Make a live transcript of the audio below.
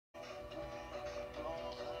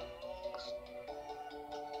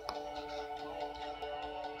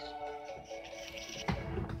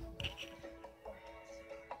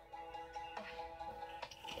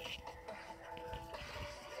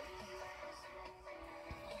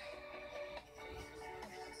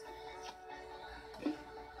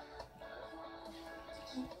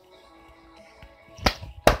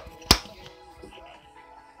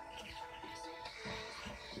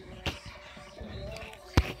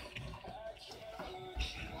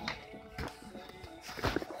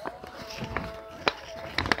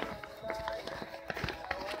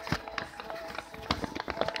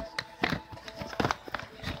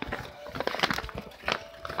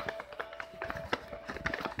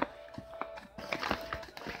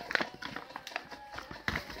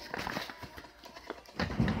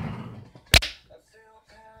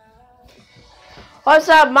What's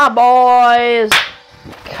up, my boys?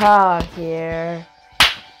 Cod here.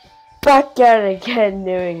 Back at it again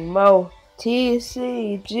doing Mo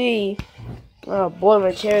TCG. Oh boy,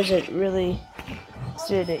 my chair isn't really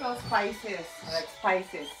sitting. Spices. Like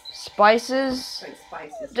spices. Spices? Like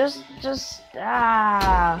spices.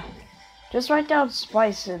 Just write down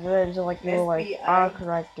spices and then just like little like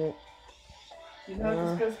autocorrect it. You know how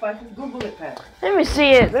to spell spices? Google it, Pat. Let me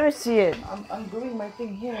see it. Let me see it. I'm doing my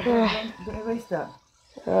thing here. Don't erase that.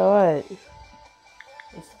 Oh, what?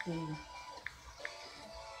 It's the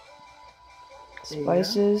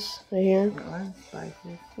Spices right here.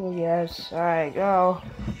 Spices. Oh yes. Alright, go.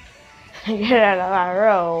 Get out of my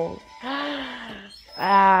road.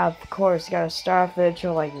 Of course, gotta start off the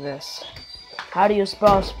intro like this. How do you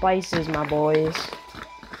spell spices, my boys?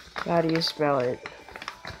 How do you spell it?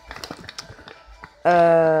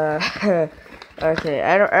 Okay,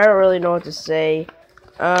 I don't really know what to say.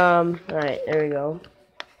 Alright, there we go.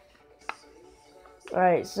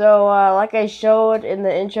 Alright, so, like I showed in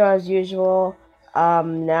the intro as usual,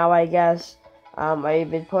 now I guess, I've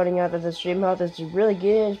been pointing out that the stream health is really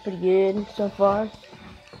good, it's pretty good so far.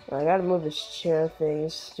 I gotta move this chair thing,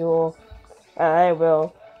 stool. I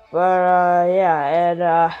will. But, yeah, and,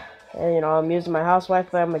 you know, I'm using my house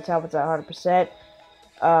Wi-Fi, my tablet's at 100%.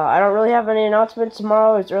 I don't really have any announcements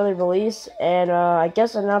tomorrow, it's early release, and, I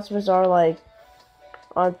guess announcements are, like,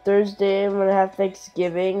 on Thursday, I'm gonna have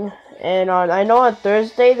Thanksgiving, and I know on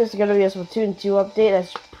Thursday, there's gonna be a Splatoon 2 update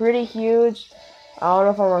that's pretty huge. I don't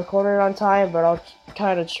know if I'm recording it on time, but I'll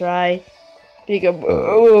kind of try.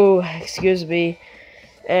 Excuse me.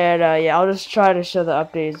 And, yeah, I'll just try to show the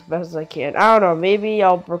update as best as I can. I don't know, maybe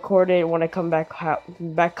I'll record it when I come back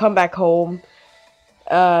home.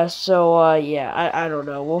 Yeah, I don't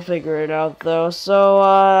know. We'll figure it out, though. So,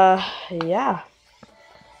 yeah.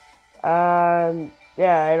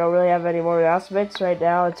 Yeah, I don't really have any more announcements right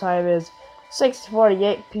now. The time is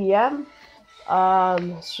 6:48 p.m.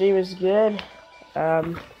 Stream is good.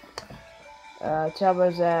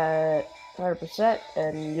 Tablet's at 100%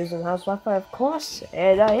 and using house Wi-Fi, of course.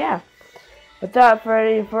 And, yeah. Without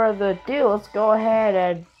any further ado, let's go ahead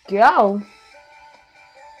and go.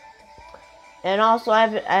 And also, I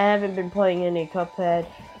haven't been playing any Cuphead,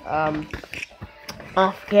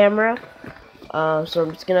 off camera. So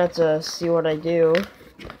I'm just gonna have to see what I do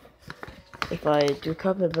if I do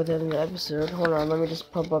Cuphead by the end of the episode. Hold on, let me just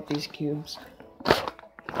pump up these cubes.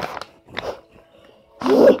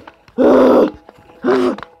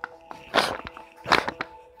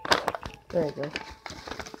 There you go.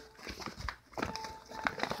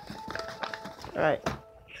 Alright.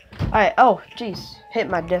 Alright, oh, jeez. Hit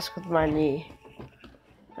my desk with my knee.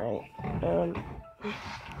 Alright,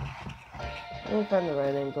 let me find the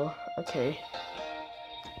right angle. Okay.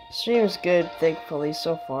 Stream is good, thankfully,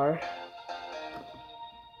 so far.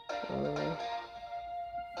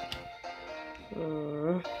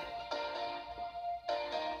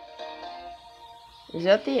 Is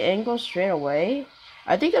that the angle straight away?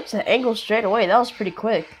 I think that's the angle straight away. That was pretty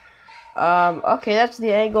quick. Okay, that's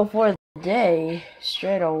the angle for the day.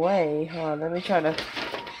 Straight away. Hold on, let me try to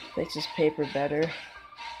fix this paper better.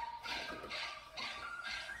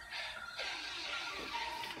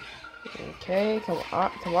 Okay, come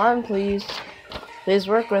on, please. Please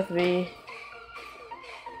work with me.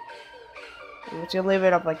 I'm just gonna leave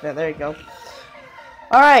it up like that. There you go.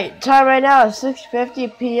 Alright, time right now is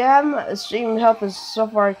 6:50 p.m. Stream health is so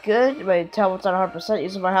far good. My tablet's at 100%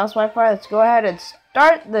 using my house Wi-Fi. Let's go ahead and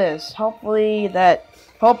start this. Hoping that,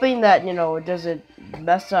 you know, it doesn't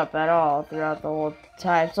mess up at all throughout the whole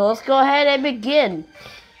time. So let's go ahead and begin.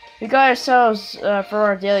 We got ourselves, for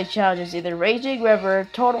our daily challenges, either Raging River,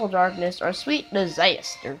 Total Darkness, or Sweet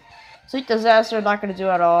Disaster. Sweet Disaster, I'm not going to do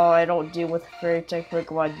at all. I don't deal with fairy type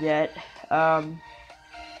Pokemon yet.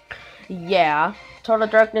 Yeah. Total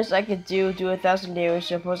Darkness, I could do 1,000 damage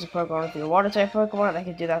to opposing Pokemon with your water type Pokemon. I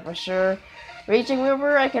could do that for sure. Raging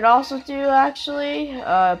River, I could also do, actually.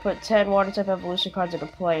 Put 10 water type evolution cards into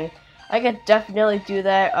play. I could definitely do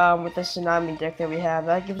that with the Tsunami deck that we have.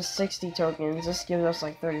 That gives us 60 tokens. This gives us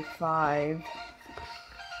like 35.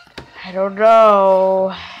 I don't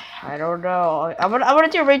know. I'm gonna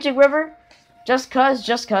do Raging River, just cause.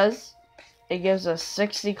 It gives us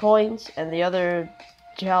 60 coins, and the other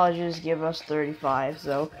challenges give us 35.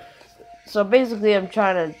 So basically, I'm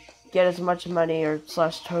trying to get as much money or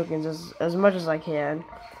slash tokens as much as I can.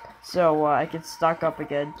 So, I can stock up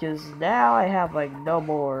again, because now I have, like, no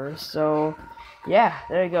more. So, yeah,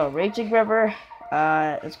 there you go. Raging River.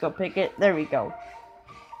 Let's go pick it. There we go.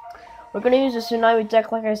 We're going to use the Tsunami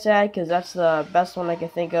deck, like I said, because that's the best one I can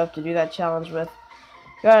think of to do that challenge with.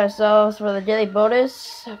 Got ourselves for the daily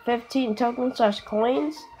bonus 15 tokens /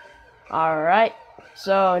 coins. Alright.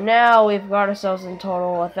 So now we've got ourselves in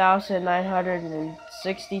total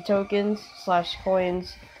 1,960 tokens /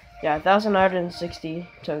 coins. Yeah, 1,960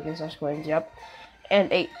 tokens / coins, yep.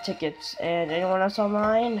 And 8 tickets. And anyone else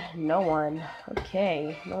online? No one.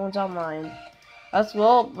 Okay, no one's online. That's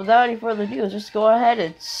well, without any further ado, just go ahead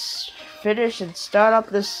and finish and start up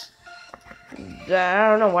this. I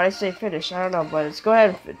don't know why I say finish. I don't know, but let's go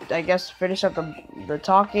ahead and I guess finish up the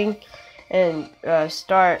talking and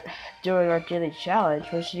start doing our daily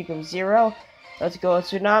challenge. Which equals 0. Let's go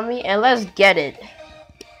tsunami and let's get it.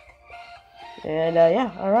 And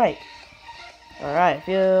yeah, all right,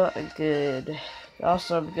 feel good.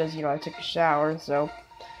 Also because I took a shower, so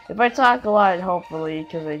if I talk a lot, hopefully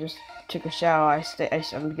because I just took a shower,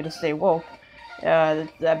 I'm gonna stay woke. The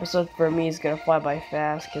episode for me is gonna fly by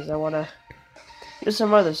fast because I wanna do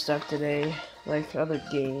some other stuff today, like other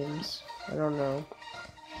games. I don't know.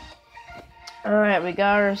 Alright, we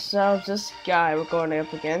got ourselves this guy we're going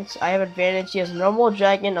up against. I have advantage. He has normal,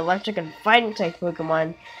 dragon, electric, and fighting type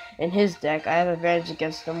Pokemon in his deck. I have advantage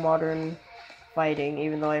against the modern fighting,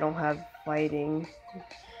 even though I don't have fighting.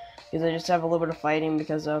 Because I just have a little bit of fighting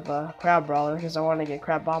because of Crab Brawler, because I want to get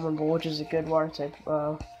Crab Bombable, which is a good water type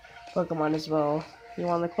Pokemon as well. You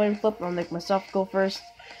want the coin flip? I'll make myself go first.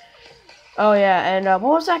 Oh yeah, and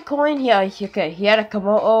what was that coin? Yeah, okay, he had a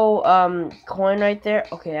Komodo coin right there.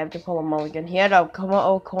 Okay, I have to pull him out again. He had a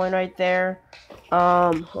Komodo coin right there.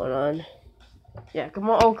 Hold on. Yeah,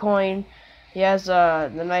 Komodo coin. He has the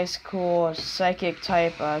nice cool psychic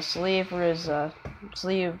type sleeve for his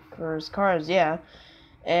cards, yeah.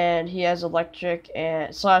 And he has electric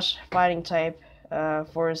and / fighting type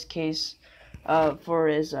for his case for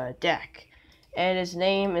his deck. And his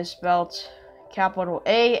name is spelled capital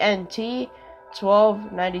ANT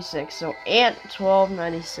 1296. So Ant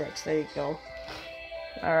 1296. There you go.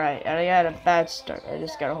 Alright, I had a bad start. I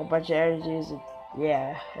just got a whole bunch of energies. And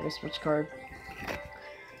yeah, I had a switch card.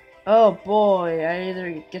 Oh boy, I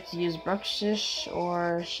either get to use Bruxish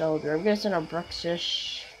or Shoulder. I'm gonna send on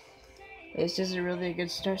Bruxish. This isn't really a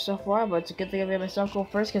good start so far, but it's a good thing I made myself go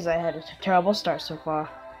first because I had a terrible start so far.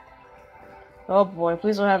 Oh boy,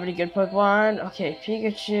 please don't have any good Pokemon. Okay,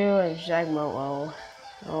 Pikachu and Jagmo.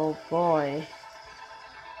 Oh boy.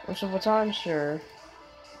 What's up, on? Sure.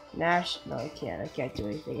 Nash? No, I can't do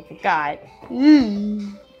anything. I forgot.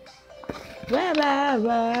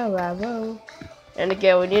 And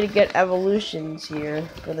again, we need to get evolutions here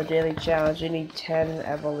for the daily challenge. We need 10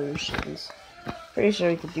 evolutions. Pretty sure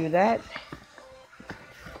we could do that.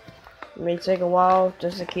 It may take a while,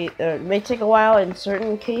 it may take a while in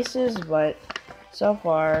certain cases, but so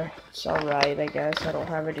far it's alright, I guess. I don't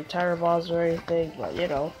have any tire balls or anything, but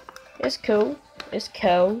it's cool. It's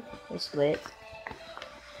cool. It's lit.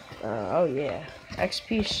 Oh yeah,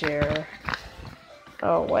 XP share.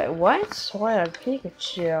 Oh wait, what? Why a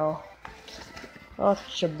Pikachu? Oh,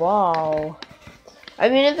 Chabal. I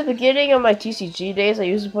mean, at the beginning of my TCG days, I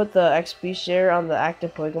used to put the XP share on the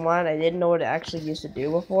active Pokemon. I didn't know what it actually used to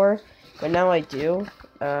do before, but now I do.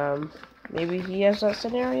 Maybe he has that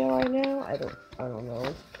scenario right now? I don't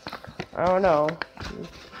know.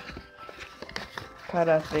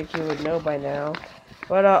 Kinda think he would know by now.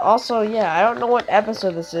 But, also, yeah, I don't know what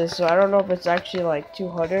episode this is, so I don't know if it's actually, like,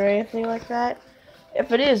 200 or anything like that.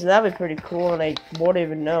 If it is, that'd be pretty cool, and I won't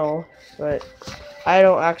even know, but I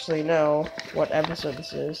don't actually know what episode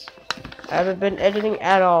this is. I haven't been editing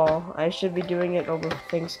at all. I should be doing it over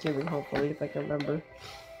Thanksgiving, hopefully, if I can remember.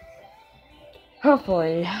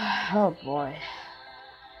 Hopefully. Oh boy.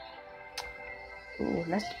 Ooh,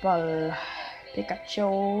 next ball.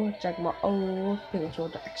 Pikachu, Jagmo,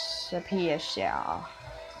 Pikachu Dex, PSL.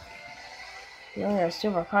 He only has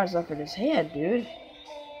silver cards left in his hand, dude.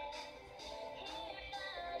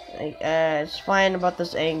 Like, it's fine about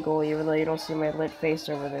this angle, even though you don't see my lit face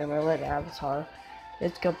over there, my lit avatar.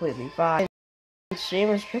 It's completely fine. The stream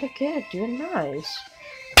is pretty good, dude. Nice.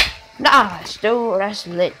 Nice, dude. That's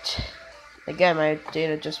lit. Again, my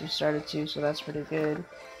data just restarted too, so that's pretty good.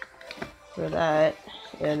 For that,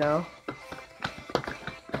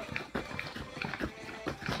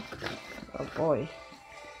 Oh boy.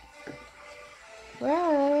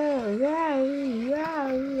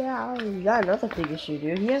 Got another Pikachu,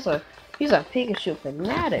 dude. He's a Pikachu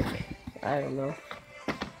fanatic. I don't know.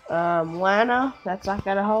 Lana, that's not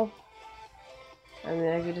gonna help. I mean,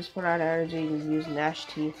 I could just put out energy and use Gnash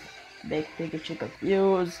Teeth, make Pikachu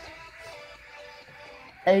confused.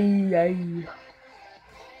 Ay.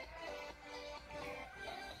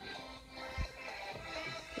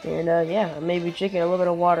 And yeah, maybe drinking a little bit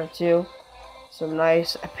of water too. Some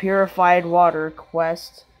nice purified water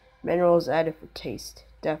quest. Minerals added for taste.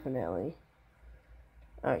 Definitely.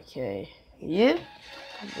 Okay. Yep.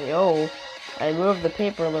 Yo. I moved the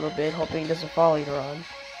paper a little bit, hoping it doesn't fall later on.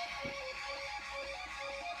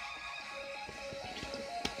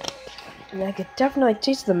 And I could definitely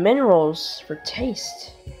taste the minerals for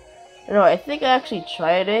taste. No, I think I actually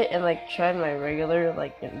tried it and like tried my regular,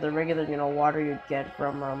 like the regular, water you'd get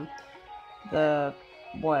from the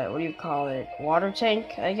what do you call it? Water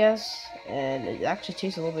tank, I guess. And it actually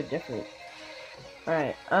tastes a little bit different.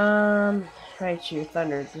 Alright, Raichu,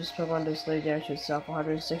 Thunder. This Pokemon does slay damage to itself,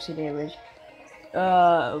 160 damage.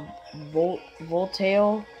 Voltail,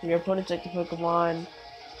 your opponent's active Pokemon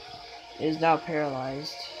is now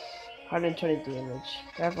paralyzed. 120 damage.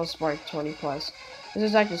 Powerful Spark, 20 plus. This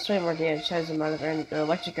attack is 20 more damage, has the amount of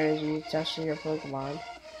electric energy attached to your Pokemon.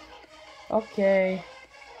 Okay.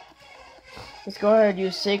 Let's go ahead and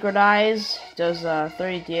use Sacred Eyes. Does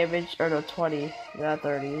 30 damage, or no, 20, not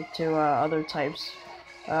 30, to other types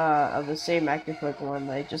of the same active Pokemon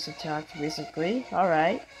that I just attacked, basically.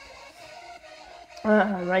 Alright.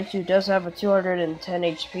 Raichu does have a 210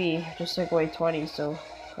 HP, just took away 20, so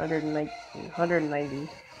 190.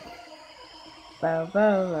 Bow,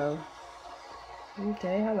 bow, low.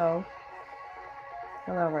 Okay, hello.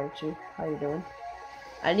 Hello, Raichu. How you doing?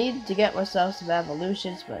 I need to get myself some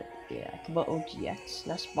evolutions, but yeah, come on, OGX.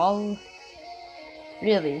 Nice ball.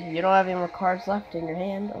 Really? You don't have any more cards left in your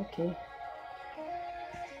hand? Okay.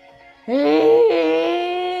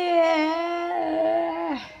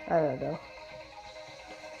 I don't know.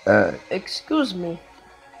 Excuse me.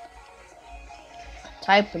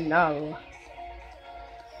 Type no.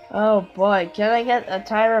 Oh boy, can I get a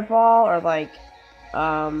Tyrant Ball or like,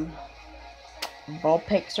 ball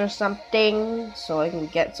picks or something so I can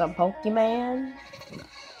get some Pokemon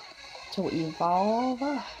to evolve?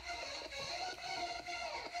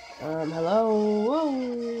 Hello?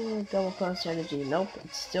 Whoa! Double plus energy. Nope,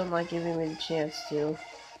 it's still not giving me the chance to.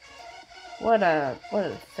 What a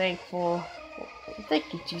thankful.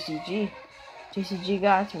 Thank you, TCG. TCG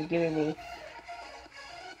guys for giving me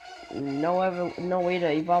no way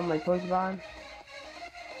to evolve my Pokemon.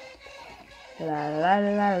 La la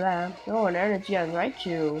la la la. Oh, an energy on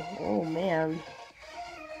Raichu. Oh man.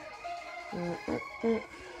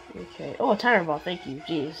 Okay. Oh, a Tyrant Ball. Thank you.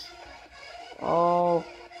 Jeez. Oh.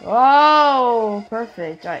 Oh,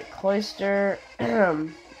 perfect. Alright, Cloyster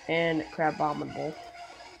and Crabominable.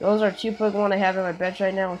 Those are two Pokemon I have in my bench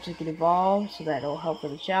right now, which I can evolve, so that'll help for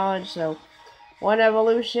the challenge. So, one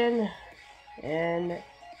evolution and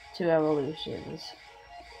two evolutions.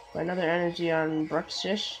 Another energy on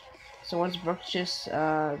Bruxish. So once Bruxish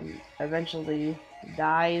eventually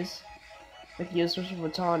dies, we can use Switch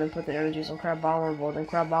Baton and put the energies on Crabominable, then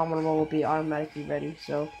Crabominable will be automatically ready.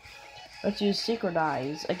 So let's use Secret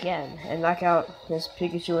Eyes again and knock out this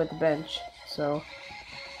Pikachu at the bench. So,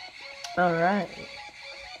 alright.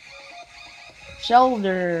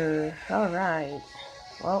 Shoulder! Alright.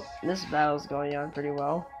 Well, this battle's going on pretty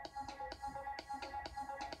well.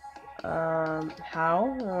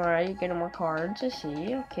 How? Alright, getting more cards, I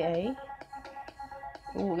see, okay.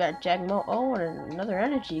 Ooh, we got Jagmo. Oh, and another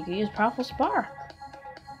energy. You can use Powerful Spark.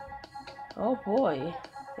 Oh boy.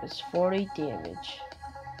 It's 40 damage.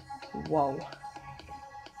 Whoa.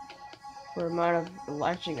 For amount of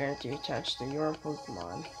electric energy attached to your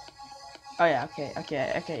Pokemon. Oh yeah,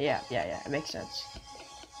 okay, yeah, it makes sense.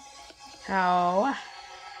 How?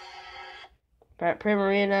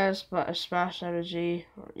 Primarina, Splash Energy,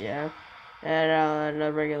 yeah. And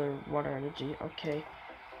a regular Water Energy, okay.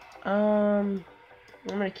 I'm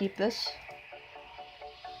gonna keep this.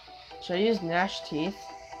 Should I use Gnash Teeth?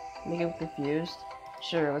 Make him confused?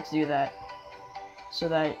 Sure, let's do that. So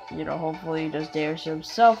that, hopefully he does damage to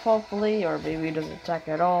himself, hopefully, or maybe he doesn't attack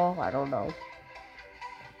at all, I don't know.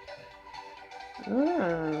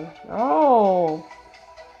 Oh!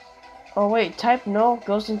 Oh wait, type no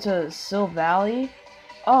goes into Sil Valley?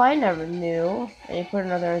 Oh, I never knew. And you put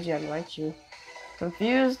another energy on Raichu.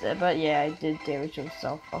 Confused, but yeah, I did damage to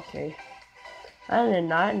himself, okay. I did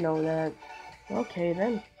not know that. Okay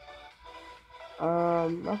then.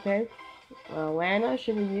 Okay. Lana,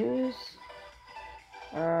 should we use?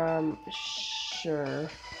 Sure.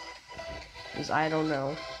 Because I don't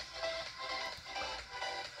know.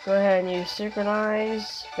 Go ahead and use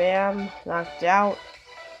Synchronize. Bam. Knocked out.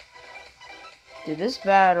 Dude, this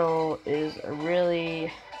battle is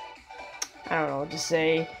really, I don't know what to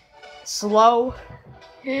say, slow.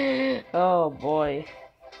 Oh boy.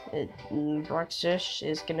 Bruxish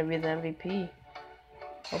is gonna be the MVP.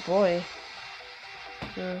 Oh boy.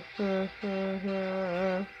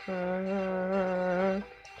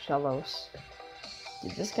 Shallows.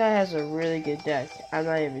 Dude, this guy has a really good deck. I'm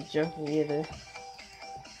not even joking either.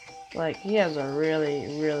 Like, he has a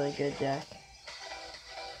really, really good deck.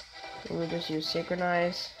 Let me just use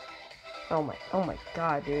Synchronize. Oh my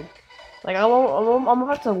god, dude. Like, I'm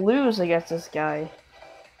about to lose against this guy.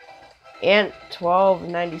 And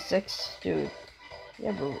 1296, dude.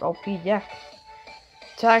 Yeah, but OP deck.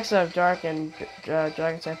 Attacks of Dark and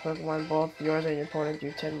Dragon type Pokemon, both yours and your opponent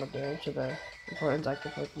do 10 more damage to the opponent's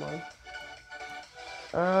active Pokemon.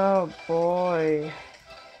 Oh boy.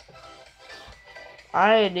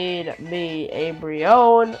 I need me a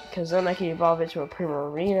Brion, because then I can evolve it to a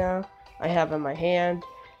Primarina I have in my hand.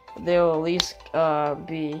 They will at least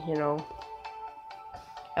be, you know,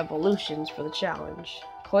 evolutions for the challenge.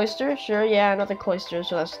 Cloyster? Sure, yeah, another Cloyster,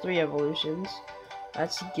 so that's 3 evolutions.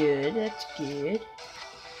 That's good, that's good.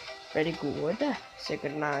 Very good.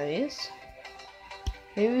 Synchronize.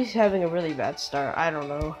 Maybe he's having a really bad start, I don't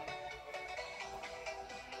know.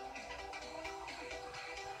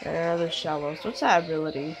 And another Shallows. What's that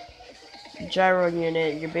ability? Gyro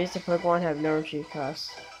unit. Your basic Pokemon have no retreat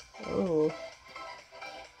cost. Oh.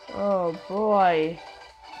 Oh boy.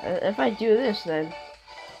 If I do this, then,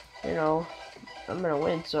 you know, I'm gonna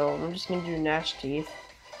win. So I'm just gonna do Gnash Teeth.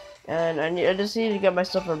 And I just need to get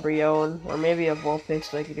myself a Brion, or maybe a Vulpix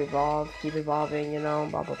so I can evolve, keep evolving, you know,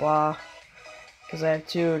 blah blah blah. Because I have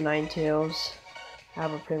 2 Ninetales,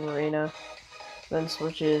 have a Primarina, then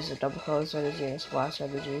switches a Double Colorless Energy and a Splash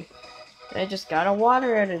Energy. And I just got a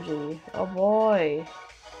Water Energy. Oh boy.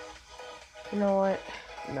 You know what?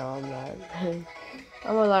 No, I'm not.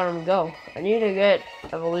 I'm gonna let him go. I need to get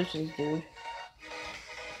evolutions, dude.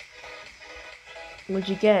 What'd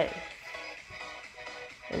you get?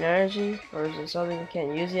 An energy? Or is it something you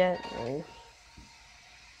can't use yet?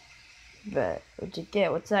 Bet. What'd you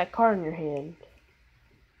get? What's that card in your hand?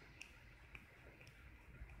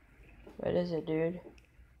 What is it, dude?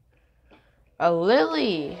 A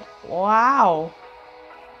Lily! Wow!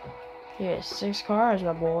 You get 6 cards,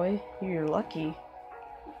 my boy. You're lucky.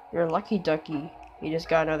 You're a lucky ducky. You just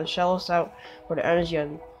got another Shellos out for the energy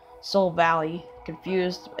on Soul Valley.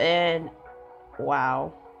 Confused and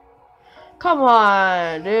wow. Come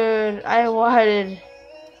on, dude. I wanted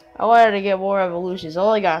to get more evolutions. I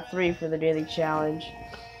only got 3 for the daily challenge.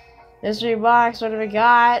 Mystery box, what do we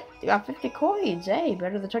got? You got 50 coins. Hey,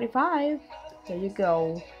 better than 25. There you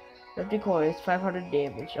go. 50 coins, 500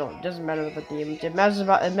 damage. Oh, it doesn't matter about the damage. It matters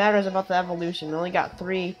about the evolution. We only got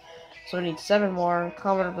 3, so we need 7 more.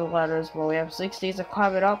 Comment up the letters. Well, we have 6 days to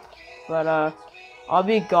climb it up, but I'll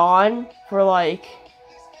be gone for like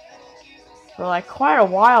quite a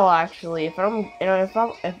while actually. If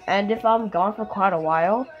I'm gone for quite a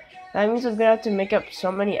while, that means I'm gonna have to make up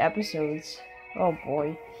so many episodes. Oh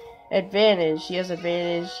boy. Advantage. He has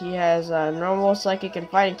advantage. He has normal, psychic, and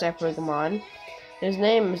fighting type Pokemon. His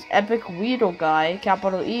name is Epic Weedle Guy.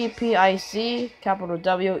 Capital E P I C. Capital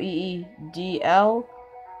W E E D L.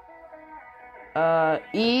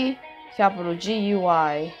 E. Capital G U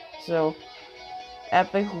Y. So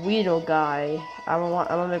Epic Weedle Guy. I'm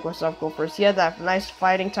gonna make myself go first. He had that nice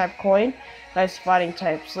fighting type coin, nice fighting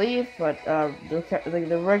type sleeve, but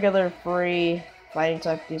the regular free fighting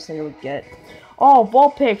type piece thing I would get. Oh,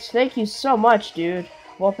 Vulpix, thank you so much, dude.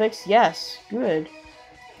 Vulpix, yes, good.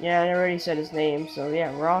 Yeah, I already said his name, so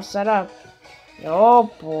yeah, we're all set up. Oh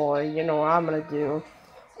boy, you know what I'm gonna do?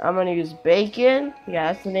 I'm gonna use Bacon.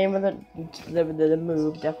 Yeah, that's the name of the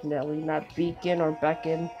move, definitely. Not Beacon or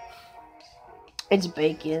Beacon. It's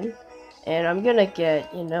Bacon. And I'm gonna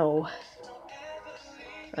get, you know,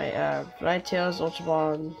 Ninetales, Ultra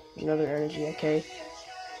Ball, and another energy, okay.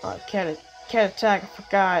 Can't attack, I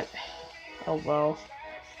forgot. Oh well.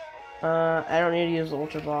 I don't need to use the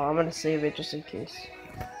Ultra Ball. I'm gonna save it just in case.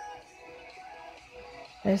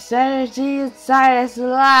 The energy inside us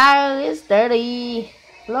alive is dirty.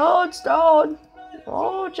 Lodestone!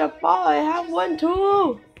 Oh, Jabba, I have one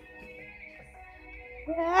too!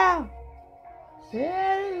 Yeah!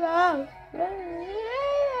 Yeah!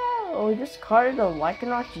 Oh, he just carded a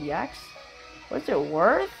Lycanroc GX? What's it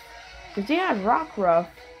worth? Cause he had Rockruff.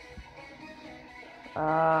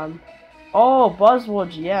 Oh, Buzzwole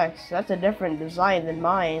GX. That's a different design than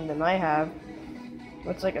I have.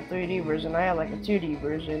 It's like a 3D version. I have like a 2D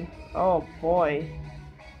version. Oh boy.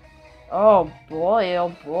 Oh boy, oh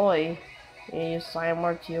boy. Yeah, you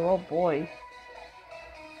Cymark too. Oh boy.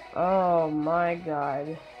 Oh my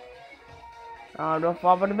god. I don't know if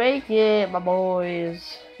I'm gonna make it, my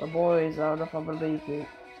boys. My boys, I don't know if I'm gonna make it.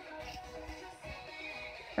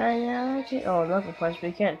 Oh, Knuckle Punch, but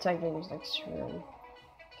you can't attack things next turn.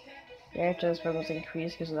 Your anti spell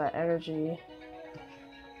increased because of that energy.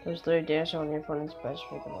 There's 30 damage on your opponent's best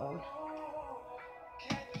Pokemon.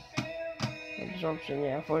 Absorption,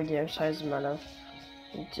 yeah, 40 damage times the amount of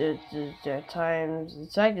times. The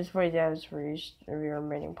attack is 40 damage for each of your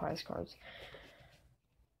remaining prize cards.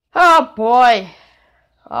 Oh boy!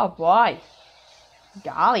 Oh boy!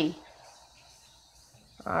 Golly!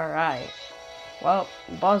 Alright. Well,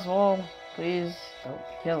 Buzzwole, please don't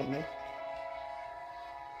kill me.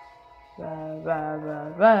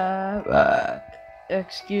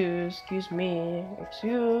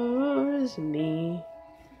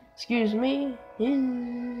 Excuse me.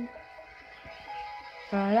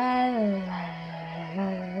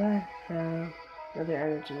 Another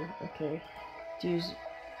energy, okay. Use.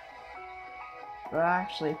 Well,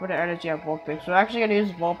 actually, put an energy on Vulpix. We're actually gonna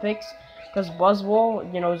use Vulpix because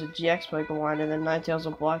Buzzwole, you know, is a GX Pokemon, and then Ninetales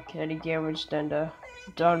will block any damage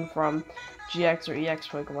done from GX or EX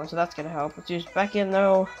Pokemon, so that's gonna help. Let's use Beacon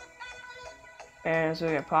though, and so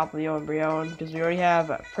we got Poplio and Brion because we already have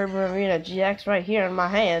Primarina GX right here in my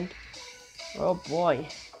hand. Oh boy.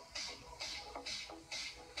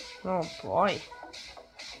 Oh boy.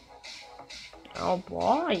 Oh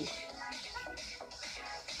boy.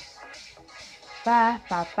 Ba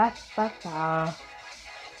ba ba ba ba.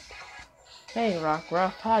 Hey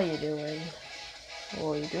Rockruff, how you doing?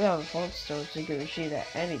 Well, you do have a Volt Stone, so you can retreat at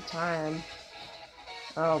any time.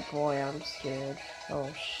 Oh boy, I'm scared. Oh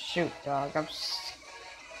shoot, dog, I'm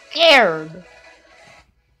scared!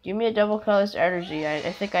 Give me a double colorless energy.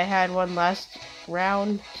 I think I had one last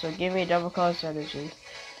round, so give me a double colorless energy.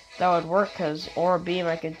 That would work, cause Aura Beam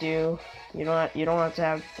I could do. You don't have to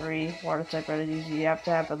have 3 water type energies. You have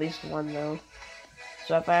to have at least 1 though.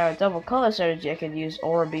 So if I have a double colorless energy, I could use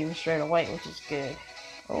Aura Beam straight away, which is good.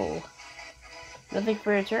 Oh. Nothing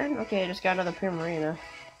for your turn? Okay, I just got another Primarina.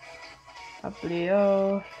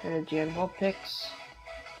 Poplio, energy and Vulpix.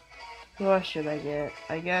 Who else should I get?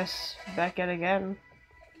 I guess Beckett again.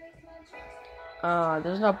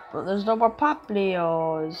 There's no more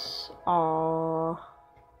Poplios.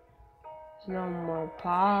 There's no more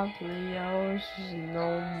Poplios. There's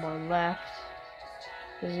no more left.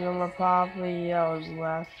 There's no more Poplios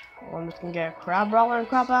left. Well, I'm just gonna get a Crabrawler and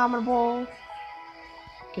Crabominable.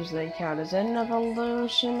 Because they count as an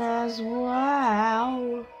evolution as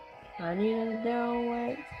well. I need to do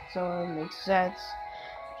it, so it makes sense.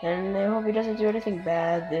 And I hope he doesn't do anything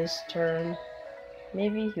bad this turn.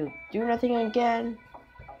 Maybe he'll do nothing again.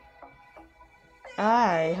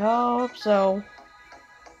 I hope so.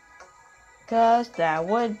 Cause that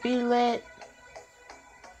would be lit.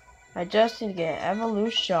 I just need to get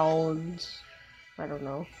evolutions. I don't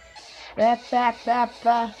know. Ba ba ba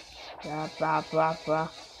ba. Ba ba ba ba.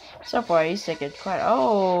 So far he's taking quite.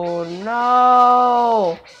 Oh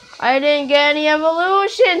no! I didn't get any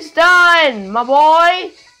evolutions done, my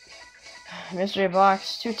boy! Mystery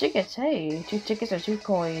box, 2 tickets. Hey, 2 tickets are 2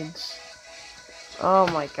 coins. Oh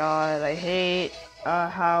my god, I hate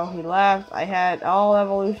how he left. I had all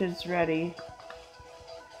evolutions ready.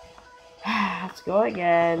 Let's go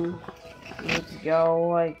again. Let's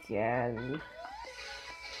go again.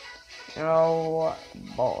 Oh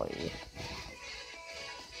boy.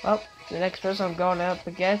 Well, the next person I'm going up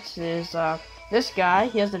against is this guy.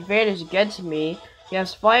 He has advantage against me. He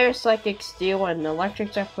has Fire, Psychic, Steel, and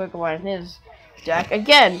Electric type Pokemon in his deck.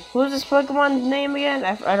 Again, who's this Pokemon's name again?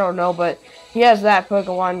 I don't know, but he has that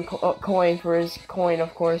Pokemon coin for his coin,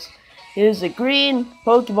 of course. He has a green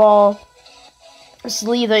Pokeball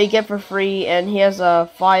sleeve that you get for free, and he has a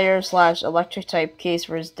Fire/Electric type case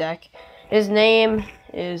for his deck. His name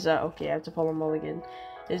is, okay, I have to pull him all again.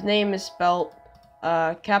 His name is spelled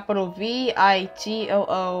capital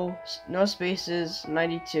VITOO, no spaces,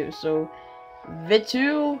 92. So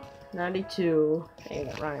Vitu 92. Hey,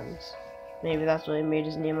 that rhymes. Maybe that's why he made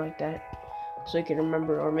his name like that, so he can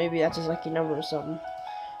remember, or maybe that's his lucky number or something.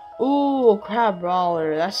 Ooh,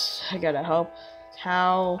 Crabrawler. I gotta help.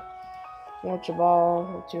 How? Ultra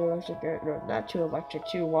Ball, 2 electric, no, not 2 electric,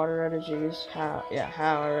 2 water energies. How? Yeah,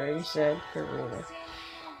 how I already said.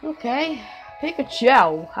 Okay,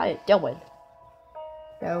 Pikachu, how you doing?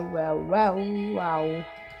 Wow.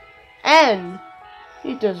 And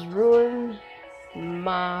he just ruined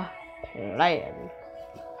my plan.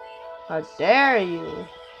 How dare you?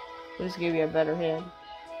 Please give me a better hand.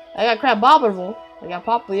 I got Crabominable. I got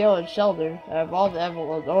Poplio and Shelter. I have all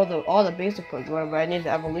the basic Pokemon, but I need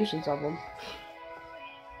the evolutions of them.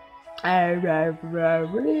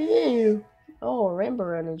 Oh,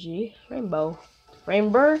 Rainbow Energy. Rainbow.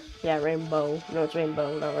 Yeah, Rainbow. No, it's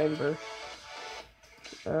Rainbow, not Rainbow.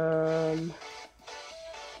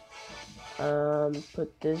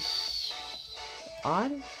 Put this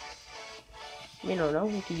on? We don't know,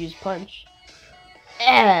 we could use Punch.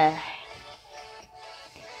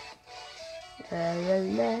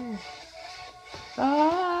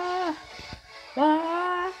 Ah!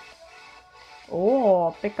 Ah!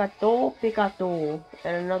 Oh, Pikachu, Pikachu.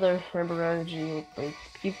 And another Rainbow Energy. Like,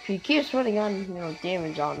 he keeps putting on, you know,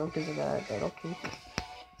 damage on him because of that, but okay.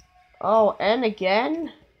 Oh, and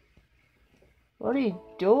again? What are you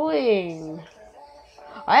doing?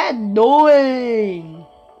 I am doing!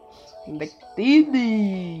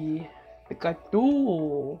 McDeedy!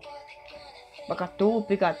 Pikachu! Pikachu,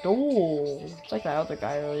 Pikachu! It's like that other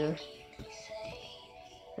guy earlier.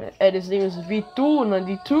 And his name is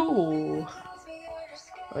V292!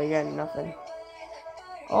 Again, nothing.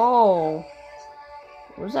 Oh!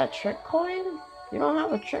 Was that trick coin? You don't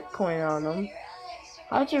have a trick coin on them.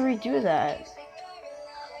 How'd you redo that?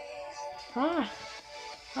 Huh?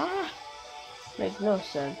 Huh? Makes no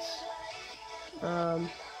sense.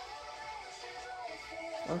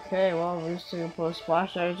 Okay, well, we're just gonna put a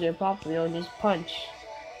splash energy and pop wheel and just punch.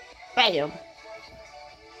 BAM!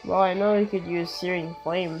 Well, I know you could use Searing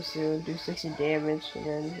Flames to do 60 damage and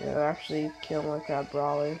then it'll actually kill my crab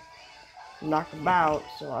brawler. Knock him out,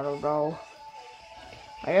 so I don't know.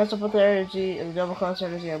 I also put the energy, the double cross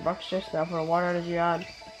energy on Buckshot, now put a water energy on,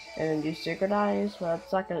 and then do Synchronize, but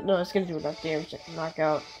it's not gonna, no, it's gonna do enough damage to knock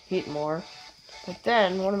out Heat more. But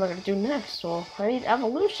then, what am I gonna do next? Well, I need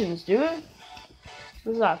evolutions, dude.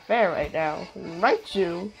 This is not fair right now.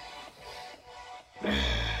 Raichu!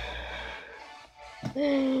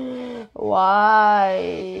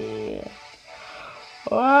 Why?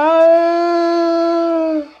 Why?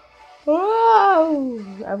 Wow!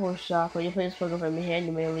 Everyone's shocked. When you play this Pokemon from your hand,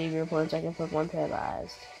 you may leave your opponent's second Pokemon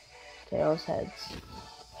paralyzed. Tails, heads.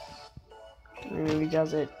 Maybe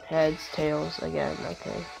does it. Heads, tails, again,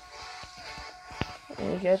 okay.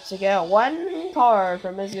 And he gets to get one card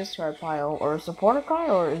from his discard pile. Or a supporter card,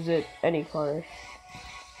 or is it any card?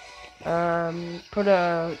 Put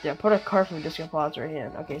a card from the discard pile to your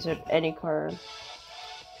hand. Okay, so any card.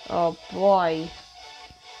 Oh boy.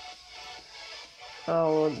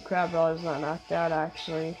 Oh, the Crabrawler is not knocked out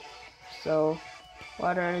actually. So,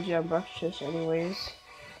 water energy on Bruxish anyways.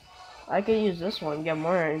 I could use this one, get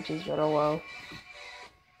more energies, but oh well.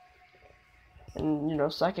 And, you know,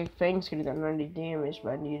 Psychic Fang's gonna do 90 damage if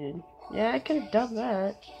I needed. Yeah, I could have done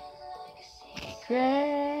that.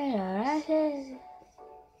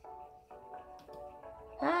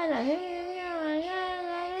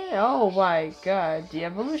 Oh my god, the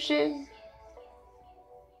evolution!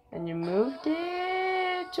 And you moved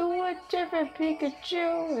it to a different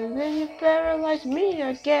Pikachu, and then you paralyzed me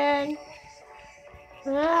again.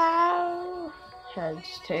 Ow.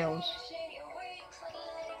 Heads, tails.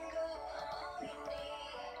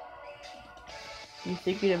 You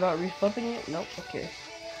thinking about reflipping it? Nope, okay.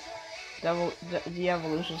 The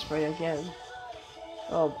evolution spray again.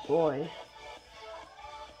 Oh boy.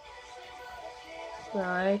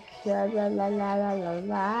 Like la la la la la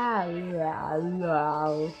la la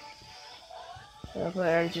la. I'll put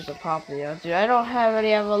energies to pop me out. Dude, I don't have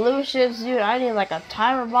any evolutions, dude. I need like a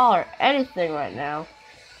timer ball or anything right now.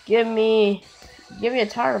 Give me a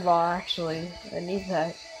timer ball actually. I need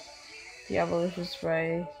that. The evolution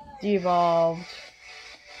spray. Devolved.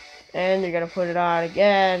 And you're gonna put it on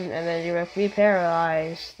again, and then you're gonna be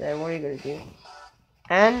paralyzed. Then what are you gonna do?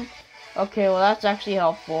 And okay, well that's actually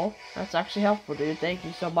helpful. That's actually helpful, dude. Thank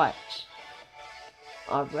you so much.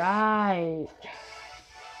 Alright.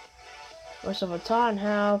 Rush of Baton,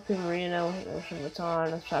 how? Primarina, Rush of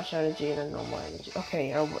Baton, Splash Energy, and then normal energy.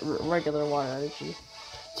 Okay, regular water energy.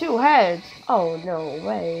 2 heads? Oh, no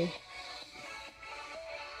way.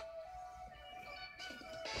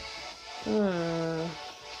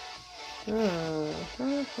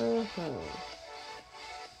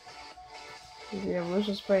 The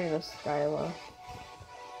evolution spray in the Skyla.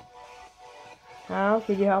 How?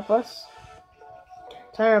 Could you help us?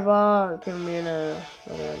 Tire Ball, Primarina,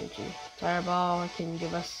 other energy. Tire Ball, can you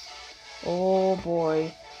give us? Oh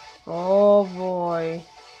boy. Oh boy.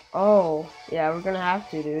 Oh, yeah, we're gonna have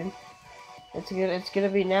to, dude. It's gonna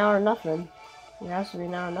be now or nothing. It has to be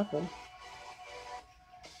now or nothing.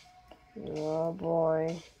 Oh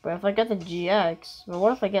boy. But if I get the GX, but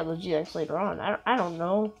what if I get the GX later on? I don't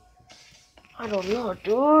know. I don't know,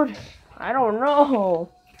 dude. I don't know.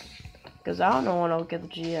 Because I don't know when I'll get the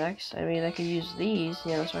GX. I mean, I could use these,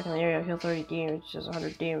 you know, Smack in the area, heal 30 damage, just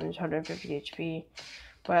 100 damage, 150 HP.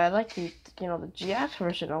 But I like the, you know, the GX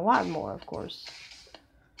version a lot more, of course.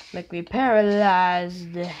 Make me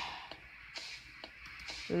paralyzed.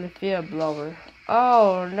 Lithia Blower.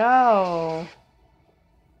 Oh, no.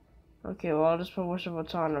 Okay, well, I'll just put Wish of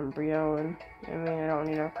Baton on Brio, and I mean, I don't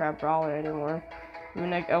need our crap brawler anymore. I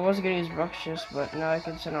mean, I was gonna use Bruxish, but now I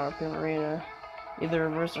can send out a Primarina. Either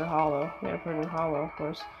reverse or hollow. Yeah, put in hollow, of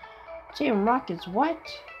course. Team Rockets, what?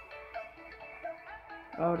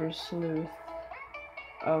 Oh, they're Sleuth.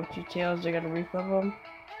 Oh, 2 tails, they're gonna reflip them?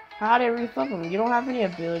 How do they reflip them? You don't have any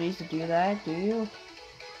abilities to do that, do you?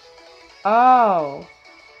 Oh!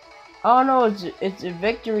 Oh no, it's a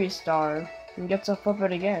victory star. You get to flip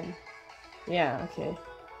it again. Yeah, okay.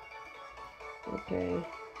 Okay.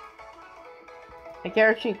 I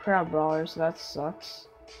can't retreat crowd brawlers, so that sucks.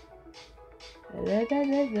 I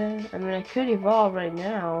mean, I could evolve right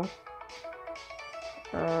now.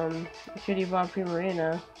 I could evolve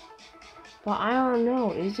Primarina. But I don't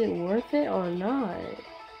know, is it worth it or not?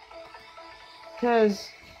 Because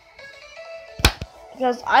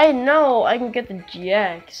I know I can get the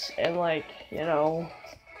GX and like, yeah.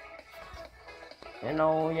 And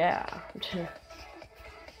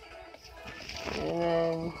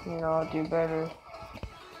then, I'll do better.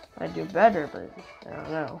 I do better, but I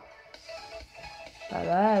don't know.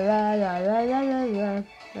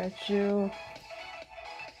 That's you.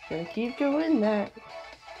 Gonna keep doing that.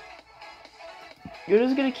 You're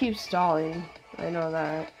just gonna keep stalling. I know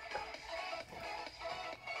that.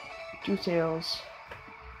 2 tails.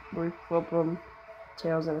 Flip them.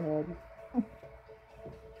 Tails in the head.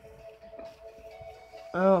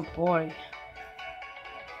 Oh boy.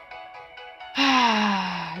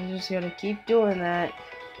 I'm just gonna keep doing that.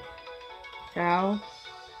 How?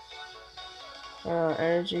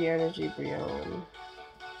 Energy, Brion.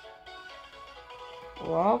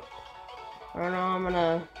 Well, I don't know, I'm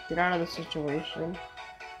gonna get out of the situation.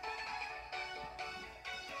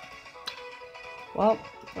 Well,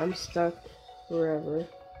 I'm stuck forever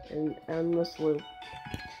in endless loop.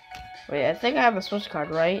 Wait, I think I have a switch card,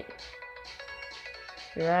 right?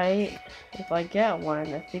 Right? If I get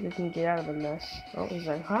one, I think I can get out of the mess. Oh, he's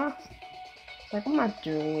like, huh? It's like, I'm not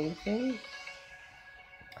doing anything.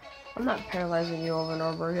 I'm not paralyzing you over and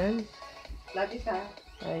over again. Love you, Kyle.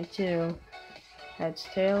 I too. Heads,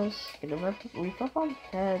 tails. Get a reflip on?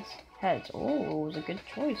 Heads, heads. Oh, it was a good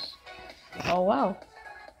choice. Oh, wow.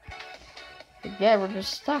 Yeah, we're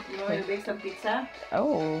just stuck. You want me to make some pizza?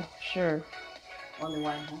 Oh, sure. Only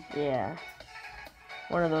one, huh? Yeah.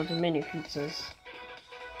 One of those mini pizzas.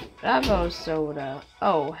 Bravo soda.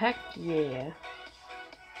 Oh, heck yeah.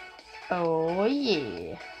 Oh,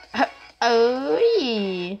 yeah. Oh,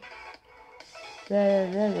 yeah. Well,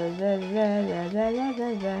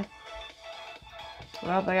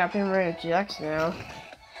 I got Primarina GX now.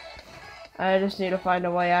 I just need to find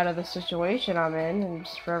a way out of the situation I'm in and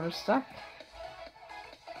just forever stuck.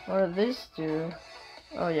 What do these do?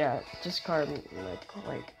 Oh yeah, discard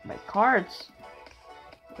my cards.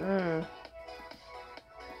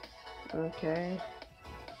 Okay.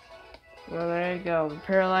 Well, there you go.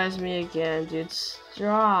 Paralyze me again, dude.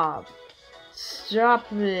 Stop. Stop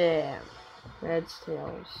them. Heads,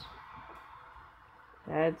 tails.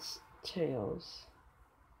 Heads, tails.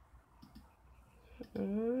 This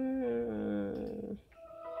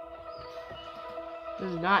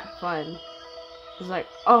is not fun. It's like,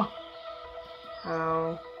 oh.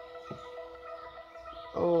 How?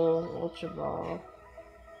 Oh, Ultra Ball.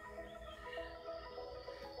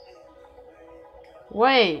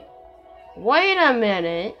 Wait. Wait a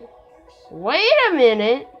minute. Wait a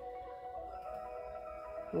minute.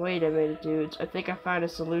 Wait a minute, dudes. I think I found a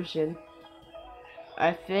solution.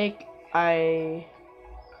 I think I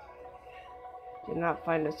did not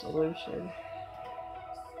find a solution.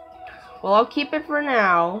 Well, I'll keep it for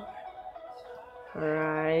now.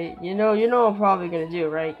 Alright. You know what I'm probably gonna do,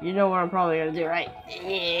 right? You know what I'm probably gonna do, right?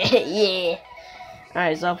 Yeah, yeah.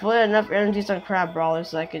 Alright, so I'll put enough energies on Crab Brawler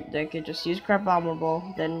so I could just use Crab Vulnerable,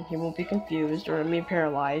 then he won't be confused or be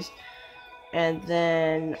paralyzed. And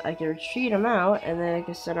then I can retreat him out, and then I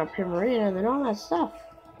can set up Primarina and then all that stuff.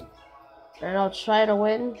 And I'll try to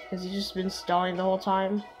win, because he's just been stalling the whole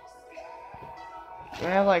time. I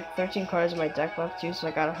have like 13 cards in my deck left too, so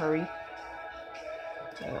I gotta hurry.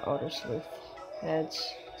 Oh, there's Sleuth.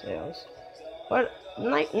 Heads, tails. What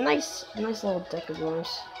nice little deck of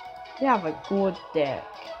yours. You have a good deck.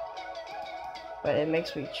 But it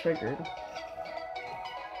makes me triggered.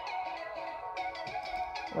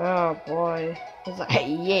 Oh boy. He's like,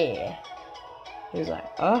 yeah. He's like,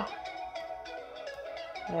 oh.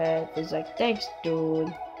 And he's like, thanks,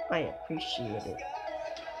 dude. I appreciate it.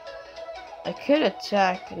 I could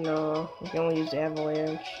attack. No, we can only use the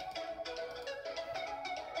avalanche.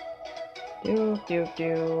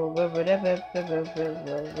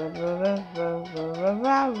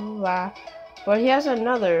 But he has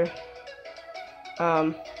another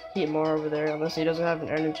heat more over there, unless he doesn't have an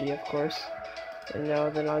energy, of course. And no,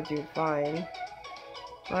 then I'll do fine.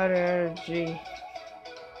 What energy?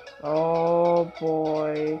 Oh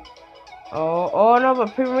boy. Oh no,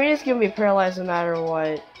 but Primarina's gonna be paralyzed no matter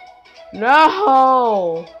what.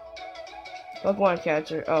 No! Pokemon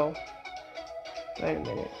catcher. Oh. Wait a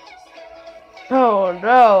minute. Oh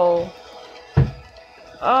no!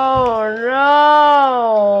 Oh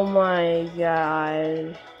no! My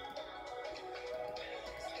god.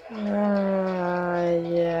 Yeah.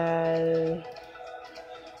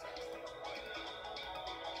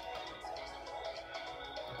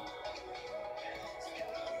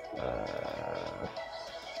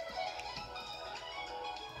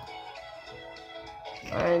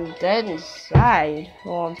 I'm dead inside.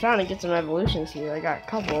 Well, I'm trying to get some evolutions here. I got a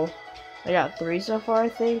couple. I got 3 so far, I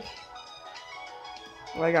think.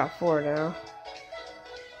 Well, I got 4 now.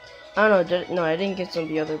 I don't know. No, I didn't get some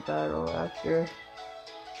the other battle after.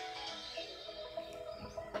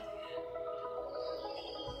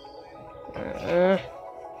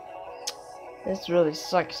 This really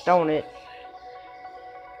sucks, don't it?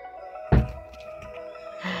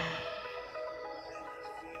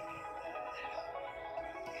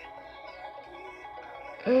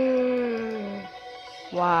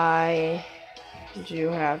 Why did you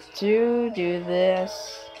have to do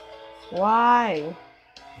this? Why?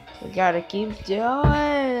 We gotta keep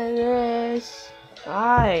doing this.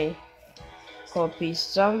 Why? Hope he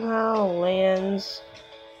somehow lands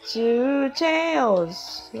 2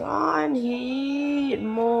 tails on heat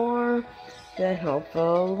more. Then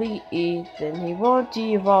hopefully then he won't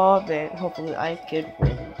evolve, and hopefully I could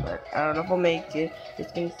win. But I don't know if I'll make it.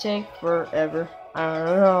 It's gonna take forever. I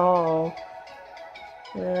don't know.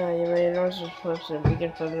 You may also flip so we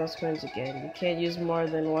can flip those coins again. You can't use more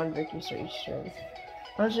than 1 victory start each turn.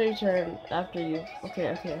 Once your turn after you.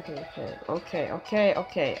 Okay.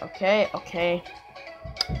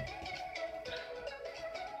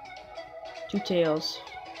 2 tails.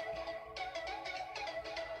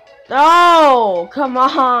 No! Come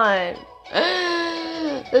on!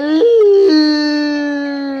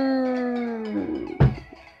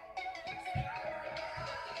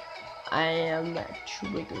 I am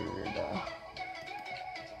triggered.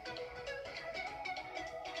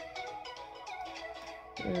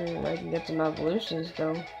 I can get some evolutions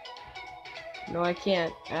though. No, I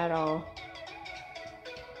can't at all.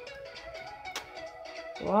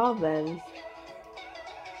 Well then.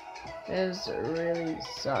 This really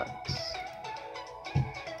sucks.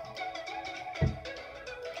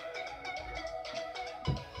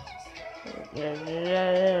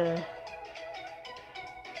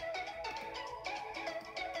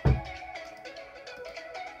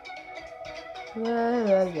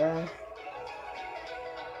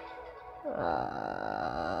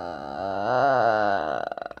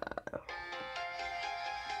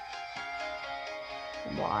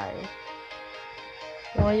 Why?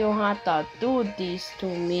 Why you have to do this to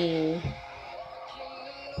me?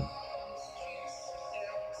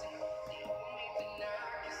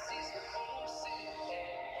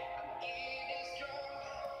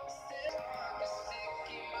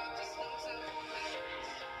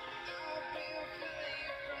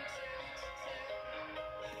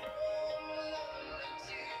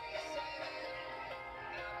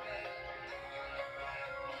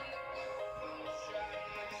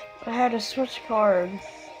 I had a switch card.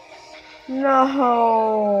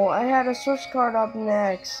 No, I had a switch card up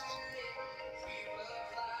next.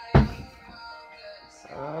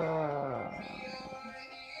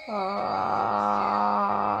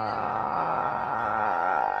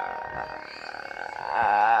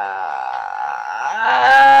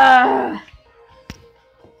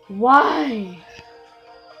 Why?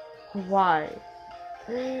 Why?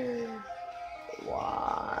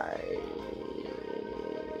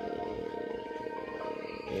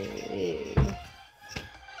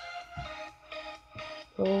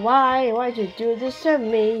 Why? Why'd you do this to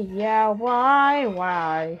me? Yeah, why?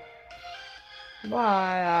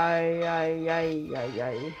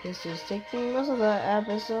 This is taking most of the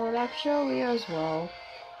episode actually as well.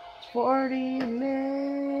 40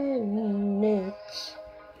 minutes.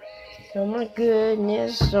 Oh my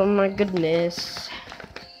goodness, oh my goodness.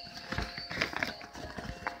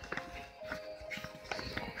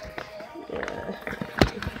 Yeah.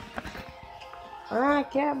 I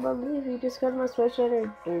can't believe you just got my Switch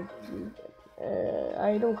item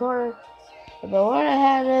card. If I would have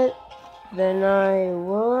had it, then I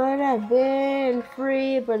would have been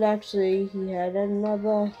free, but actually he had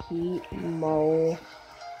another heat mole.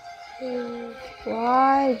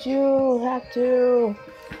 Why'd you have to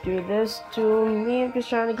do this to me? I'm just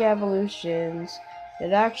trying to get evolutions.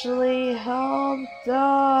 It actually helped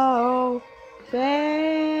though.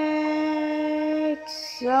 Thanks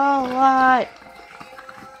a lot.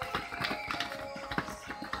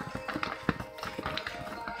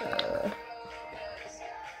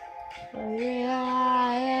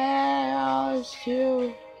 Yeah,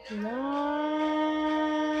 to nine.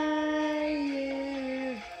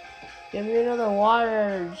 Give me another water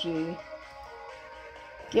energy.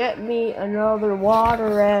 Get me another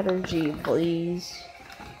water energy, please.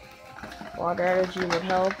 Water energy would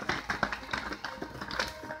help.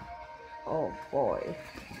 Oh boy.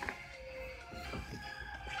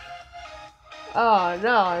 Oh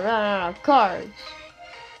no, I ran out of cards.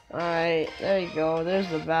 Alright, there you go. There's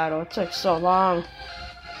the battle. It took so long.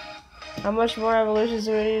 How much more evolutions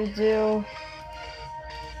do we need to do?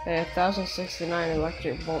 Okay, 1069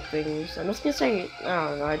 electric bolt thingies. I'm just gonna say, I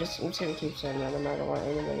don't know, I'm just gonna keep saying that no matter what,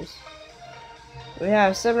 anyways. We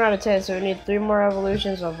have 7 out of 10, so we need 3 more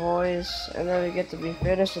evolutions of voice, and then we get to be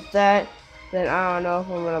finished with that. Then I don't know if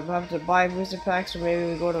I'm gonna have to buy booster packs, or maybe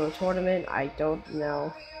we go to a tournament. I don't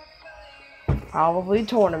know. Probably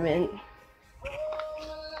tournament.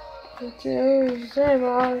 I've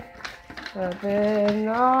been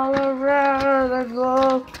all around the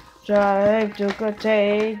globe trying to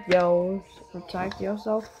protect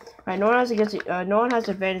yourself. Alright, no one has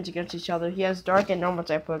advantage against each other. He has dark and normal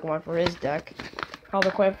type Pokemon for his deck. Call the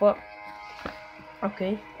coin flip.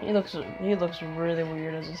 Okay, he looks really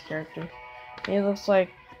weird as his character. He has like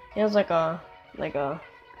a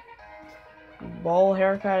bowl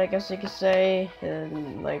haircut, I guess you could say,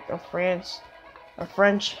 and like a French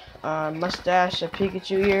mustache, a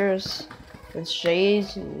Pikachu ears, and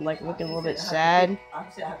shades, and like looking a little bit sad.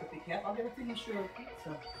 Obviously, I have to be careful. I'll never finish your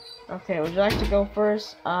pizza. Okay, would you like to go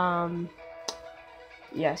first?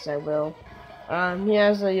 Yes, I will. He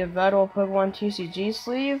has a Yveltal Pokemon TCG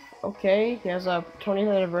sleeve. Okay, he has a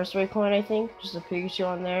 20th anniversary coin, I think, just a Pikachu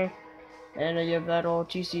on there. And a Yveltal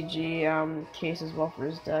TCG case as well for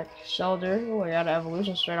his deck. Shelter. Oh, I got an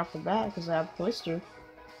evolution straight off the bat because I have Twister.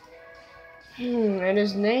 And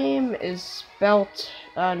his name is spelt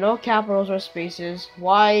no capitals or spaces.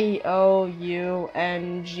 Youngkodak.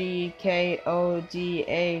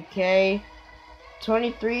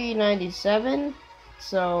 2397.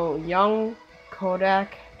 So Young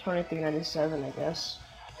Kodak 2397, I guess.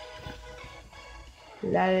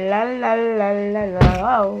 La la la la la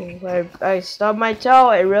la. Oh, I stubbed my toe.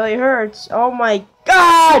 It really hurts. Oh my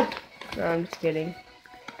god! No, I'm just kidding.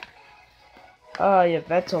 Oh,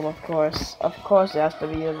 Yveltal, of course. Of course, it has to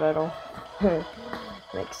be Yveltal.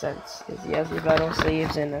 Makes sense, because he has Yveltal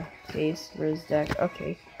sleeves and a case for his deck.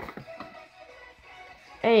 Okay.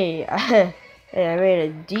 Hey, hey, I made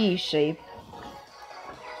a D shape.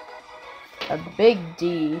 A big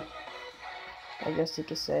D, I guess you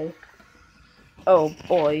could say. Oh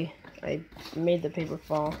boy, I made the paper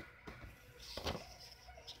fall.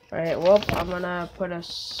 Alright, well, I'm gonna put a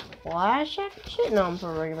splash action? No, I'm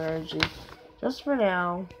putting regular energy. Just for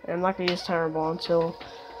now. And I'm not gonna use Thunderbolt until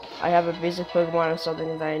I have a basic Pokemon or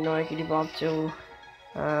something that I know I can evolve to.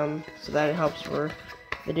 So that it helps for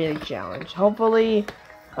the daily challenge. Hopefully,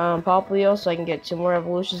 Poplio, so I can get 2 more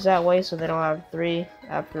evolutions that way, so they don't have 3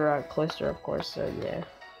 after Cloister, of course. So yeah.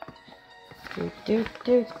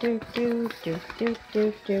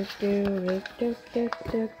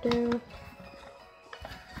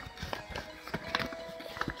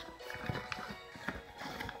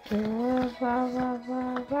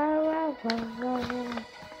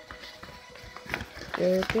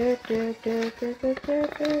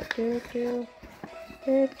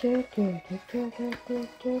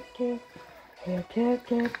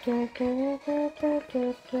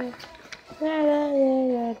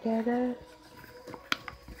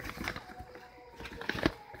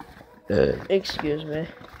 Excuse me.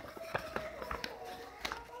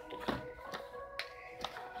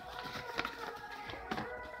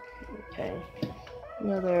 Okay.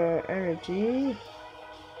 Another energy.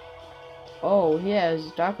 Oh, he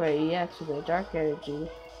has Dark Ray EX with a Dark Energy.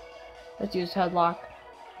 Let's use Headlock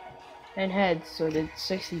and Head, so it did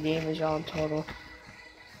 60 damage all in total.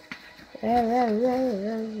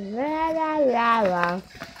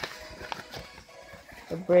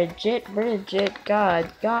 Bridget,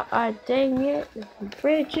 God dang it.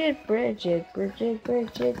 Bridget,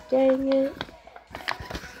 dang it.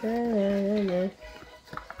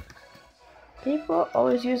 People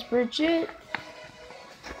always use Bridget.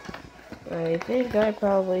 I think I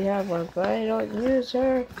probably have one, but I don't use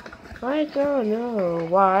her. I don't know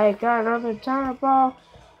why I got another Tire Ball,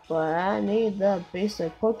 but I need the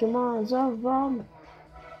basic Pokemons of them.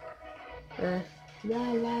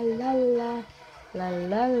 La la la la. La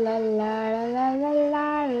la la la la la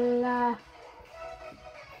la la.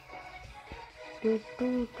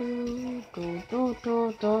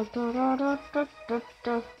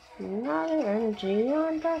 Another energy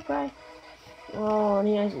on Dark Ray. Oh, and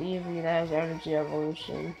he has Eevee that has energy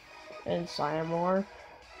evolution. And Syamore.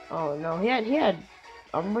 Oh no, he had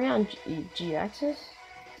Umbreon GXs?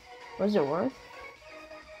 What is it worth?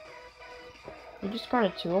 You just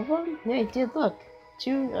got two of them? Yeah, he did, look.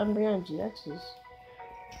 Two Umbreon GXs.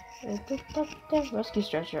 Rescue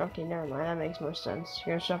Stretcher. Okay, never mind. That makes more sense.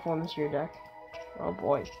 You're gonna shuffle them into your deck. Oh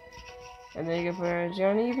boy. And then you can put energy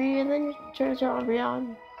on Eevee, and then you turn it to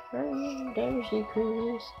Umbreon. Damage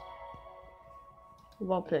decrease.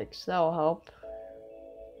 Well picks. That'll help.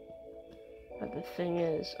 But the thing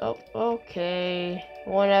is... Oh, okay.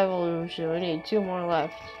 One evolution. We need two more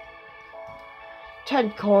left.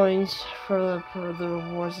 10 coins for the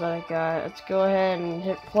rewards that I got. Let's go ahead and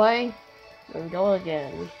hit play. And go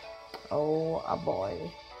again. Oh,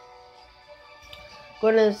 boy.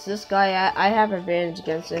 Good as this guy, I have advantage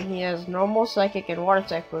against him. He has normal, psychic, and water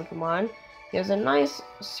type Pokemon. He has a nice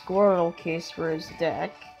Squirtle case for his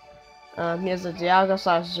deck. He has a Dialga /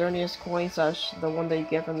 Xerneas coin / the one that you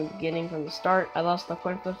get from the beginning, from the start. I lost the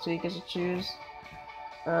coin flip, so he gets to choose.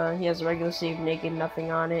 He has a regular save, naked,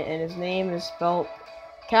 nothing on it, and his name is spelled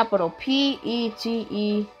capital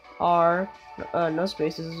Peter, no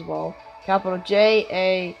spaces as well. Capital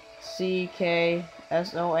JACKSON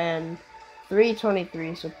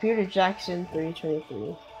 323. So Peter Jackson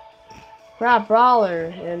 323. Crap Brawler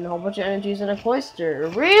and a whole bunch of energies in a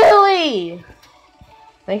cloister. Really?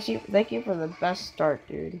 Thank you for the best start,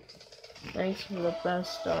 dude. Thanks for the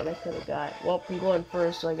best start I could have got. Well, I'm going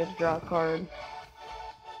first, so I get to draw a card.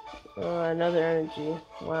 Another energy.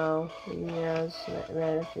 Wow. Yes,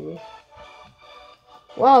 Manaphy.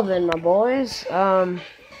 Well then, my boys. All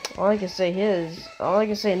I can say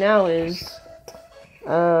now is,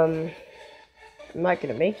 I'm not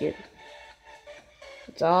gonna make it.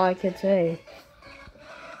 That's all I can say.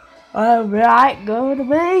 I'm not gonna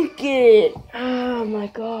make it. Oh my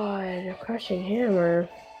god, a crushing hammer.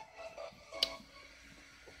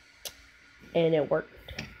 And it worked.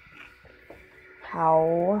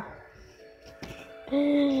 How?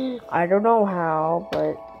 I don't know how,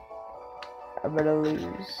 but I'm gonna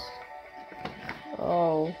lose.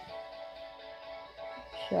 Oh.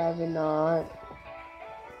 Shall we not?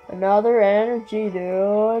 Another energy,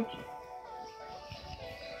 dude.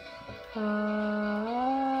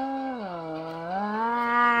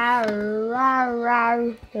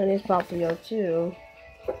 And he's Papio too.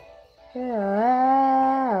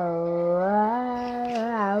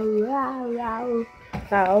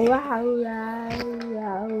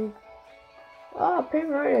 Oh,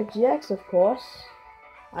 Primarina GX, of course.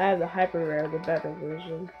 I have the hyper rare, the better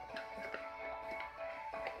version.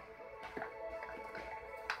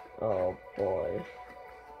 Oh boy.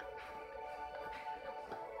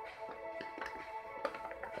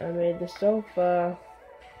 I made the sofa.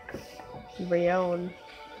 Brion.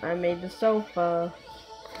 I made the sofa.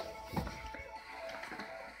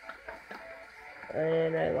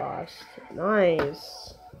 And I lost.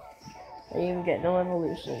 Nice. I even get no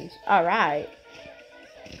evolutions. Alright.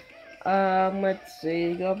 Let's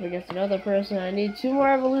see. Go up against another person. I need 2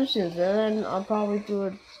 more evolutions, and then I'll probably do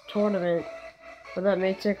a tournament. But that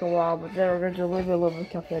may take a while, but then we're going to do a little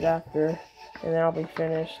bit of it after. And then I'll be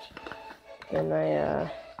finished. Then yeah,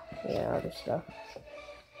 other stuff.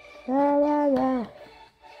 I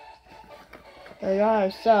got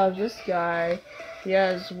ourselves this guy. He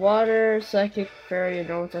has water, psychic, fairy, and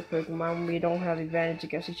normal type Pokemon. We don't have advantage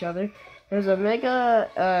against each other. There's a Mega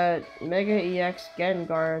EX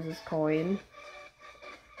Gengar as his coin.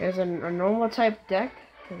 There's a normal type deck.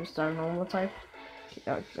 Just a normal type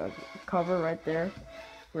cover right there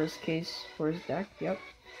for his case, for his deck. Yep.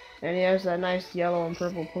 And he has that nice yellow and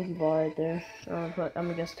purple Pokeball right there. I'm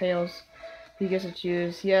gonna guess Tails. He gets to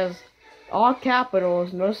choose. He has all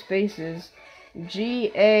capitals, no spaces.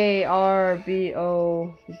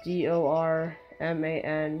 GARBODORMAN, and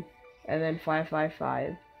then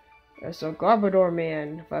 555. So Garbodor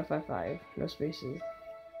Man 555, no spaces.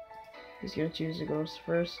 He's gonna choose the ghost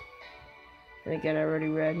first. And again, I already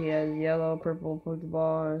read he has yellow, purple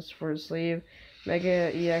Pokeball for his sleeve,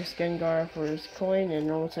 Mega EX Gengar for his coin, and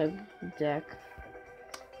normal type deck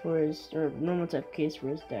for his, or normal type case for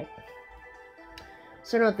his deck.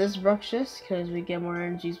 So not this Bruxious, because we get more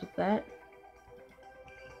energies with that.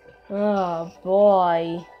 Oh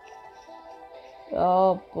boy.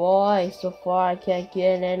 Oh boy, so far I can't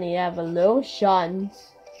get any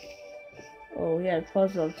evolutions. Oh, we had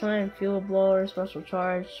Puzzle of Time, Fuel Blower, Special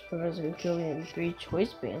Charge, Professor Achilles, and 3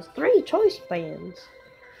 choice bands. 3 choice bands!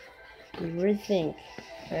 You really think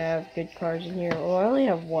I have good cards in here? Oh, I only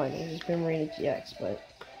have 1, which is Primarina GX, but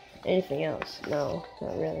anything else? No,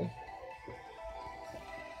 not really.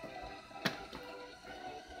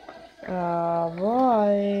 Oh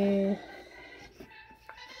boy.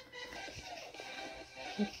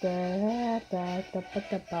 Would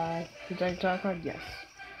you like to talk card? Yes.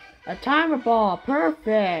 A timer ball,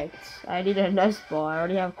 perfect! I need a nest ball, I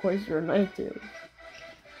already have Cloister and Ninetales.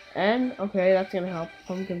 And, okay, that's gonna help.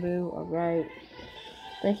 Pumpkaboo, alright.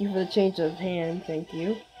 Thank you for the change of hand, thank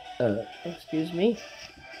you. Excuse me.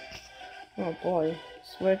 Oh boy.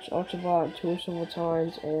 Switch, Ultra Ball, 2 several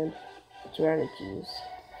times, and 2 energies.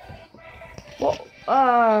 Well,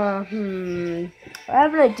 I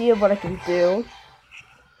have an idea of what I can do.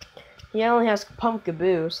 He only has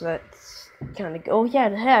Pumpkaboo, so that's kind of. Oh yeah,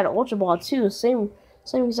 it had Ultra Ball too. Same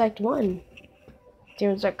exact one.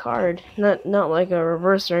 Same exact card. Not like a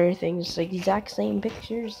reverse or anything. Just like exact same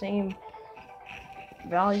picture, same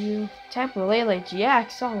value. Tapu Lele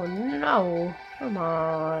GX. Oh no! Come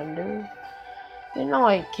on, dude. You know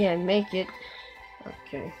I can't make it.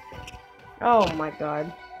 Okay. Oh my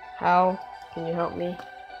God. How? Can you help me?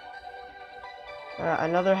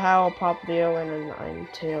 Another Howl, Popplio, and a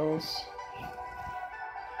Ninetales.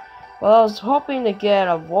 Well, I was hoping to get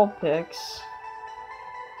a Vulpix,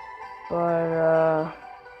 but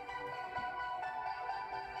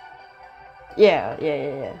yeah.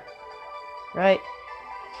 Right?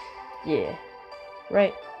 Yeah.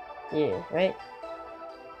 Right? Yeah, right?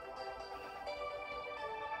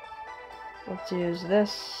 Let's use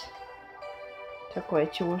this. Took away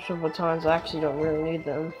 2 several times. I actually don't really need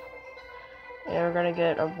them. And we're gonna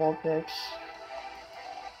get a Vulpix.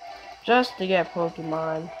 Just to get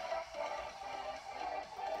Pokemon.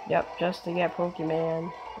 Yep, just to get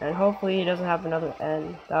Pokemon. And hopefully he doesn't have another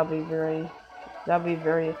N. I'd be very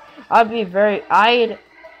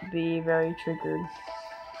triggered.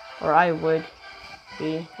 Or I would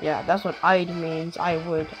be. Yeah, that's what I'd means. I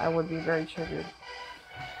would be very triggered.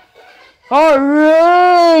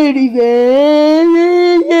 Alrighty then.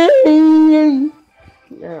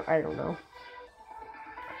 I don't know.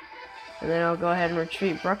 And then I'll go ahead and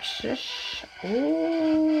retreat Bruxish.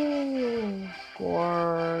 Ooh.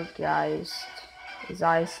 Gorgeist. As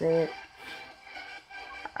I say it.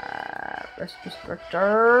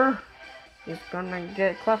 Restrictor. He's gonna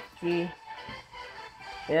get Cluffy.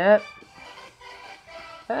 Yep.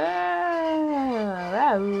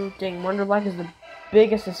 Dang, Wonderblack is the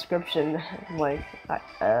biggest inscription, like,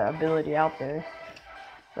 ability out there.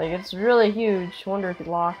 Like, it's really huge. Wonder if it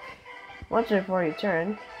lock. Once before you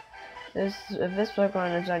turn. If this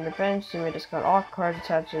Pokemon is on your bench, you may discard all cards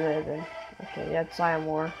attached to it. And, okay, he had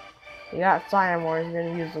Cyamore. He got Cyamore, he's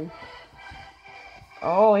gonna use them.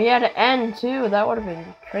 Oh, he had an N too. That would have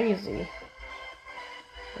been crazy.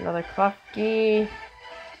 Another Klefki.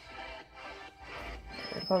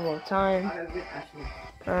 A couple of time.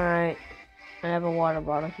 Alright. I have a water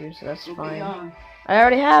bottle here, so that's fine. I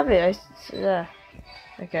already have it. Yeah.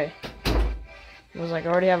 Okay. I was like, I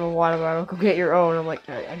already have a water bottle. Go get your own. I'm like,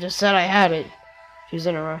 I just said I had it. She's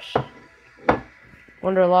in a rush.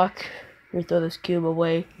 Wonderlock. Let me throw this cube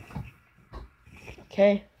away.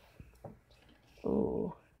 Okay.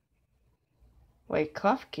 Ooh. Wait,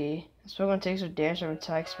 Klefki? This Pokemon takes some damage from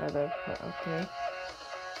attacks by the. Okay.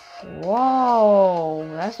 Whoa!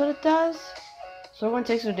 That's what it does? So Pokemon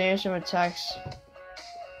takes some damage from attacks.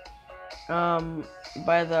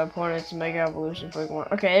 By the opponent's Mega Evolution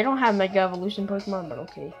Pokemon. Okay, I don't have Mega Evolution Pokemon, but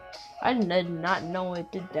okay. I did not know it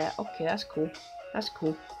did that. Okay, that's cool. That's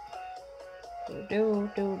cool. It's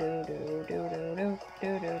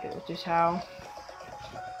just how.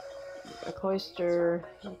 A Cloister.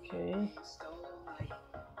 Okay.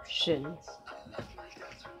 Ocean.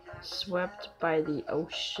 Swept by the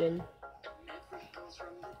ocean.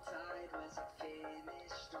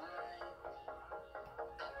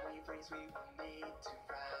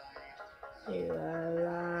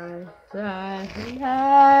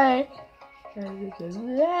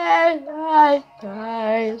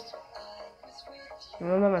 I'm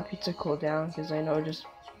gonna let my pizza cool down because I know it just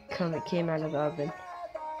kind of came out of the oven.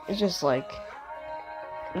 It's just like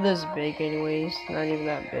this big, anyways. Not even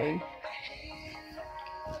that big.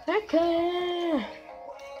 Okay.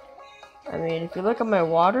 I mean, if you look at my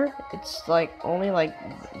water, it's like only like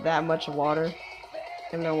that much water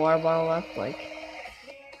in my water bottle left.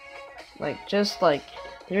 Like just like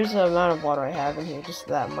here's the amount of water I have in here, just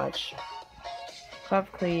that much.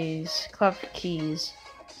 Cleft keys.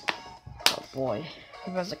 Oh boy,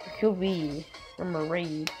 if I was like a QB from a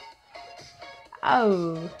raid.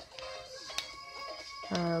 Oh.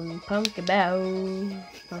 Pumpkin bow,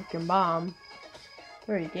 pumpkin bomb.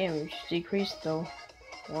 30 damage decreased though.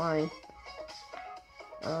 Why?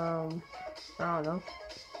 I don't know.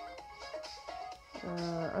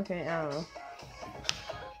 Okay, I don't know.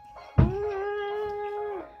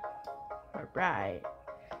 Alright.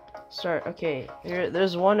 Start. Okay,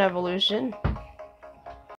 there's one evolution.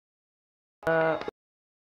 and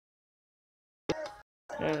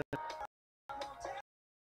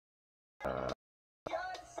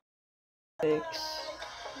six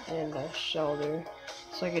and a shoulder,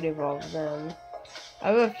 so I could evolve them. I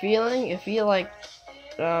have a feeling if he like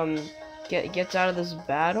gets out of this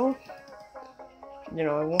battle, you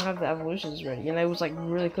know, I won't have the evolutions ready. And I was like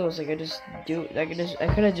really close. Like I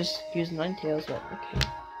could have just used Ninetales, but okay.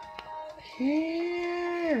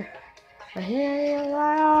 Here, I hear you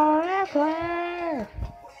loud and clear.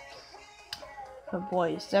 Oh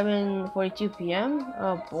boy, 7:42 p.m.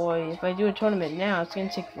 Oh boy, if I do a tournament now, it's gonna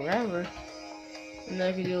take forever. And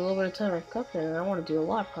then I can do a little bit of time of cooking, and I want to do a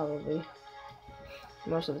lot probably.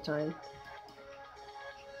 Most of the time.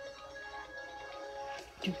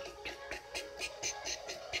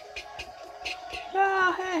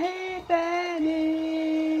 Oh, hey,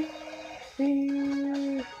 baby.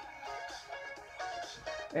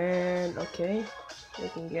 And okay, we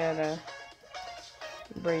can get a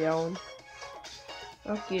Brion.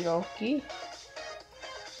 Okie dokie.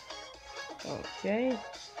 Okay.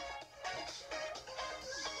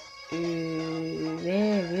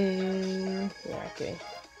 Yeah, okay.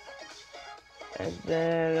 And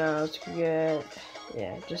then let's get,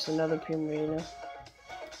 yeah, just another Primarina.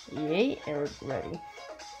 Yay, and we're ready.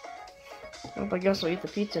 Oh, I guess I'll eat the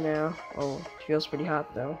pizza now. Oh, it feels pretty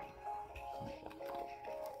hot though.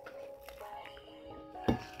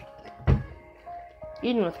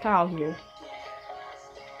 Eating with Kyle here.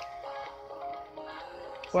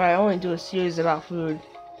 Where I only do a series about food.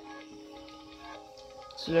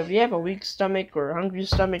 So if you have a weak stomach or a hungry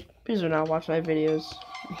stomach, please do not watch my videos.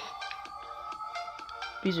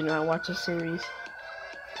 Please do not watch this series.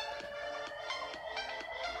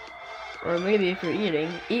 Or maybe if you're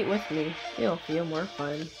eating, eat with me. It'll feel more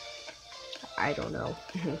fun. I don't know.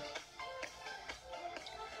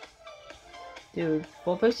 Dude,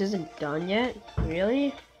 Vulpix isn't done yet?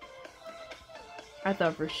 Really? I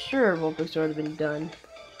thought for sure Vulpix would have been done.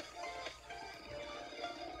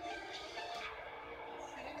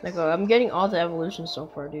 Like, I'm getting all the evolutions so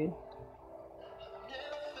far, dude.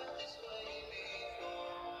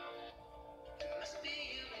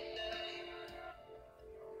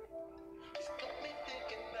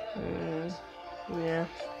 Yeah.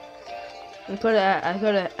 I could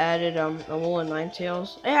have added a Alolan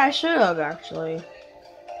Ninetales. Yeah, I should have actually.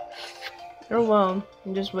 Oh well, I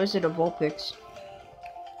just wasted a Vulpix.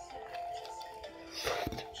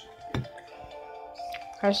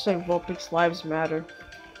 Hashtag Vulpix lives matter.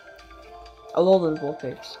 Alolan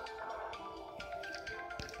Vulpix.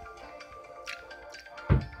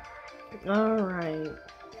 Alright.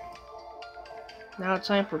 Now it's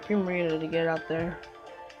time for Primarina to get out there.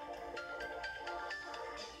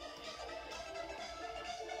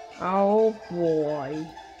 Oh boy.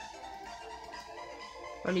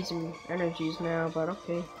 I need some energies now, but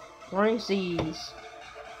okay. Roaring Seas.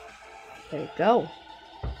 There you go.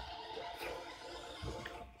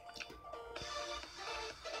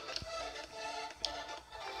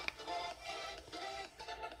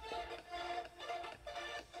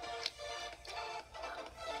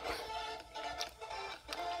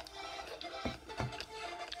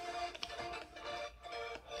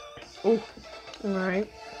 Oh, alright.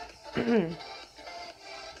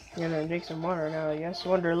 Gonna drink some water now, I guess.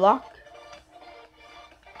 Wonder luck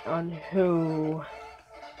on who?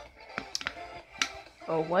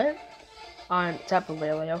 Oh, what? On Tapu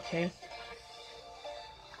Lele, okay.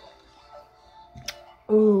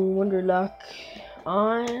 Ooh, wonder luck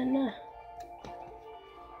on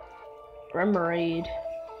Remoraid.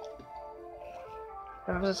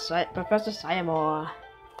 Professor Syamore.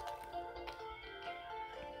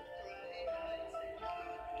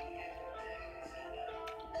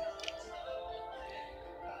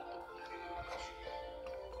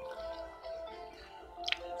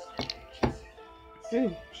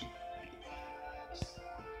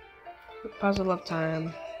 Puzzle of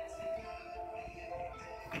time.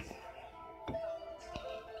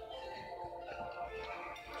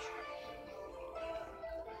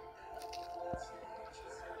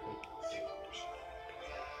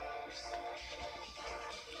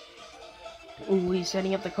 Ooh, he's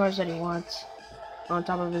setting up the cards that he wants on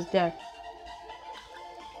top of his deck.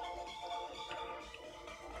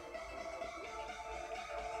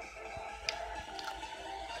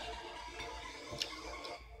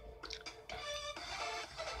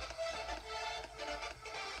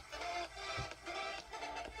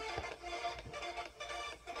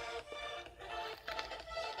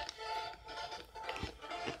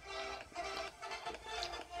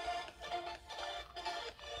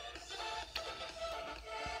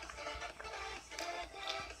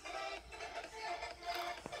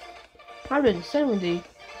 170.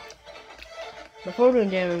 Before doing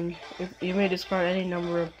damage, if you may discard any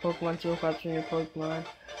number of Pokemon tool cards from your Pokemon.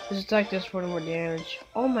 This attack does 40 more damage.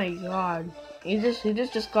 Oh my god. He just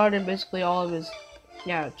discarded basically all of his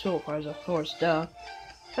tool cards, of course, duh.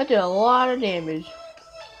 That did a lot of damage.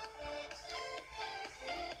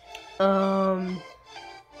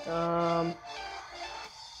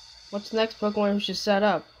 What's the next Pokemon we should set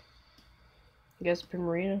up? I guess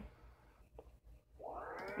Primarina.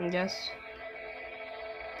 I guess.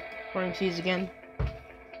 Running Seas again.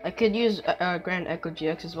 I could use Grand Echo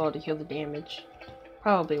GX as well to heal the damage.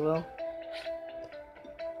 Probably will.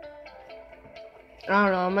 I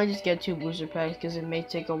don't know, I might just get 2 booster packs because it may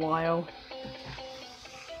take a while.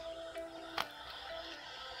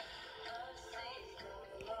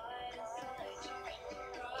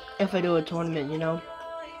 If I do a tournament, you know.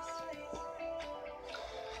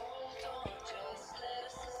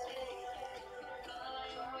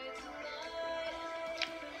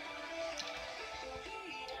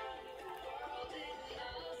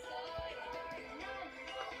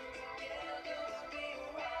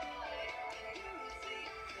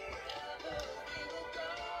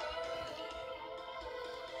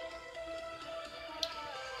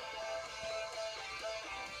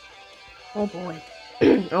 Oh boy.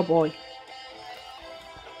 Oh boy.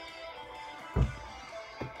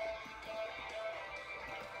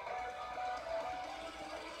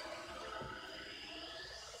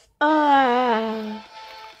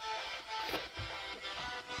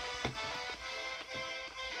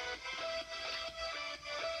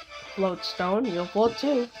 Float stone, you'll float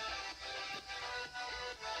too.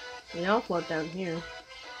 Yeah, I'll float down here.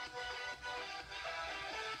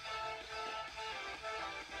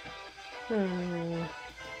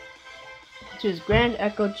 Choose Grand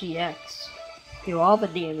Echo GX. Do all the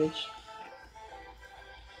damage.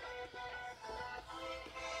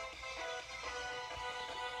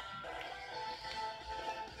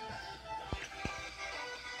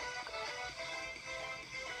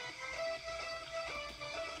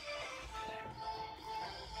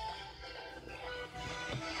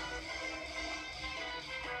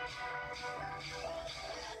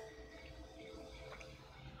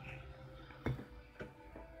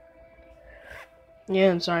 Yeah,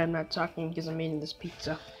 I'm sorry I'm not talking because I'm eating this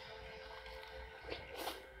pizza.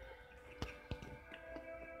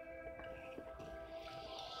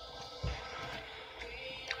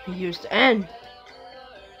 He used N.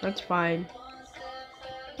 That's fine.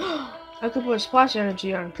 I could put splash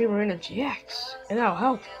energy on Primarina GX, and that'll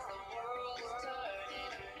help.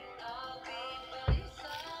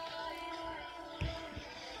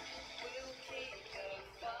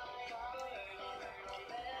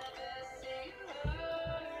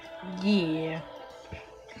 Yeah.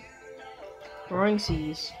 Roaring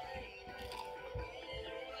Seas.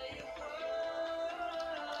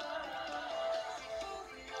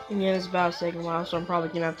 And yeah, this battle's taking a while, so I'm probably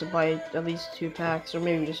gonna have to buy at least 2 packs, or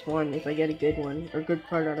maybe just 1 if I get a good one, or a good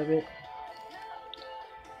card out of it.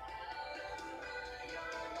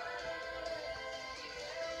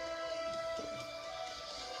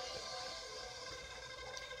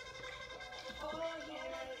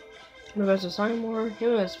 Professor Simon, he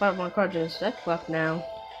only has 5 more cards in his deck left now.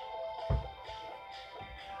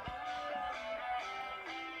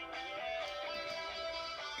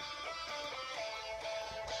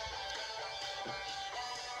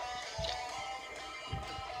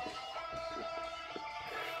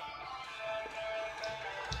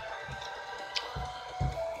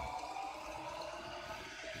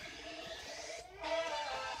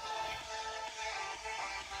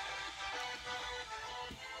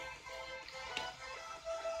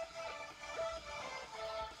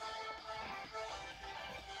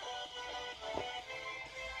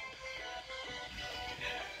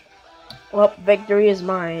 Well, victory is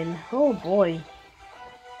mine. Oh boy.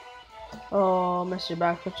 Oh, Mr.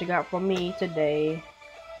 Bax, what you got for me today?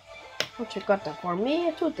 What you got for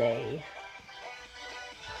me today?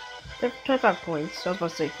 25 points. I was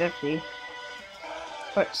about to say 50.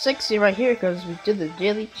 But 60 right here because we did the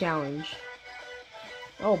daily challenge.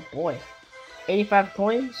 Oh boy. 85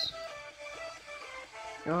 coins?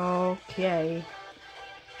 Okay.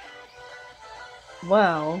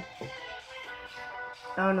 Well,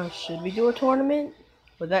 I don't know, should we do a tournament?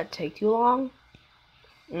 Would that take too long?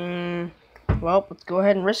 Well, let's go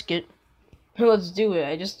ahead and risk it. Let's do it.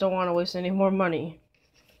 I just don't want to waste any more money.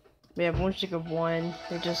 We have 1 stick of 1.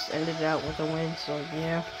 We just ended it out with a win, so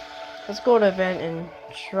yeah. Let's go to event and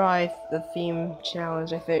try the theme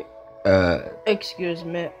challenge, I think. Excuse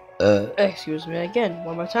me. Excuse me again.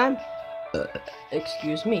 One more time.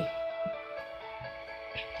 Excuse me.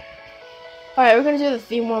 Alright, we're gonna do the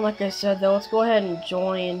theme one like I said though. Let's go ahead and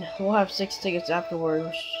join. We'll have 6 tickets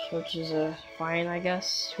afterwards, which is fine I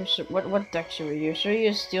guess. What deck should we use? Should we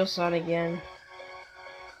use Steel Sun again?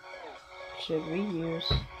 Should we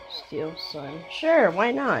use Steel Sun? Sure,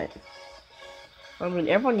 why not? I mean,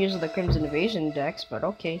 everyone uses the Crimson Invasion decks, but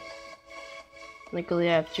okay. Luckily,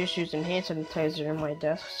 I have tissues and hand sanitizer in my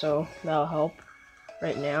desk, so that'll help.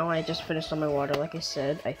 Right now, I just finished on my water, like I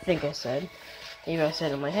said. I think I said. Maybe I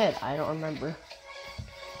said it in my head. I don't remember.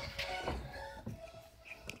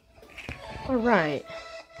 Alright.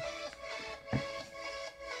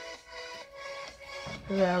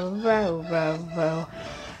 Row, row, row, row.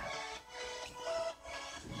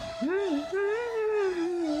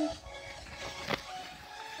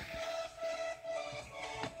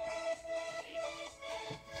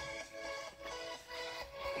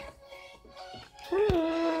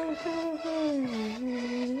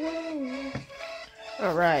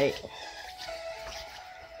 Alright.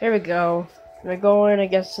 Here we go. We're going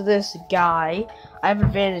against this guy. I have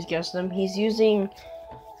advantage against him. He's using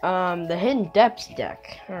the Hidden Depths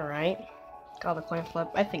deck. Alright. Call the coin flip.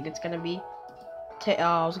 I think it's gonna be oh,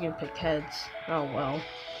 I was gonna pick heads. Oh well.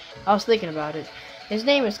 I was thinking about it. His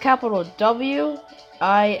name is capital J.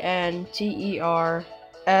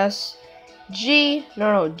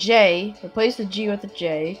 Replace the G with a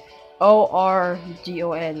J.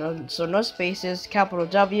 Ordon. So no spaces. Capital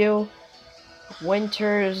W.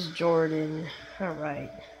 Winters Jordan. Alright.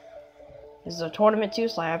 This is a tournament too,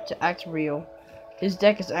 so I have to act real. His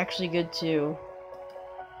deck is actually good too.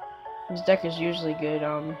 His deck is usually good.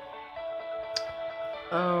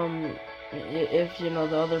 If you know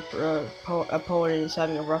the other opponent is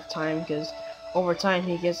having a rough time, because over time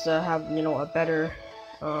he gets to have, you know, a better,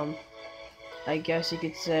 I guess you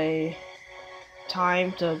could say,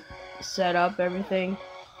 time to set up everything,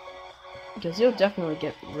 because he'll definitely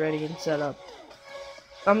get ready and set up.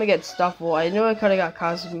 I'm gonna get Stuffle. I knew I could have got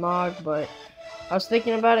Cosmog, but I was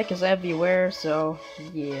thinking about it because I have Beware, so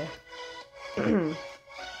yeah. The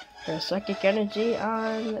Psychic Energy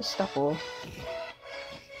on Stuffle.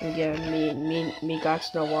 Again, me got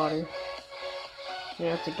no water. We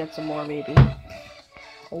have to get some more maybe.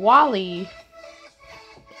 Wally.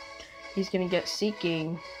 He's gonna get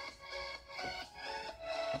Seeking.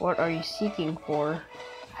 What are you seeking for?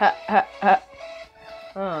 Ha ha ha.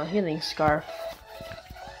 Oh, Healing Scarf.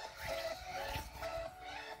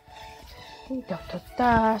 Da da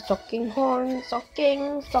da, sucking horn,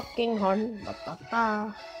 sucking horn, da da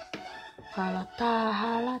da. Halata,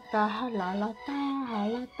 halata, halalata,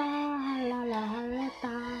 halata, halala,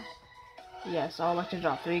 halata. Yes, I would like to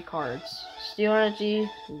draw 3 cards. Steel Energy,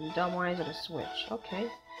 Dumb Eyes, and a Switch. Okay.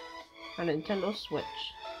 A Nintendo Switch.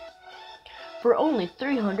 For only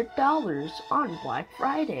 $300 on Black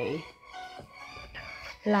Friday.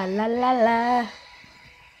 La la la la.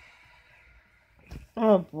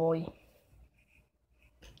 Oh boy.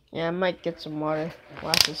 Yeah, I might get some water.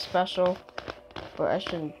 Last is special. But I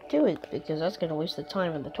shouldn't do it because that's gonna waste the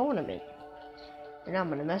time in the tournament. And I'm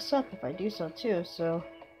gonna mess up if I do so too, so.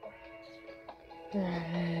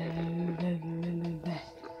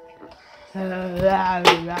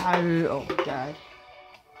 Oh god.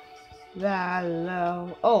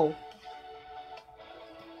 Oh.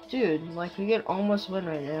 Dude, like we could almost win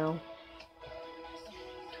right now.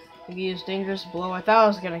 We could use Dangerous Blow. I thought I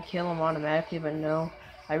was gonna kill him automatically, but no.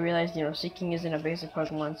 I realized, you know, Seeking isn't a basic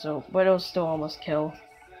Pokemon, so, but it'll still almost kill.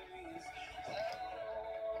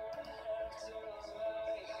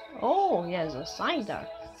 Oh, he has a Psyduck.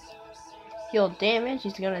 Heal damage,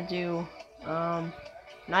 he's gonna do,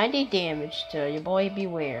 90 damage to your boy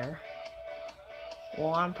Beware.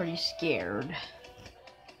 Well, I'm pretty scared.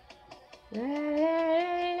 I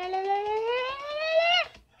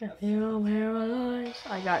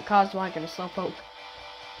got Cosmog and a Slowpoke.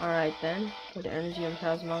 Alright then, with the energy on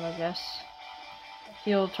Cosmog, I guess.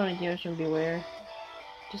 Heal 20 damage from Beware.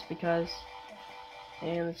 Just because.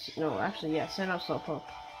 And let's, no, actually, yeah, send out Slowpoke.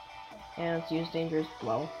 And let's use Dangerous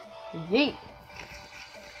Blow. Yeet!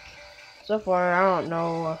 So far, I don't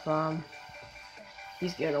know if,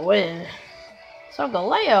 he's gonna win.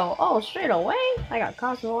 Solgaleo! Oh, straight away? I got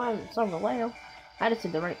Cosmo and Solgaleo. I just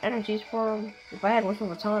did the right energies for him. If I had Wisdom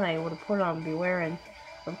of Baton, I would have put on Beware and,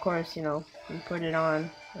 of course, you know, put it on,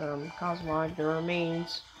 Cosmog, the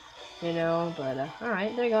remains, you know, but,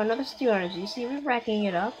 alright, there you go, another Steel Energy. See, we're racking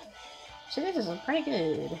it up. So this is pretty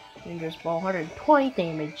good. Dangerous Ball, 120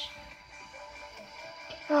 damage.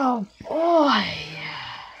 Oh, boy!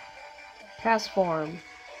 Castform.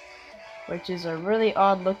 Which is a really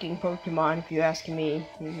odd looking Pokemon if you ask me.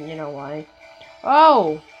 You know why.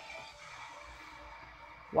 Oh!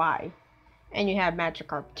 Why? And you have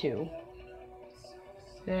Magikarp too.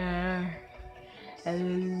 There.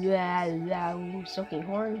 Soaking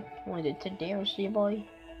horn. Only did 10 damage to you, boy.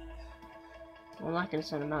 I'm not gonna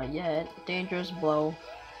send him out yet. Dangerous blow.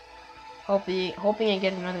 Hoping I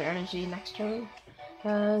get another energy next turn.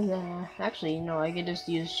 Actually, you know, I could just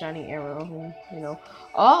use shining arrow. And, you know.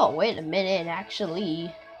 Oh, wait a minute.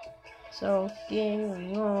 Actually,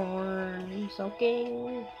 soaking horn.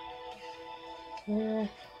 Soaking.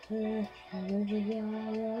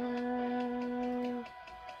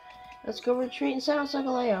 Let's go retreat and sound like a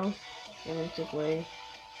Leo. Realistically,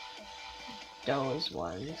 those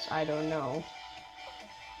ones, I don't know.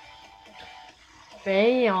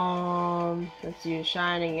 Bam! Let's use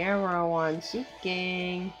Shining Arrow on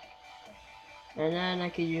Seeking. And then I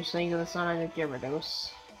could use Sling of the Sun on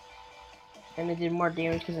Gyarados. And it did more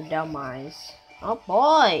damage because of Delmise. Oh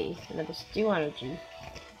boy! Another Steel Energy.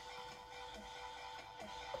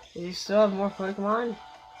 Do you still have more Pokémon?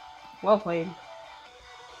 Well played.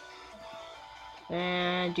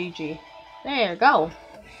 And GG. There you go.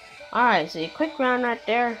 Alright, so a quick round right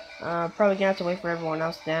there. Probably gonna have to wait for everyone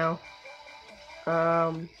else now.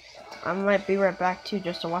 I might be right back too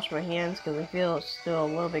just to wash my hands because I feel it's still a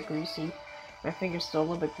little bit greasy. My finger's still a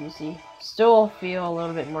little bit greasy. Still feel a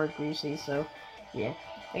little bit more greasy, so yeah.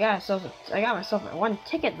 I got myself one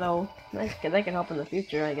ticket though. That can help in the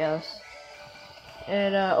future, I guess.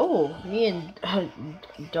 And oh, me and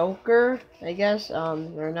Doker, I guess, are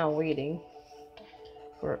now waiting.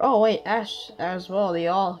 Oh wait, Ash as well. They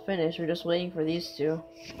all finished. We're just waiting for these two.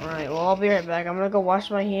 Alright, well I'll be right back. I'm gonna go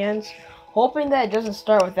wash my hands. Hoping that it doesn't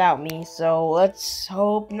start without me. So let's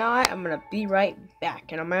hope not. I'm gonna be right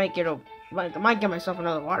back. And I might get myself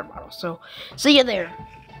another water bottle. So see you there.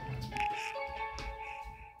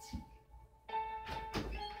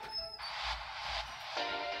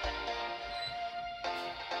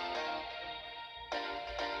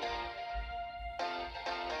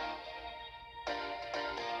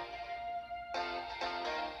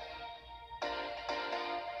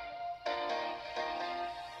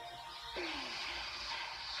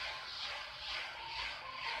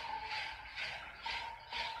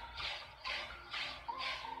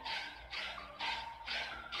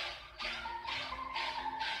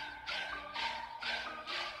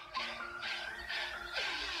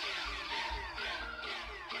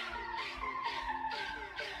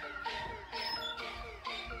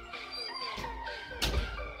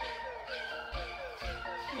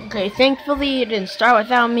 Okay, thankfully it didn't start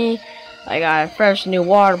without me. I got a fresh new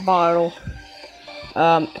water bottle.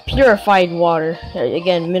 Purified water.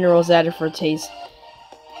 Again, minerals added for taste.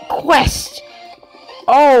 Quest!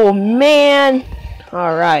 Oh, man!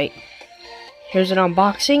 Alright. Here's an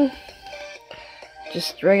unboxing.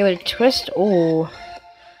 Just regular twist. Oh.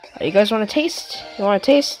 You guys want to taste? You want to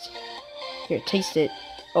taste? Here, taste it.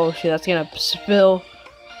 Oh, shit, that's gonna spill.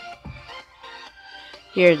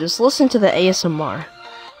 Here, just listen to the ASMR.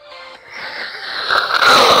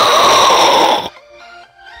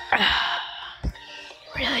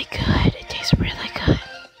 Really good. It tastes really good.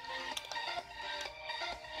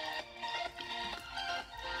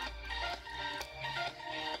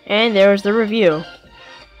 And there's the review.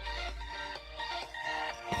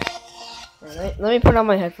 Alright, let me put on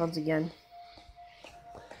my headphones again.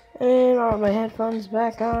 And all my headphones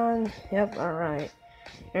back on. Yep, alright.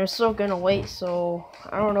 We're still gonna wait, so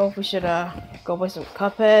I don't know if we should go play some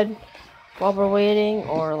Cuphead while we're waiting,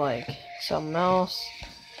 or like something else.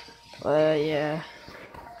 Yeah.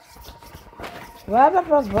 I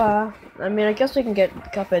mean, I guess we can get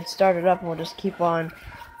Cuphead started up and we'll just keep on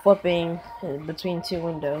flipping between two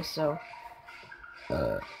windows, so.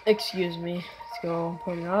 Excuse me. Let's go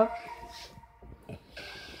put it up.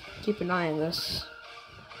 Keep an eye on this.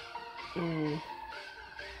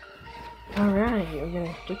 Alright, we're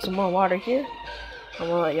gonna drink some more water here. I'm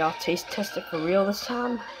gonna let y'all test it for real this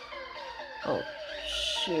time. Oh,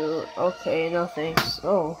 shoot. Okay, no thanks.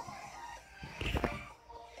 Oh.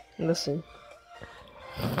 Listen.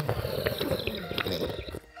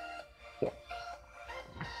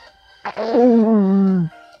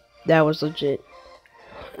 That was legit.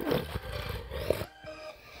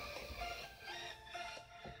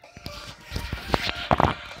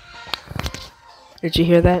 Did you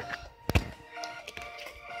hear that?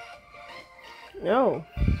 No.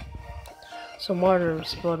 Some water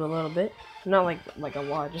spilled a little bit. Not like a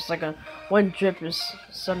lot, just like one drip just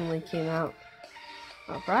suddenly came out.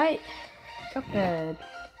 Alright. Cuphead.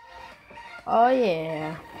 Oh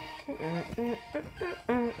yeah.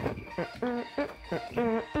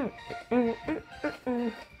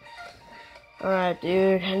 Alright,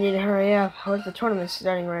 dude, I need to hurry up. Where's the tournament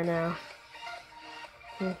starting right now?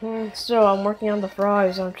 So I'm working on the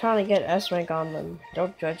frogs. I'm trying to get S rank on them.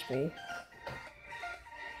 Don't judge me.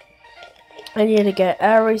 I need to get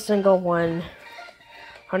every single one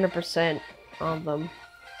 100% on them.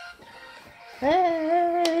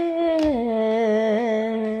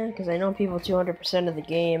 Because I know people 200% of the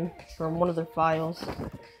game from one of their files,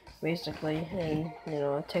 basically. And, you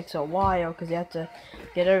know, it takes a while because you have to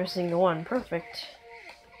get every single one perfect.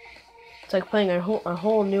 It's like playing a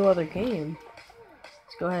whole new other game.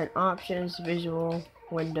 Let's go ahead. Options, visual,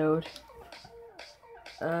 windowed.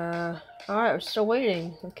 Alright, we're still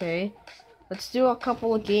waiting. Okay. Let's do a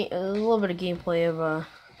little bit of gameplay of,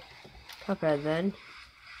 Cuphead then.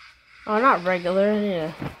 Oh, not regular. I need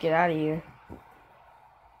to get out of here.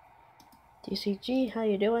 TCG, how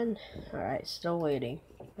you doing? Alright, still waiting.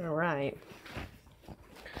 Alright.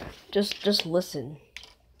 Just listen.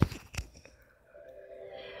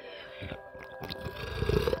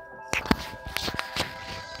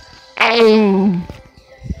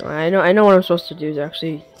 I know what I'm supposed to do is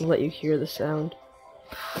actually let you hear the sound.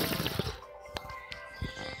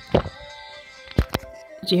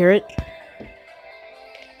 Did you hear it?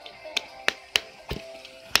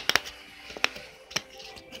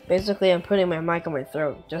 Basically, I'm putting my mic on my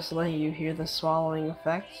throat, just letting you hear the swallowing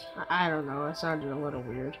effect. I don't know, it sounded a little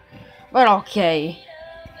weird. But okay.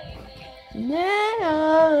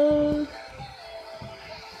 No.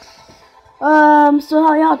 So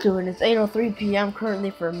how y'all doing? It's 8:03 p.m.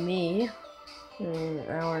 currently for me. An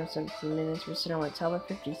hour and 17 minutes. We're sitting on my tablet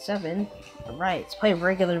 57. Alright, let's play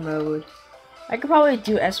regular mode. I could probably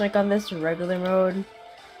do S-Rank on this regular mode.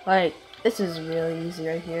 Like, this is really easy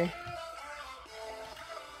right here.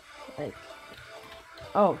 Like,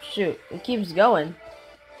 oh shoot, it keeps going.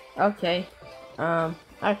 Okay.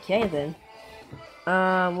 Okay then.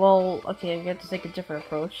 Well, okay, I get to take a different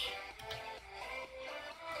approach.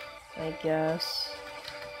 I guess.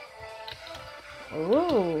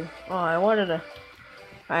 Ooh. Oh, I wanted to.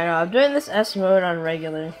 I know, I'm doing this S mode on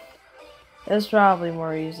regular. It's probably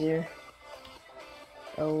more easier.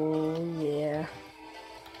 Oh, yeah.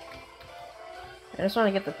 I just want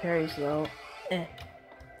to get the parries though.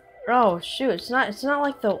 Oh, shoot, it's not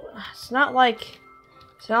like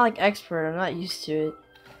expert, I'm not used to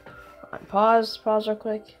it. Pause real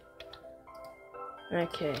quick.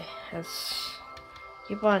 Okay, let's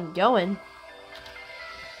keep on going.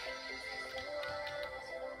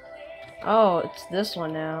 Oh, it's this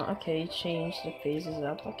one now. Okay, change the phases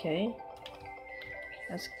up. Okay.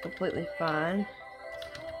 That's completely fine.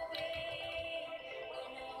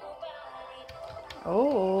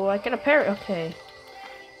 Oh, I get a parry. Okay.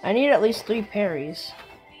 I need at least 3 parries.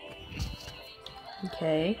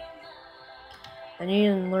 Okay. I need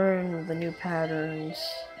to learn the new patterns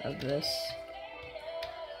of this.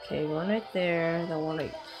 Okay, one right there, then one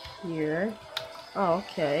right here. Oh,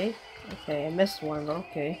 okay. Okay, I missed one, but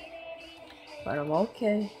okay. But I'm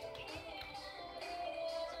okay.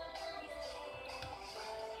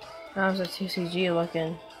 How's the TCG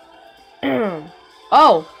looking?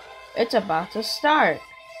 Oh! It's about to start!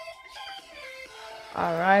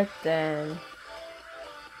 Alright then.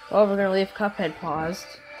 Well, we're gonna leave Cuphead paused.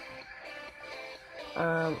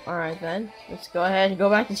 Alright then. Let's go ahead and go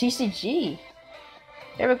back to TCG.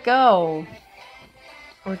 There we go.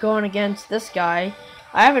 We're going against this guy.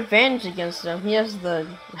 I have advantage against him. He has the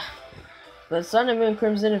Sun and Moon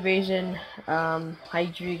Crimson Invasion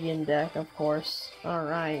Hydreigon deck, of course.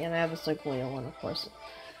 Alright, and I have the Circulator one, of course.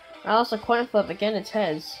 I also coin flip again, it's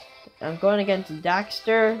heads. I'm going against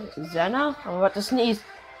Daxter Zena. I'm about to sneeze.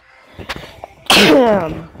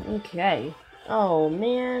 Okay. Oh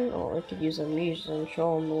man. Oh, I could use a muse and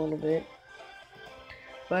show him a little bit.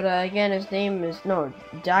 But again, his name is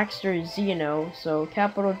Daxter Zeno. So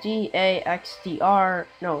capital D-A-X-T-R.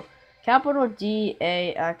 No, capital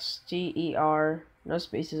D-A-X-T-E-R. No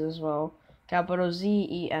spaces as well. Capital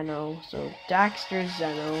Z-E-N-O. So Daxter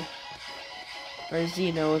Zeno. Or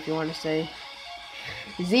Zeno, if you want to say.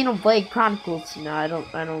 Xenoblade Chronicles. No,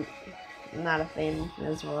 I'm not a fan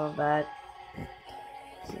as well of that.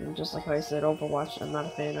 Just like I said, Overwatch, I'm not a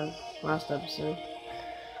fan of last episode.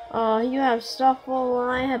 You have Stuffle,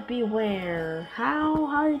 I have Beware.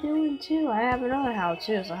 How you doing too? I have another how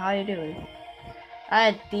too, so how you doing?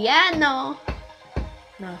 Diano!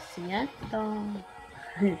 No siento.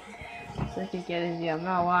 Second get is yeah,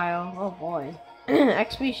 not a while. Oh boy.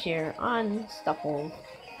 XP share on Stuffle.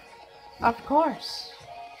 Of course.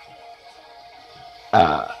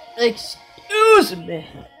 Excuse me.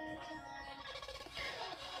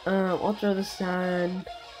 Ultra the Sun.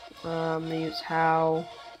 Use how.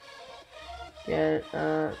 Get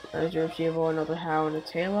energy retrieval, another how, and a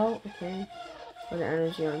Tailo. Okay. Put the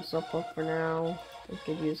energy on Slowpoke for now. I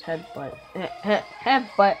could use headbutt.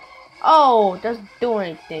 Headbutt. Oh, it doesn't do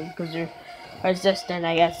anything because you're resistant.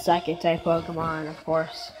 I guess psychic type Pokemon, of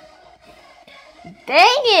course.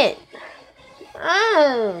 Dang it!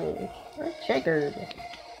 Oh, I'm triggered.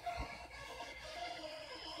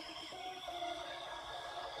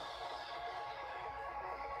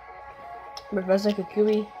 Professor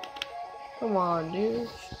Kukui, come on, dude.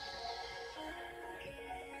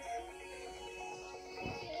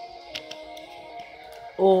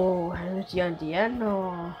 Oh, it's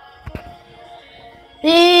Yandiano.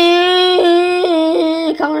 Hey,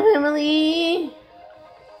 come on, family.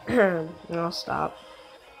 No, stop.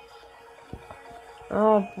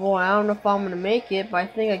 Oh boy, I don't know if I'm gonna make it, but I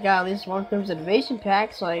think I got at least one Crimson Invasion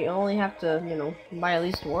pack, so I only have to, you know, buy at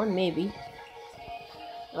least one, maybe.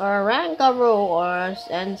 Or Rangaroo, or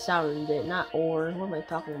and Sounded, not or. What am I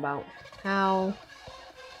talking about? How?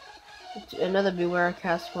 Another Beware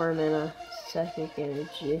cast form and a Psychic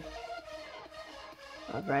Energy.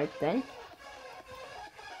 Alright then.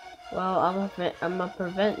 Well, I'm gonna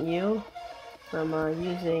prevent you from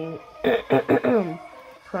using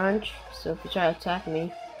Crunch, so if you try to attack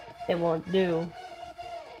me, it won't do.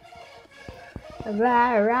 If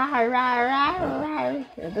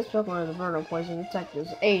this Pokemon is a Vernal Poison, attack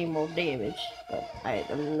does 80 more damage, but I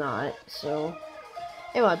am not, so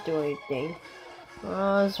it won't do anything.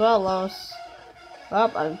 As well, Los. Well,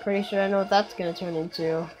 I'm pretty sure I know what that's gonna turn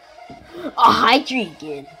into. A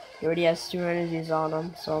Hydreigon! He already has 2 energies on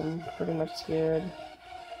him, so I'm pretty much scared.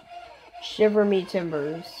 Shiver me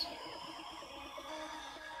timbers.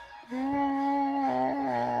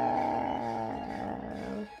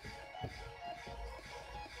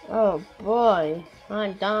 Oh boy,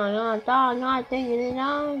 I'm not thinking it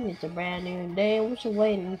on. It's a brand new day. What you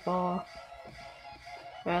waiting for?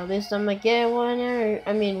 Well, at least I'm gonna get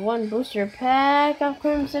one booster pack of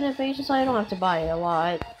Crimson Invasion, so I don't have to buy a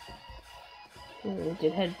lot. It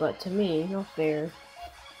did headbutt to me, no fair.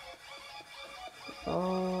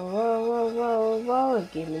 Oh, whoa,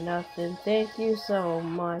 it gave me nothing. Thank you so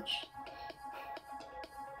much.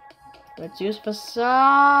 Let's use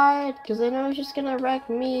Facade, because I know he's just gonna wreck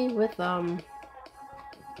me with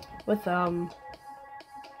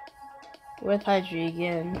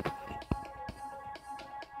Hydreigon.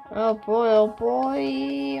 Oh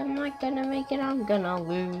boy, I'm not gonna make it, I'm gonna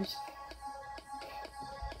lose.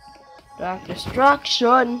 Dark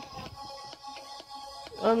Destruction!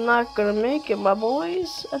 I'm not gonna make it, my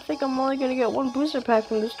boys. I think I'm only gonna get 1 booster pack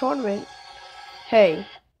from this tournament. Hey,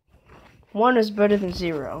 1 is better than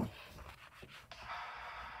 0.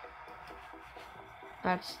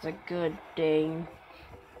 That's the good thing.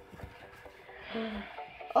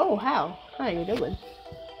 Oh, how you doing?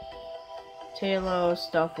 Tailo,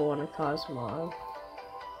 Stuffle, and a Cosmog.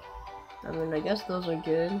 I mean, I guess those are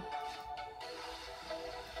good.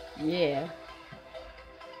 Yeah.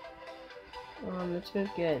 Let's go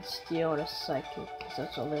get Steel and a Psychic, because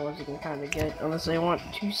that's the only ones you can kind of get, unless I want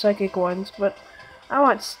 2 Psychic ones, but I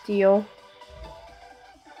want Steel.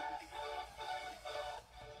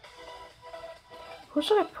 Who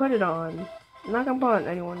should I put it on? I'm not gonna put on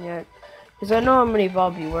anyone yet, because I know I'm gonna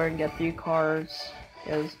evolve Beware and get 3 cards,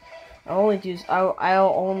 because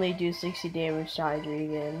I'll only do 60 damage to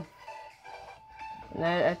Hydreigon. And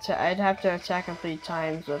I'd have to attack him 3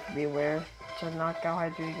 times with Beware to knock out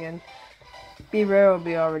Hydreigon. Beware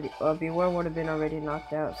would have been already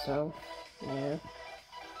knocked out, so yeah.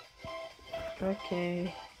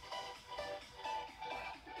 Okay.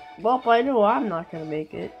 Well, I know I'm not gonna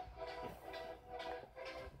make it.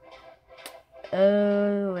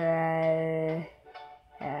 Oh,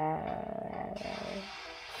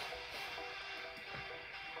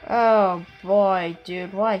 oh boy,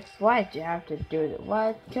 dude, why'd you have to do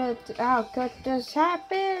that? How could this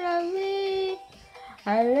happen to me?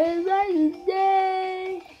 I live right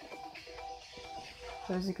day.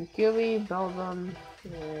 There's a Kukui, Beldum,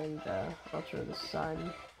 and Ultra the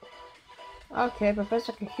Sun. Okay,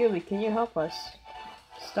 Professor Kukui, can you help us?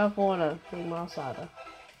 Stop wanna bring Masada.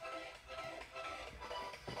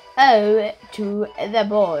 Oh, to the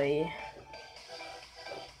boy.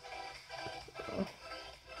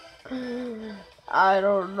 I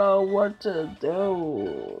don't know what to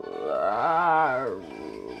do.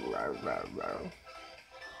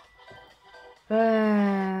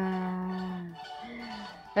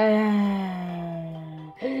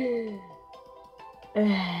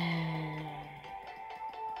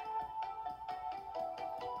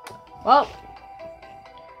 Well,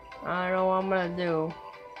 I don't know what I'm gonna do.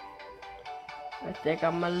 I think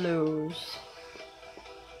I'm gonna lose.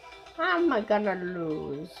 I'm gonna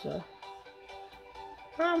lose.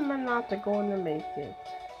 I'm not going to make it.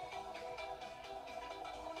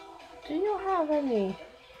 do you have any?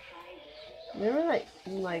 Remember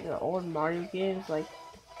like the old Mario games? Like,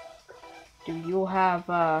 do you have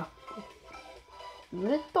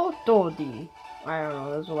Little Toadie? I don't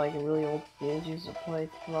know. Those are like really old games you used to play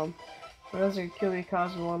from. Those are Kirby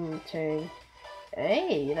Cosmo and Tang.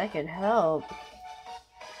 Hey, that could help.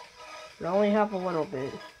 But only help a little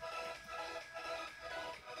bit.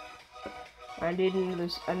 I need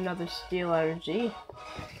another steel energy.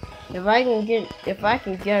 If I can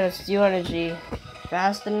get a steel energy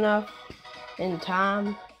fast enough in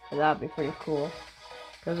time, that'd be pretty cool.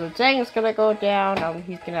 Because when Tang's gonna go down,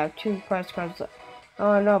 he's gonna have 2 press cards.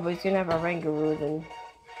 Oh no, but he's gonna have a Rangaroo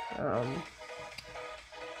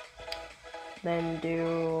then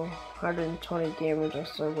do 120 damage on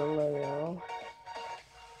Solgaleo.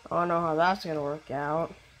 I don't know how that's gonna work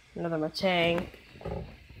out. Another Matang.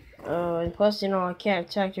 Oh, and plus, you know, I can't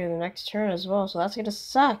attack during the next turn as well, so that's gonna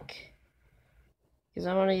suck. Because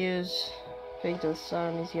I'm gonna use Fake to the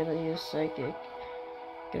Sun, he's gonna use Psychic.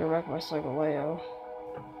 Gonna wreck my Solgaleo.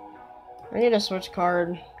 I need a switch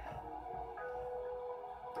card.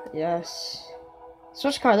 Yes.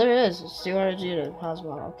 Switch card, there it is. Steel Energy to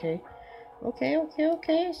Plasma, okay. Okay,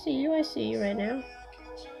 I see you right now.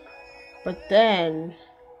 But then...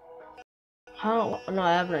 How... No,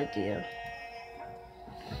 I have an idea.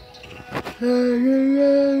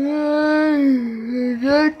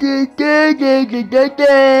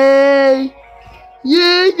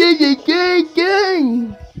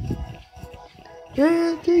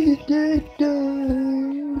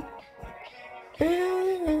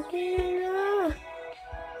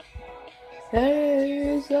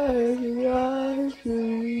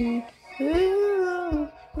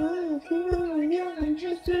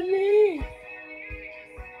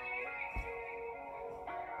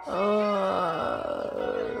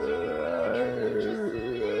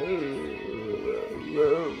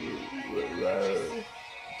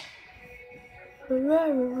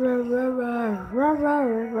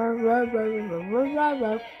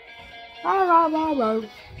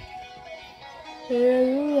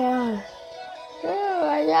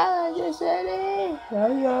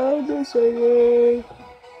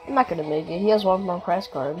 I'm not gonna make it. He has 1 more press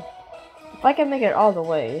card. If I can make it all the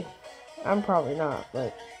way, I'm probably not,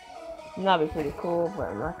 but that'd be pretty cool, but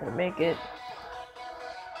I'm not gonna make it.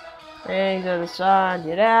 And go to the sun,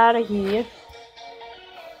 get out of here.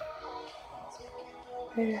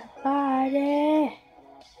 Everybody.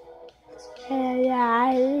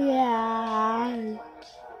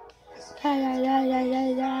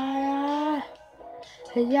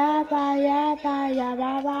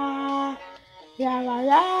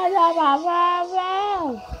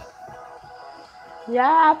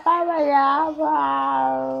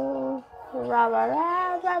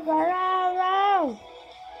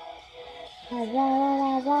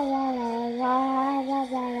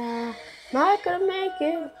 Not gonna make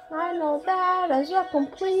it. I know that as a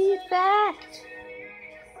complete fact.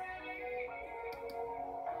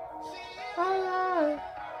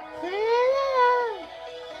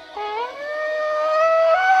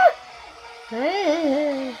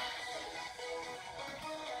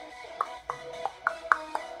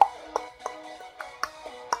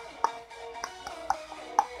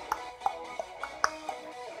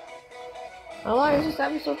 How long is this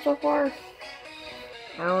episode so far?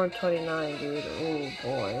 Hour 29, dude. Oh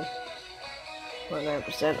boy.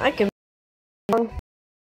 29%. I can.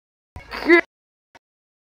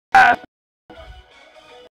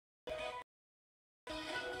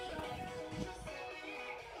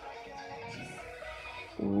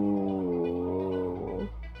 Ooh.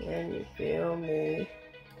 Can you feel me?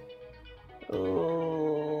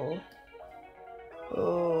 Ooh.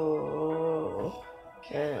 Ooh.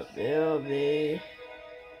 Can you feel me?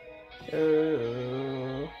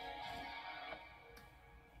 Ooh.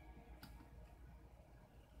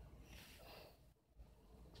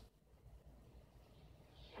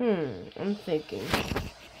 I'm thinking.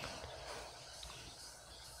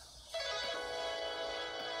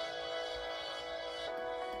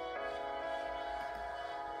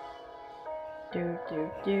 Do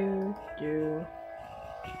do do do.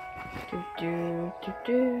 Do do do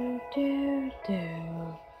do do do.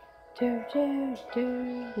 Do do do.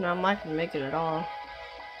 No, I'm not gonna make it at all.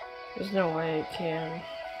 There's no way I can.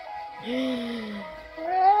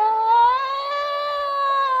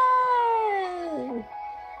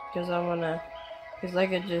 Because I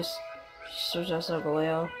could just switch out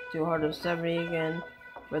Solgaleo, do hard of 70 again,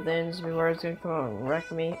 but then Zbiwar's gonna come out and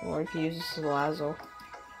wreck me, or if he uses Salazzle.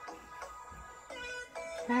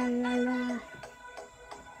 La la la.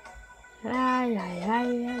 La la la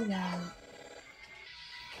la la.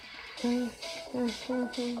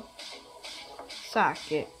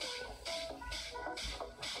 socket.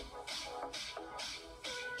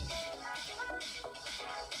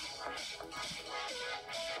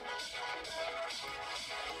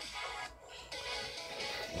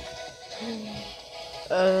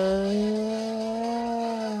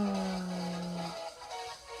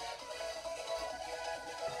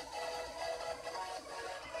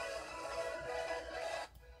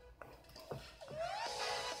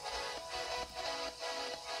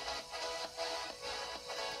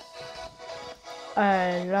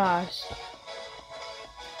 I lost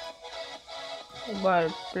my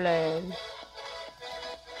plan.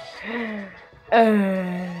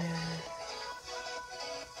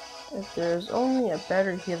 If there's only a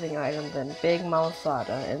better healing item than Big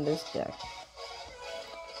Malasada in this deck.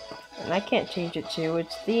 And I can't change it to,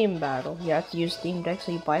 it's theme battle. You have to use theme decks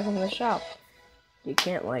that you buy from the shop. You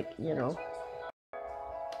can't, like, you know.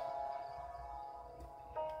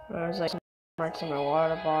 There's like marks in my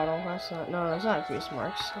water bottle. That's not, no, that's not grease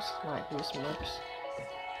marks. That's not grease marks.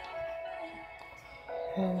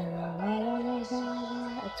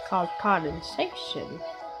 It's called condensation.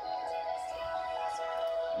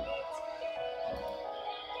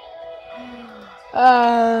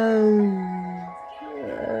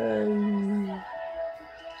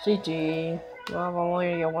 GG. Well, I'm only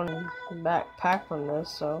gonna get one backpack from this,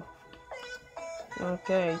 so.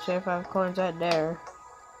 Okay, 25 coins right there.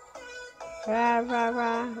 Rah, rah,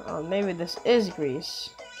 rah. Oh, maybe this is grease.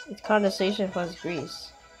 It's condensation plus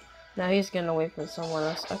grease. Now he's gonna wait for someone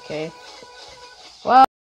else. Okay. Well,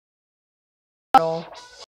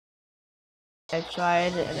 I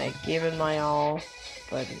tried and I gave it my all,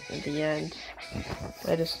 but in the end,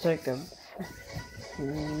 I just took a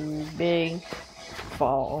big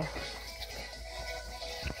fall.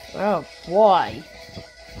 Oh boy.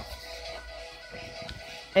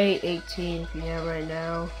 8:18 p.m. right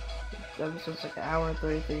now. The episode's like an hour and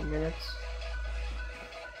 33 minutes.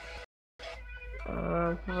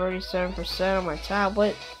 47% on my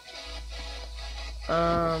tablet.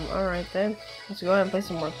 Alright then. Let's go ahead and play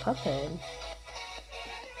some more Cuphead.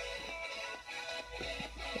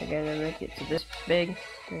 I'm gonna make it to this big.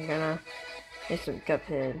 I'm gonna play some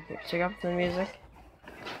Cuphead. Check out the music.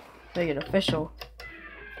 Make it official.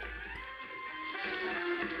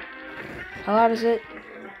 How loud is it?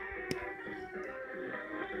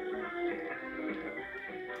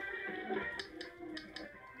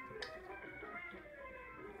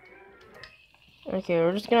 Okay,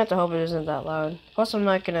 we're just gonna have to hope it isn't that loud. Plus, I'm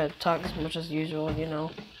not gonna talk as much as usual, you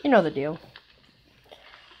know. You know the deal.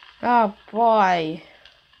 Oh, boy.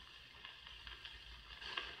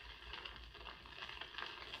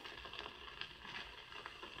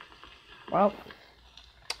 Well.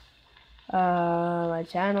 My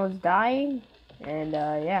channel's dying. And,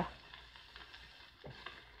 yeah.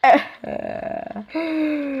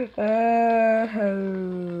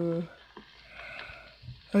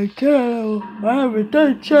 My channel. I have a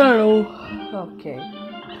dead channel. Okay.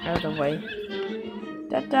 Out of the way.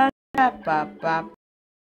 Da da da ba ba.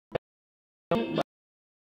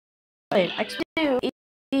 X2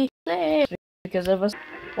 because of us.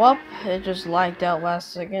 Well, it just lagged out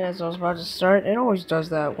last second as I was about to start. It always does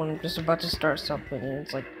that when I'm just about to start something, and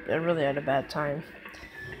it's like I really had a bad time.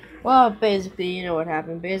 Well, basically, you know what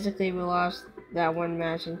happened. Basically, we lost that one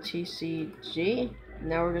match in TCG.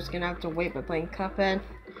 Now we're just gonna have to wait by playing Cuphead.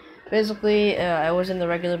 Basically, I was in the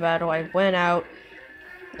regular battle. I went out,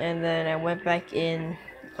 and then I went back in.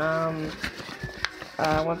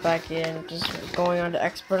 Just going on to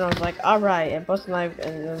expert. And I was like, all right, and plus my,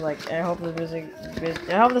 and then like, I hope the music,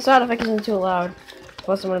 I hope the sound effect isn't too loud.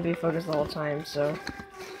 Plus, I'm gonna be focused the whole time. So,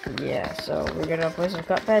 yeah. So we're gonna play some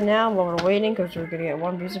Cuphead now while we're waiting, because we're gonna get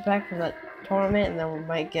one booster pack from that tournament, and then we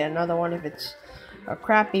might get another one if it's a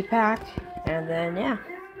crappy pack, and then yeah.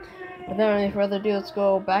 Without any further ado, let's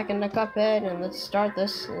go back into Cuphead and let's start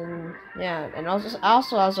this. And yeah, and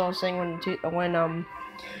also as I was saying when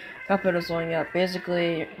Cuphead was going up,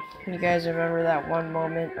 basically, you guys remember that one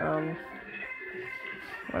moment.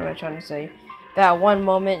 What am I trying to say? That one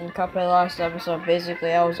moment in Cuphead last episode.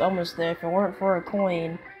 Basically, I was almost there. If it weren't for a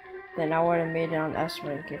coin, then I would have made it on S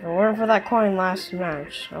rank. If it weren't for that coin last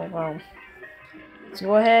match, oh well. Let's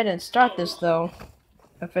go ahead and start this though.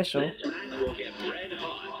 Official.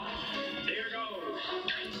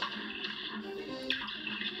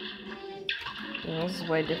 This is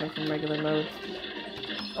way different from regular mode.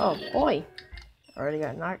 Oh boy! Already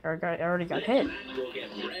got knocked. Already got hit.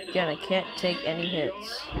 Again, I can't take any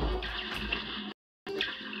hits.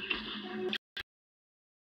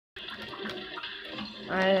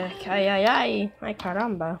 Ay,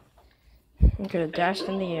 caramba! I could have dashed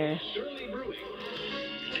in the air.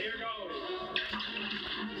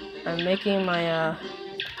 I'm making my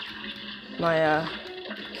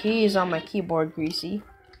keys on my keyboard greasy.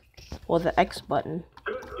 Well, the X button.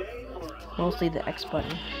 Mostly the X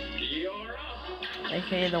button.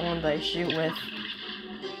 AKA the one that I shoot with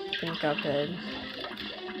in Cuphead.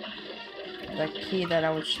 The key that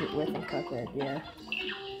I would shoot with in Cuphead, yeah.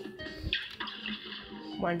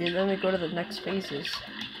 Come on, dude, let me go to the next phases.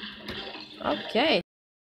 Okay.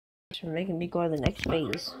 For making me go to the next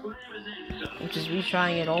phase. Which is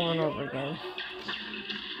retrying it over and over again.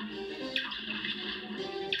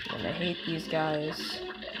 And I hate these guys.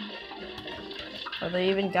 Are they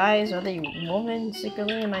even guys? Are they women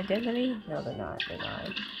secretly in identity? No, they're not. They're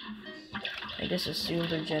not. I just assumed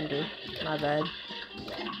their gender. My bad.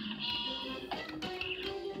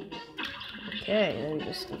 Okay, let me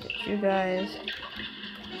just look at you guys.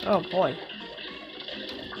 Oh boy.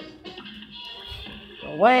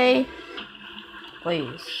 Away!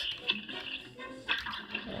 Please.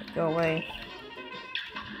 Right, go away.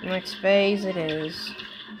 Next phase it is.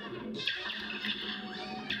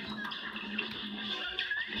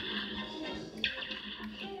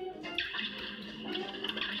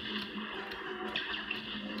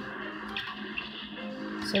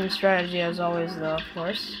 Same strategy as always though, of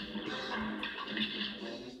course.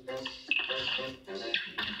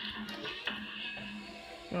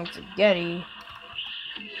 Now it's a Getty.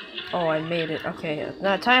 Oh, I made it. Okay,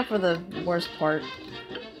 now time for the worst part.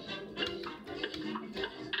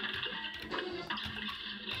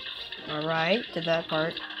 Alright, did that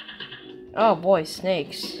part. Oh boy,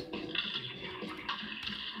 snakes.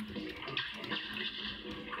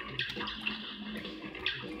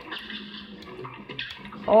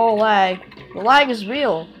 Oh, lag. The lag is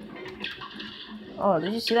real. Oh,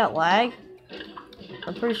 did you see that lag?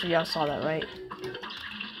 I'm pretty sure y'all saw that, right?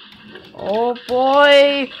 Oh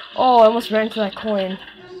boy! Oh, I almost ran into that coin.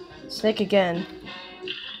 Snake again.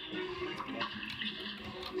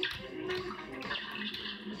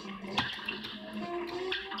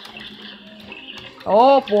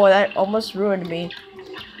 Oh boy, that almost ruined me.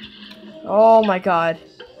 Oh my god.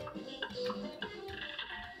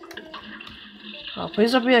 Oh,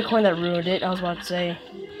 please don't be a coin that ruined it. I was about to say.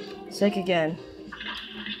 Snake again.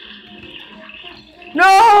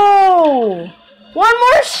 No! One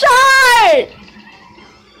more shot!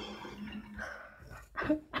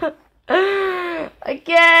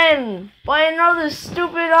 Again! By another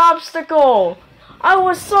stupid obstacle! I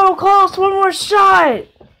was so close! One more shot!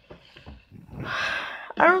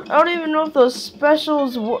 I don't even know if those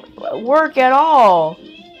specials work at all.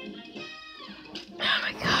 Oh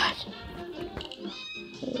my god.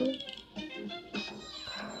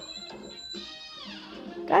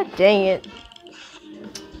 God dang it.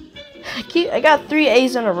 I got 3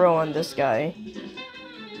 A's in a row on this guy.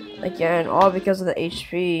 Again, all because of the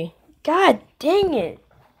HP. God dang it.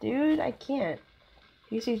 Dude, I can't.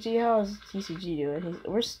 TCG, how is TCG doing?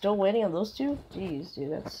 We're still waiting on those two? Jeez,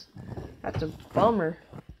 dude, that's a bummer.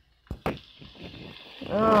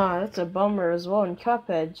 Ah, that's a bummer as well in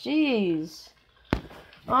Cuphead. Jeez.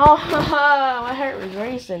 Oh, my heart was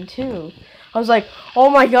racing too. I was like, oh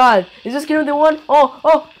my god, is this gonna be the one?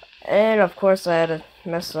 Oh. And of course I had to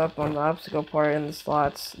mess up on the obstacle part in the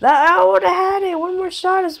slots. I would have had it. One more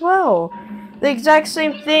shot as well. The exact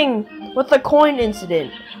same thing with the coin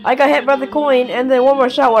incident. I got hit by the coin and then one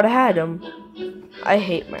more shot would have had him. I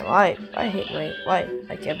hate my life. I hate my life.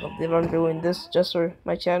 I can't believe I'm doing this just for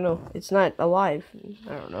my channel. It's not alive.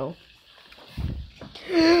 I don't know.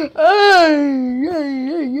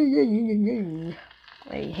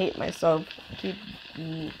 I hate myself.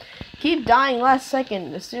 Keep dying last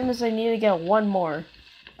second as soon as I need to get one more.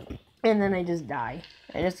 And then I just die.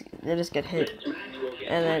 I just get hit.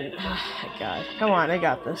 And then, oh god. Come on, I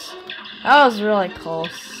got this. That was really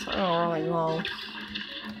close. That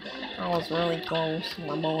was really close,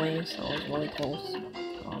 my boys. That was really close.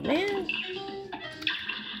 Oh man.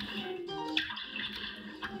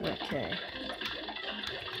 Okay.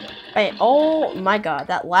 Hey, oh my god,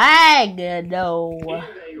 that lag! No.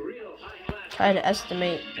 Try to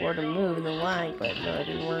estimate where to move in the lag, but no, it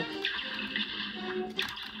didn't work.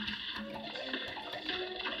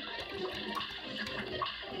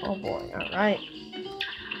 Oh boy, alright.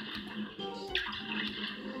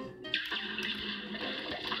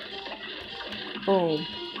 Boom,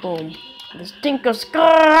 boom. This Dinko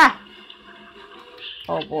scar!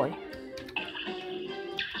 Oh boy.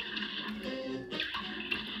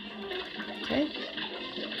 Okay.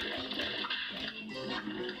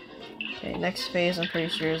 Okay, next phase I'm pretty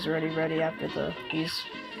sure is already ready after these.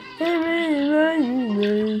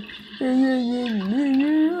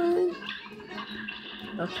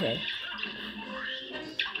 Okay.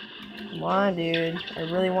 Come on, dude. I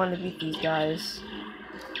really want to beat these guys.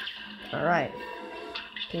 Alright.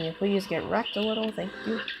 Can you please get wrecked a little? Thank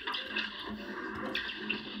you.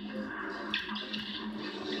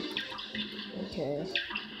 Okay.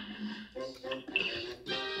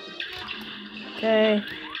 Okay.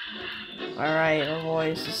 Alright, oh boy,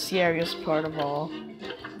 it's the scariest part of all.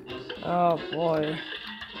 Oh boy.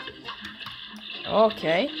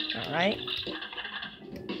 Okay, alright.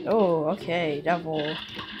 Oh, okay, devil.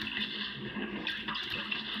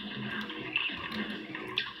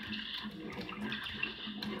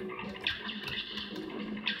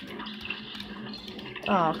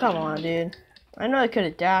 Oh, come on, dude. I know I could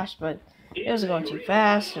have dashed, but it was going too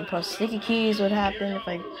fast, and plus sticky keys would happen if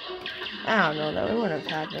I don't know, that wouldn't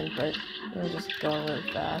have happened, but it was just going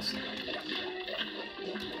really fast.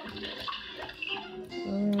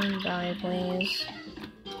 Die, please.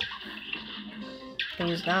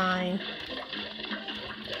 Please die.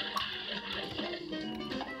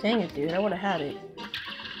 Dang it, dude, I would have had it.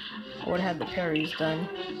 I would have had the parries done.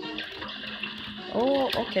 Oh,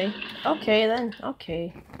 okay. Okay, then.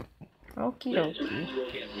 Okay. Okie dokie.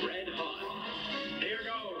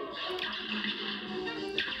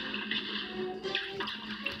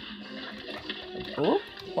 Oh,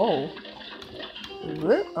 oh.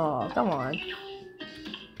 Whoop. Oh, come on.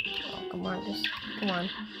 Oh, come on, just, come on.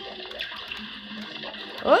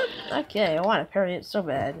 Oh, okay, I want to parry it so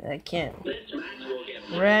bad. I can't.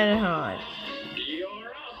 Red hot.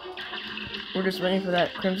 We're just waiting for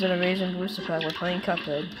that Crimson Invasion booster pack. We're playing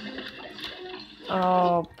Cuphead.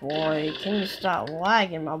 Oh boy, can you stop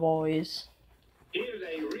lagging, my boys?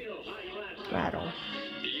 Battle.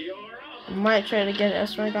 I might try to get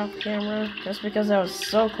S rank off camera, just because I was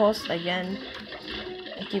so close again.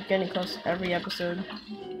 I keep getting close every episode.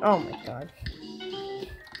 Oh my god.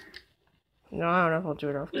 No, I don't know if I'll do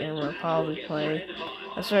it off camera. I'll probably play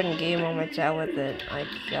a certain game on my tablet that I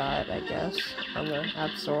got, I guess, on the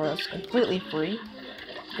App Store. That's completely free.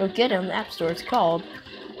 Go get it on the App Store. It's called...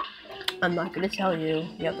 I'm not gonna tell you.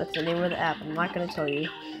 Yep, that's the name of the app. I'm not gonna tell you.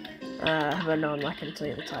 But no, I'm not gonna tell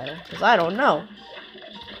you the title, because I don't know.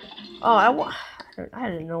 Oh, I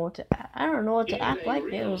didn't know what to... I don't know what to act like.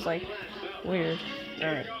 It was, like, weird.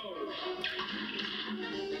 Alright.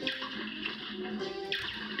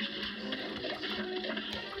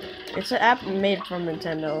 It's an app made from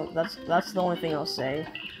Nintendo. That's the only thing I'll say.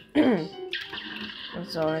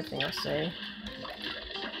 That's the only thing I'll say.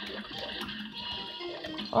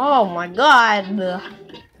 Oh my god!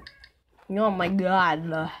 Oh my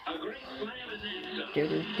god! Do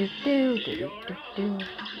do do do do do do.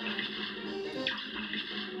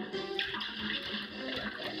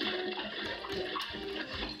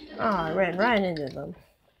 Oh, I ran right into them.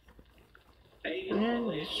 And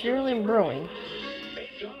it's surely brewing.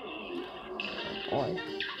 Boy.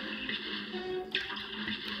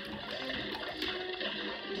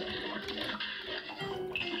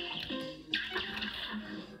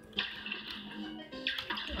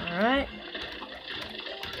 Alright.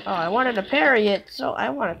 Oh, I wanted to parry it, so I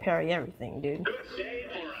want to parry everything, dude.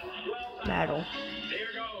 Battle.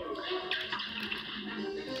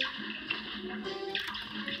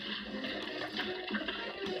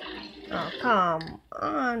 Oh, come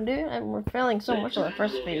on, dude. We're failing so much on the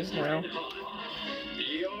first phase now.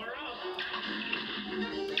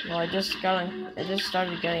 Well, I just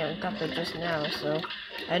started getting on Cuphead just now, so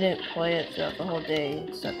I didn't play it throughout the whole day,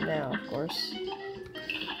 except now, of course.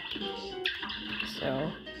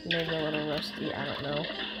 So, maybe a little rusty, I don't know.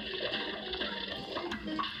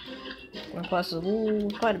 And plus,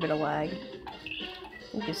 quite a bit of lag.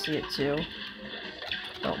 You can see it too.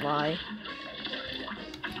 Don't lie.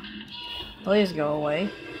 Please go away.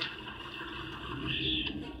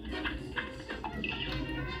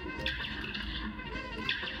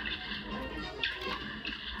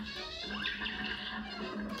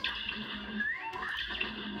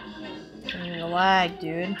 The lag,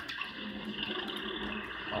 dude.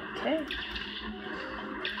 Okay.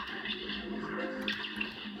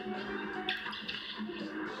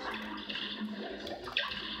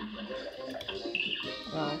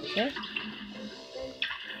 Okay.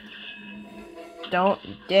 Don't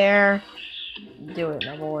you dare do it,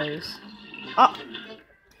 my boys. Oh!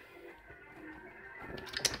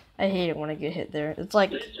 I hate it when I get hit there. It's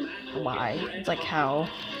like, why? It's like, how?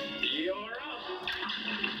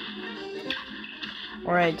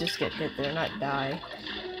 Or I just get hit there, not die.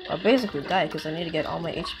 I'll basically die because I need to get all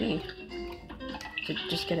my HP to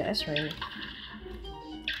just get an S rank.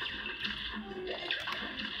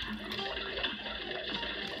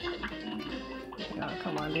 Oh,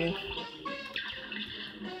 come on, dude.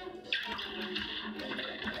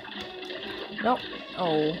 Nope.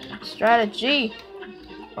 Oh, strategy.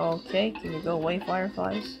 Okay, can you go away,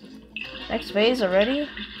 fireflies? Next phase already?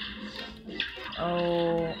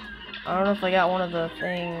 Oh, I don't know if I got one of the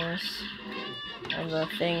things and the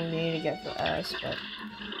thing you need to get for S, but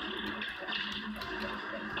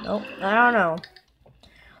nope, I don't know.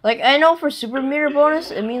 Like, I know for super meter bonus,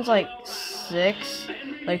 it means like 6,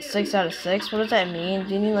 like 6 out of 6. What does that mean?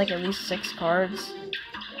 Do you need like at least 6 cards?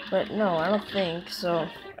 But no, I don't think so.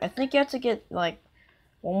 I think you have to get like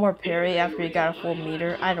one more parry after you got a full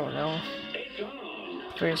meter. I don't know.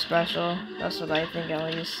 Pretty special. That's what I think at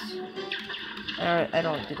least. I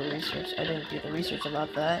don't do the research. I didn't do the research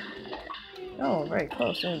about that. Oh, very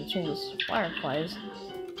close. In between these fireflies.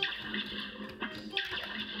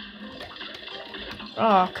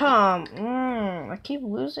 Oh, come. I keep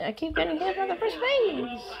losing. I keep getting hit by the first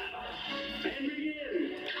phase.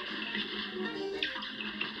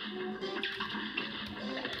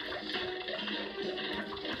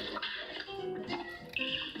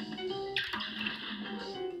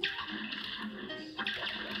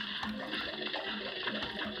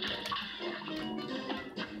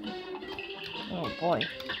 Oh boy.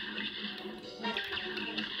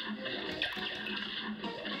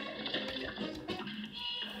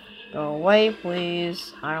 Go away,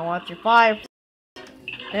 please. I don't want your fire.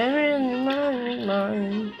 I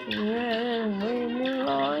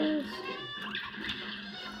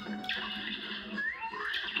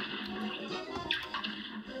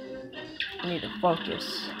need to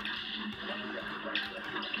focus.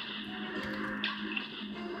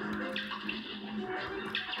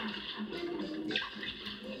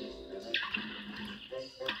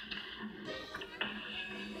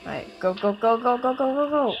 Alright, go, go, go, go, go, go, go,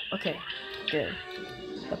 go. Okay, good.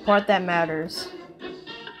 The part that matters.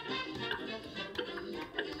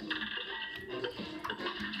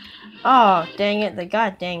 Oh, dang it, the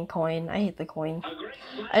goddamn coin. I hate the coin.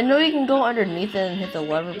 I know you can go underneath it and hit the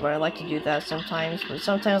lever, but I like to do that sometimes. But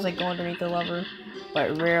sometimes I go underneath the lever,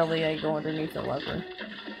 but rarely I go underneath the lever.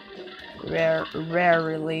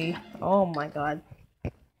 Rarely. Oh my god.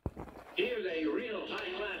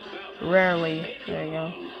 Rarely. There you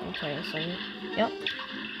go. Okay, so yep.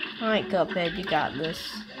 Alright, Cuphead, you got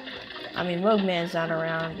this. I mean, Mugman's not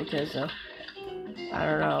around because of, I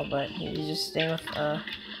don't know, but he's just staying with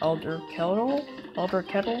Elder Kettle,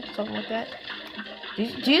 something like that.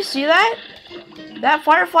 Do you see that? That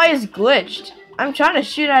firefly is glitched. I'm trying to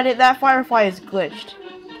shoot at it. That firefly is glitched.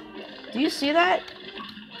 Do you see that?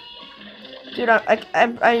 Dude,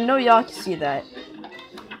 I know y'all can see that.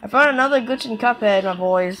 I found another glitch in Cuphead, my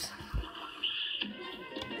boys.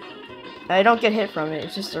 I don't get hit from it.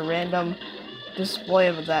 It's just a random display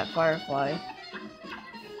of that firefly.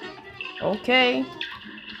 Okay.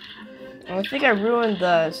 I think I ruined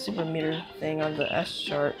the super meter thing on the S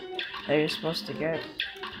chart that you're supposed to get.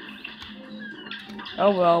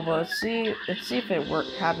 Oh well, but let's see if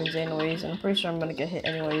it happens anyways. I'm pretty sure I'm gonna get hit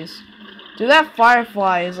anyways. Dude, that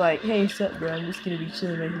firefly is like, hey, sup, bro? I'm just gonna be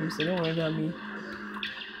chilling right here, so don't worry about me.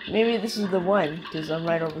 Maybe this is the one, because I'm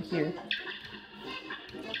right over here.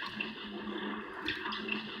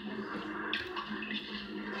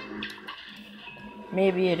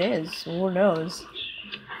 Maybe it is. Who knows?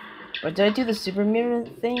 But did I do the super mirror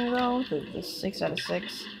thing though? The 6 out of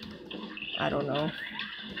 6? I don't know.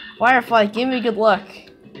 Firefly, give me good luck.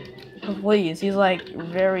 Oh, please, he's like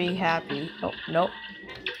very happy. Oh, nope.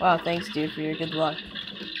 Wow, thanks dude for your good luck.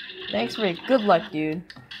 Thanks for your good luck, dude.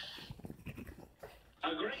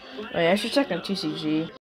 Wait, I should check on TCG.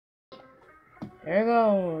 There it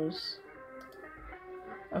goes.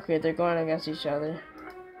 Okay, they're going against each other.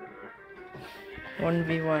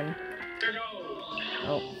 1v1.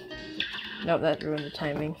 Oh. Nope, that ruined the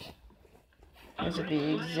timing. Has to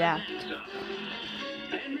be exact.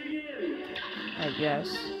 I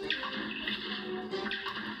guess.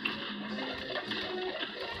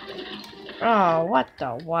 Oh, what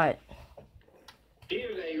the what?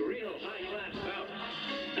 Here's a real high-class bout.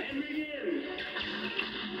 And begin.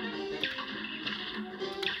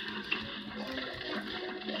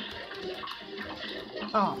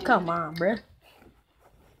 Oh, come on, bruh.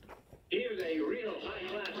 Here's a real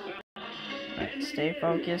high-class bout. Right, stay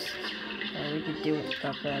focused. And we could do it,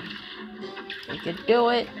 Cuphead. We could do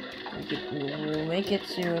it. We'll make it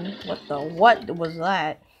soon. What was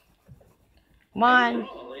that? Come on.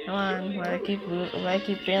 Come on. Why I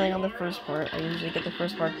keep failing on the first part? I usually get the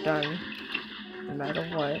first part done. No matter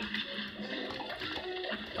what.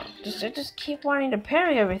 I just keep wanting to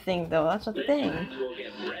parry everything though, that's a thing. Will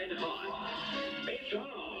get red hot. It's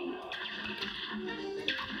on.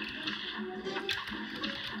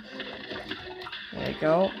 There you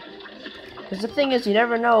go. Because the thing is, you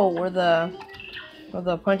never know where the Well,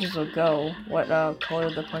 the punches will go. What color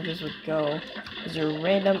the punches would go. Because they're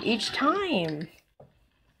random each time.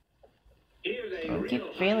 Here's a I keep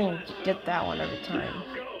real failing to get that one every time.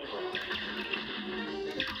 go.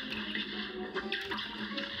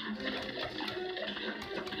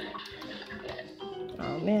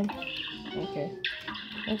 Oh man. Okay.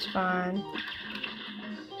 It's fine.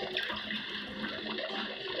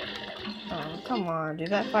 Oh, come on, dude.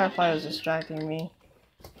 That firefly was distracting me.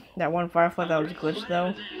 That one firefly that was glitched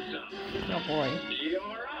though. Oh boy. You're up.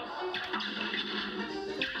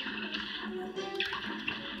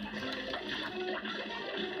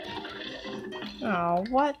 Oh,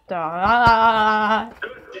 what the? Ah!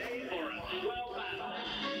 Good day for a swell battle.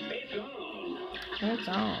 It's on. It's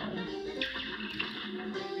on.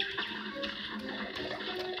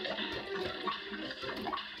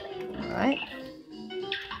 Alright.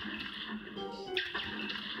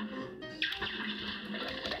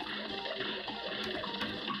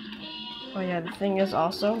 Oh yeah, the thing is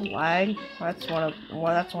also lag. That's one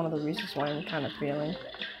of the reasons why I'm kind of feeling.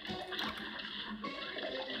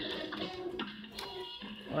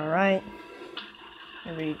 Alright.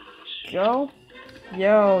 Here we go.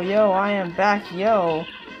 Yo, I am back, yo.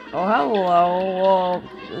 Oh, hello. Well,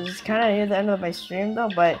 this is kind of near the end of my stream though,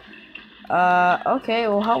 but okay.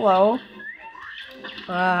 Well, hello.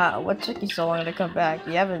 What took you so long to come back?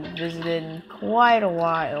 You haven't visited in quite a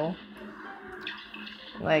while.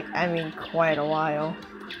 Like, I mean, quite a while.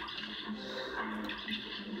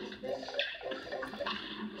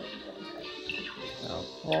 Oh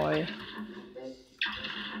boy.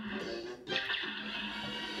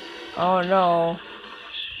 Oh no.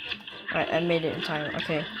 Alright, I made it in time.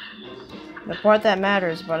 Okay. The part that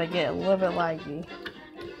matters, but I get a little bit laggy.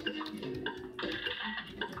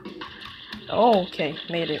 Oh, okay,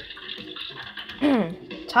 made it.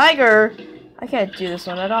 Tiger! I can't do this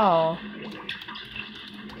one at all.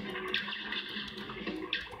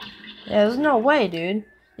 Yeah, there's no way, dude.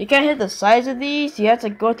 You can't hit the sides of these. You have to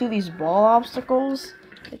go through these ball obstacles.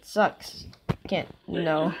 It sucks. Can't.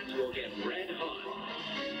 No. Match will get red hot.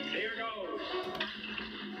 Here goes.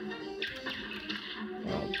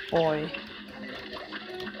 Oh boy.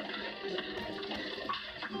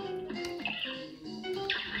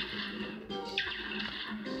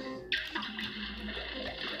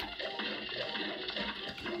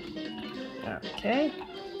 Okay.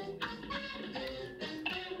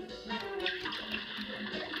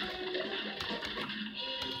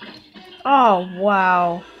 Oh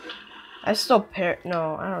wow. I still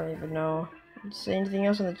no, I don't even know. Say anything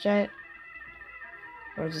else in the chat?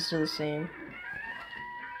 Or is it still the same?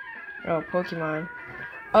 Oh, Pokemon.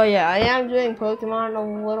 Oh yeah, I am doing Pokemon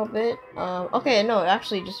a little bit. Okay, no,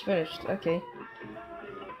 actually just finished. Okay.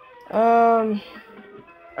 I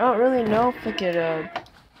don't really know if I could,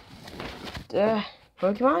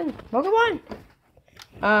 Pokemon? Pokemon?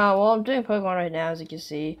 Well, I'm doing Pokemon right now, as you can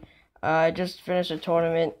see. I just finished a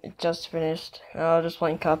tournament. It just finished. Just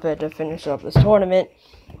playing Cuphead to finish up this tournament.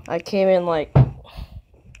 I came in like,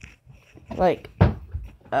 what,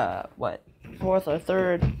 4th or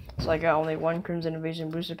 3rd. So I got only one Crimson Invasion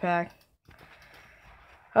booster pack.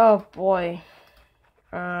 Oh boy.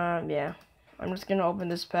 Yeah. I'm just gonna open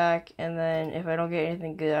this pack, and then if I don't get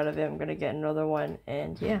anything good out of it, I'm gonna get another one,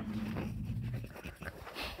 and yeah.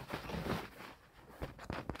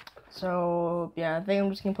 So, yeah, I think I'm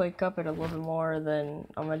just gonna play Cuphead a little bit more, then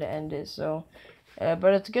I'm gonna end it, so.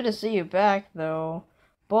 But it's good to see you back, though.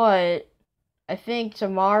 But, I think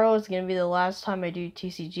tomorrow is gonna be the last time I do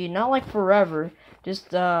TCG. Not like forever, just,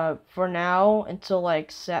 for now, until,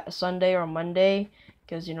 like, Sunday or Monday.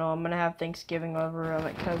 Because, you know, I'm gonna have Thanksgiving over at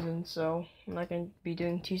my cousin, so I'm not gonna be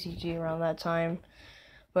doing TCG around that time.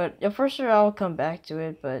 But, yeah, for sure I'll come back to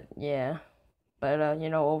it, but, yeah. But, you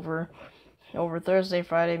know, over Thursday,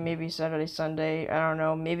 Friday, maybe Saturday, Sunday. I don't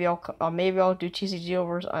know. Maybe I'll do TCG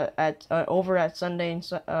over at Sunday and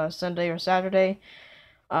Sunday or Saturday.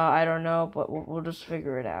 I don't know, but we'll just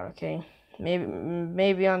figure it out. Okay.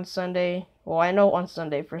 Maybe on Sunday. Well, I know on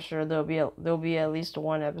Sunday for sure there'll be at least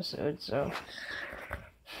one episode. So,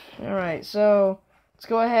 all right. So let's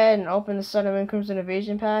go ahead and open the Sun and Moon Crimson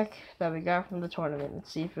Invasion pack that we got from the tournament.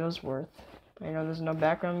 Let's see if it was worth. I know there's no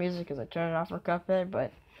background music because I turned it off for Cuphead,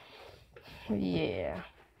 but. Yeah.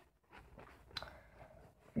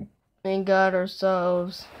 We got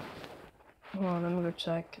ourselves. Hold on, let me go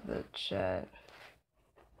check the chat.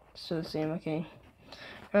 Still the same, okay.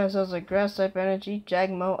 Got ourselves a grass type energy,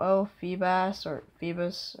 Jagmo-O, Feebas,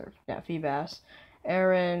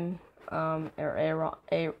 Aaron,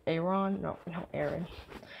 Aaron, no, Aaron.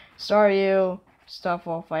 Staryu,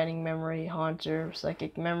 Stuffle, Fighting Memory, Haunter,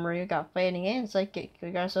 Psychic Memory. We got Fighting and Psychic.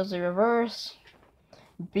 We got ourselves a reverse.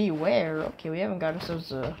 Beware. Okay, we haven't got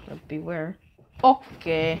ourselves a beware.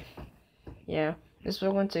 Okay. Yeah. This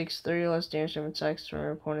Pokemon takes 30 less damage from attacks from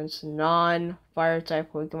your opponent's non-fire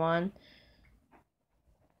type Pokemon.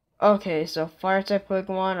 Okay, so fire type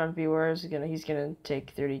Pokemon on Beware is he's gonna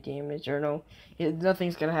take 30 damage, or no,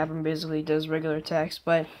 nothing's gonna happen. Basically, he does regular attacks,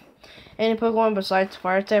 but any Pokemon besides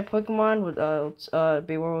fire type Pokemon would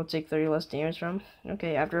Beware will take 30 less damage from.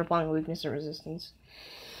 Okay, after applying weakness and resistance.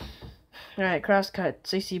 Alright, Crosscut,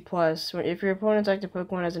 60 plus. If your opponent's active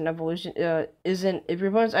Pokemon has an evolution, if your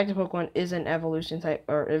opponent's active Pokemon is an evolution type,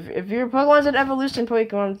 or if your Pokemon's an evolution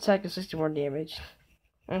Pokemon, attack is 60 more damage.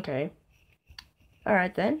 Okay.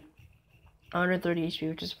 Alright then. 130 HP,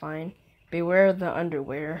 which is fine. Beware of the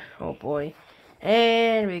underwear. Oh boy.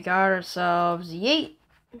 And we got ourselves, yeet!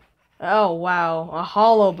 Oh wow, a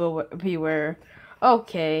hollow Beware.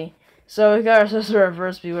 Okay. So we got ourselves a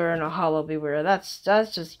reverse Beware and a hollow Beware. That's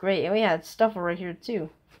just great. And we had stuff right here too.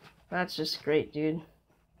 That's just great, dude.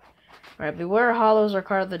 Alright, Beware hollows are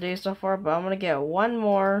card of the day so far, but I'm gonna get one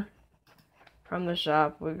more from the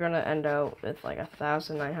shop. We're gonna end out with like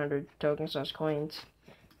 1,900 token/coins.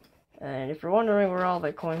 And if you're wondering where all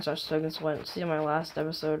the coins/tokens went, see my last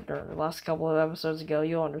episode, or the last couple of episodes ago,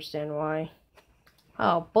 you'll understand why.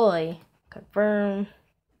 Oh boy. Confirm.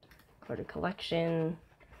 Go to collection.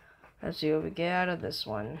 Let's see what we get out of this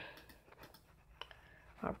one.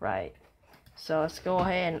 Alright. So let's go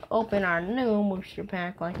ahead and open our new booster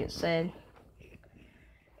pack like it said.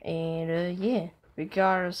 And yeah. We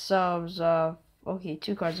got ourselves okay,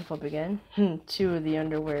 2 cards to flip again. 2 of the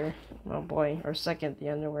underwear. Oh boy. Or second the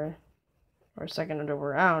underwear. Or second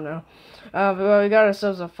underwear, I don't know. But we got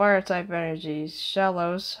ourselves a fire type energies.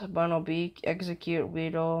 Shallows, Bunnelbeak, Execute,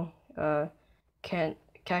 Weedle,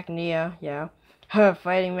 Cacnea, yeah.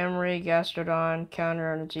 Fighting Memory, Gastrodon,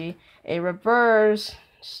 Counter Energy, a reverse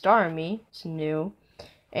Starmie, it's new,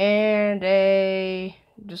 and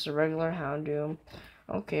just a regular Houndoom.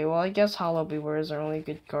 Okay, well I guess Hollow Beware is our only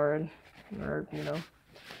good card. Or, you know.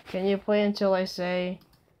 Can you play until I say?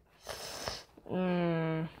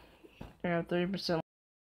 Yeah, 30%.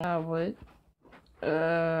 What?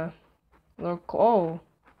 Look. Oh.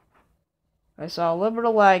 I saw a little bit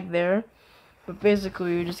of lag there. But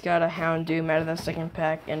basically, we just got a Houndoom out of the second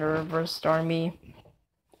pack and a reverse Starmie.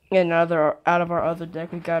 And out of our other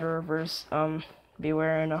deck, we got a reverse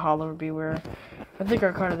Beware and a Hollow Beware. I think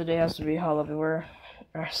our card of the day has to be Hollow Beware.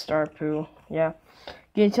 Or Starpoo. Yeah.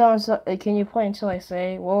 Can you play until I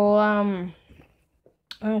say? Well,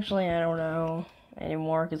 actually, I don't know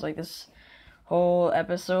anymore, because like this whole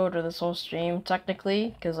episode or this whole stream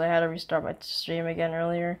technically, because I had to restart my stream again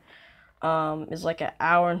earlier, is like an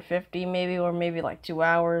hour and 50 maybe, or maybe like 2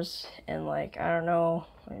 hours, and like I don't know,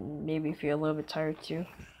 I maybe feel a little bit tired too.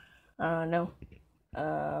 I don't know.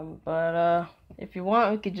 But if you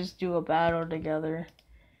want, we could just do a battle together,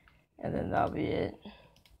 and then that'll be it.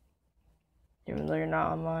 Even though you're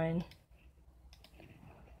not online.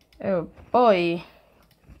 Oh boy.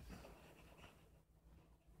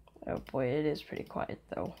 Oh boy, it is pretty quiet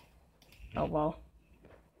though. Oh well.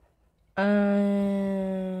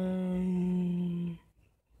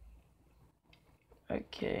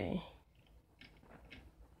 Okay.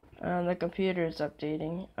 The computer is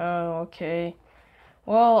updating. Oh, okay.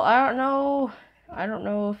 Well, I don't know. I don't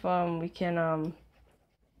know if we can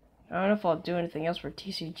I don't know if I'll do anything else for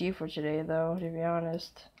TCG for today though, to be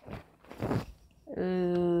honest.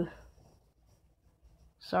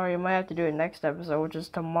 Sorry, I might have to do it next episode, which is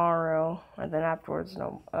tomorrow, and then afterwards,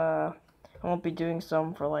 no, I won't be doing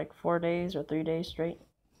some for like 4 days or 3 days straight.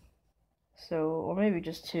 So, or maybe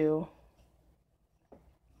just 2.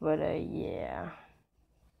 But, yeah.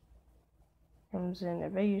 Comes in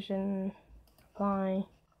evasion, apply,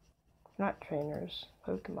 not trainers,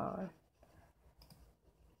 Pokemon.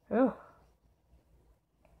 Oh.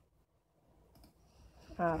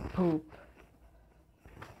 Poop.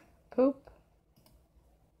 Poop.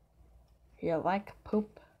 You like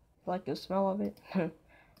poop? Like the smell of it?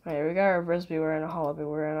 Alright, we got our reverse Beware and a Hollow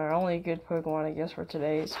Beware, and our only good Pokemon, I guess, for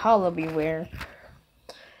today is Hollow Beware.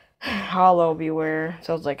 Hollow Beware.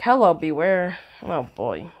 So it's like, hello, Beware. Oh,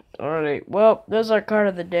 boy. Alright, well, this is our card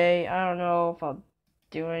of the day. I don't know if I'll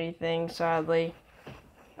do anything, sadly.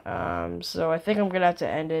 So I think I'm gonna have to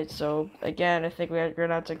end it. So, again, I think we're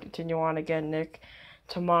gonna have to continue on again, Nick,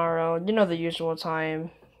 tomorrow. You know, the usual time,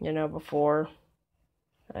 you know, before.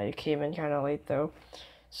 I came in kind of late, though.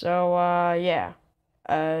 So, yeah.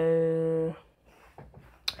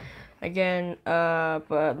 Again,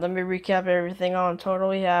 but let me recap everything on total.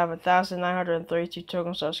 We have 1,932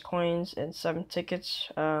 token/coins and 7 tickets,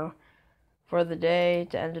 for the day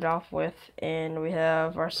to end it off with, and we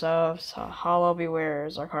have ourselves Hollow Beware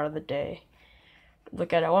as our card of the day.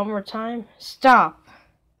 Look at it one more time. Stop!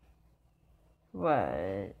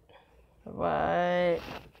 What?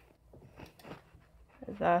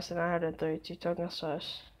 1,932 token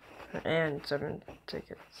slush and 7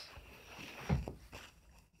 tickets.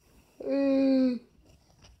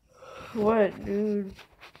 What, dude?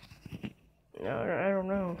 No, I don't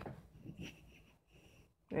know.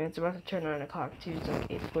 And it's about to turn 9 o'clock too. It's like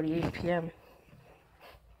 8:48 p.m.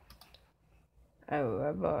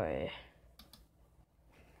 Oh boy.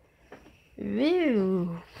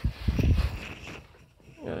 Woo!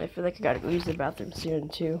 And I feel like I gotta go use the bathroom soon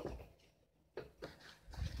too.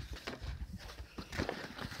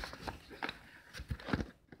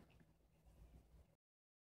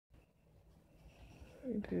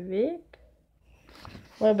 Beep.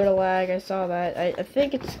 A little bit of lag, I saw that. I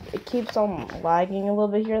think it keeps on lagging a little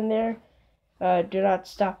bit here and there. Do not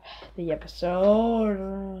stop the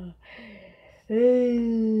episode.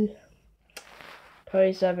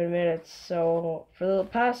 27 minutes. So for the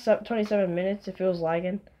past 27 minutes, it feels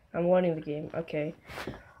lagging. I'm winning the game. Okay.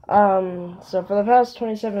 So for the past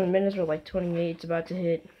 27 minutes, or like 28, it's about to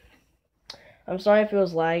hit. I'm sorry if it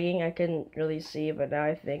was lagging. I couldn't really see, but now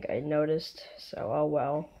I think I noticed. So oh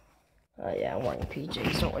well. Yeah, I'm wearing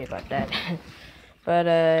PJs. Don't worry about that. But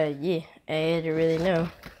yeah, I don't really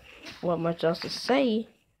know what much else to say.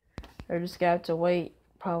 I just got to wait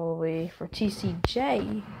probably for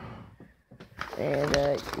TCJ.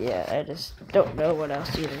 And yeah, I just don't know what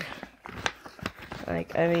else either.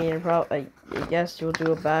 Like, I mean, probably, I guess you'll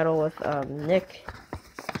do a battle with Nick.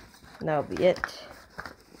 And that'll be it.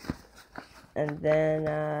 And then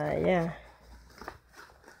yeah.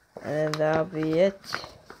 And then that'll be it.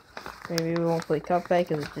 Maybe we won't play Cuphead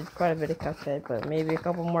because it did quite a bit of Cuphead, but maybe a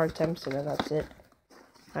couple more attempts and then that's it.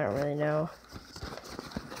 I don't really know.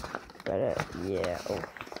 But yeah. Oh.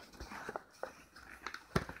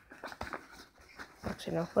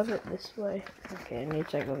 Actually, no, flip it this way. Okay, I need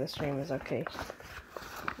to check if the stream is okay.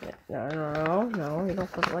 Yeah, no, you don't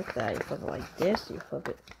flip it like that. You flip it like this. You flip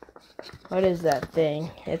it. What is that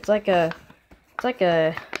thing? It's like a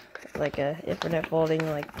infinite folding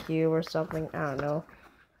like cube or something. I don't know.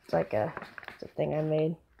 It's a thing I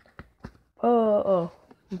made. Oh,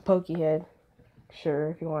 Pokehead. Sure,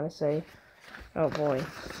 if you want to say. Oh boy.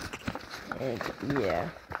 And yeah,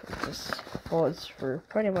 it just folds for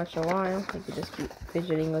pretty much a while. You could just keep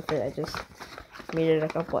fidgeting with it. I just made it a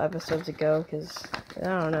couple episodes ago because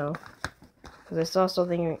I don't know. Because I saw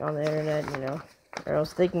something on the internet, you know, or I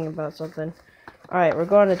was thinking about something. Alright, we're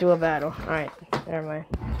going to do a battle. Alright, never mind.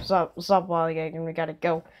 What's up, Lollygagging? We gotta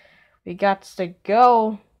go. We got to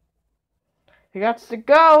go.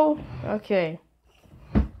 Okay.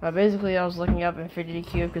 Basically, I was looking up Infinity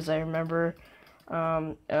Cube because I remember,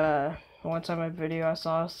 one time in a video I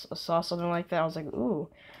saw something like that. I was like, ooh.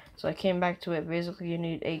 So I came back to it. Basically, you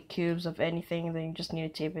need 8 cubes of anything, and then you just need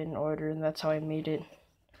to tape it in order, and that's how I made it.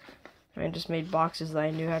 I just made boxes that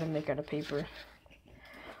I knew how to make out of paper.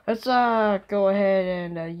 Let's go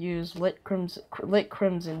ahead and use Lit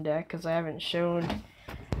Crimson deck because I haven't shown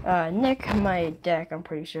Nick my deck. I'm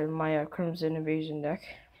pretty sure my Crimson Invasion deck.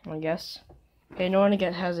 I guess. Okay, no one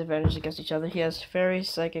has advantage against each other. He has Fairy,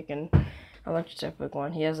 Psychic, and Electric type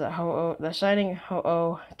Pokemon. He has that the Shining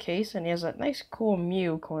Ho-Oh case, and he has that nice cool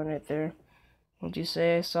Mew coin right there. Would you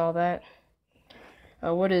say I saw that?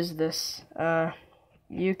 What is this?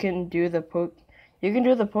 You can do the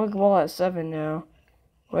Pokeball at 7 now.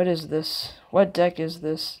 What is this? What deck is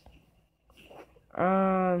this?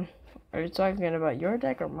 Are you talking about your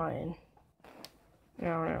deck or mine? I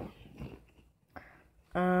don't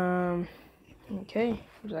know. Okay.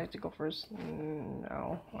 Would you like to go first?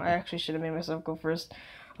 No. I actually should have made myself go first.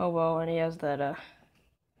 Oh well, and he has that,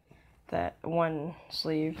 that one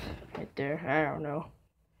sleeve right there. I don't know.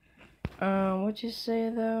 What'd you say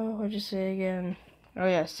though? What'd you say again? Oh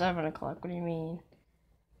yeah, 7 o'clock. What do you mean?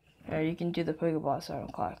 You can do the Pokeball at 7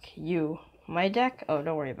 o'clock. My deck? Oh,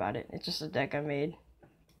 don't worry about it. It's just a deck I made.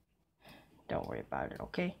 Don't worry about it,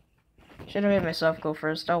 okay? Should have made myself go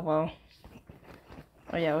first. Oh well.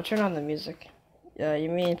 Oh yeah, we'll turn on the music. You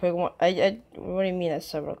mean Pokemon? What do you mean at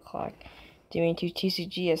 7 o'clock? Do you mean to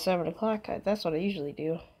TCG at 7 o'clock? That's what I usually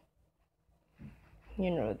do.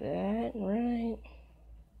 You know that, right?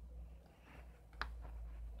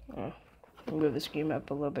 Oh, I'll move the screen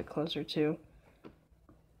up a little bit closer too.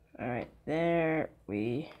 Alright, there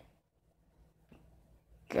we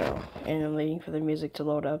go. And I'm waiting for the music to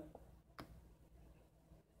load up.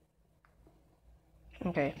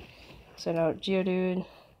 Okay, so now Geodude.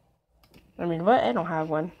 I mean, what? I don't have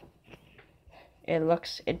one. It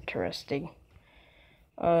looks interesting.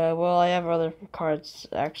 Well, I have other cards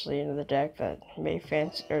actually in the deck that may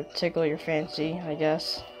fancy or tickle your fancy, I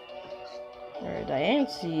guess. Or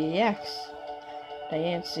Diancie, yes.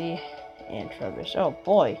 Diancie and Trubbish. Oh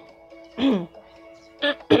boy. Oh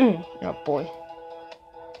boy.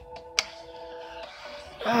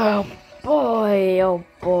 Oh boy, oh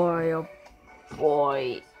boy, oh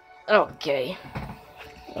boy. Okay.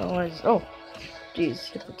 Oh,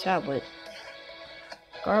 jeez, hit the tablet.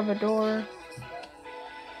 Garbodor.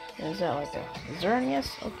 Is that like a Xerneas?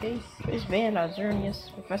 Okay. Who's banned on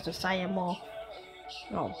Xerneas? Professor Sayamo.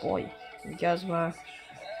 Oh boy. Guzma.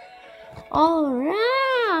 Alright.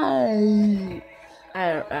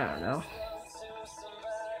 I don't know.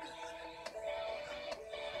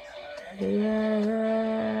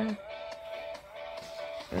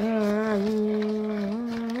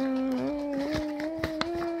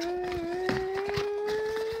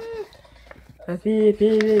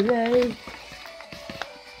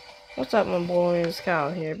 What's up, my boys?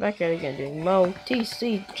 Kyle here, back at it again doing Mo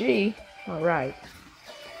TCG. Alright.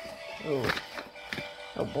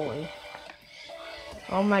 Oh boy.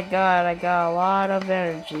 Oh my god, I got a lot of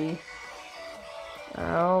energy.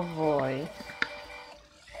 Oh boy.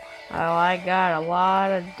 Oh, I got a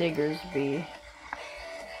lot of Diggersby.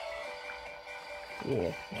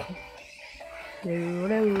 Yeah.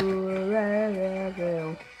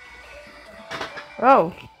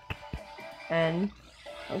 Oh! And,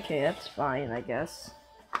 okay, that's fine, I guess.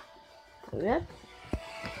 Yep.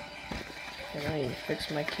 Let me fix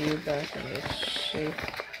my cube back in its shape.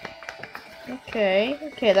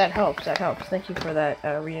 Okay, that helps, Thank you for that,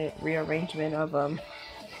 rearrangement of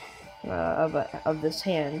this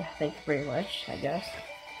hand. Thank you very much, I guess.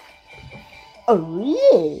 Oh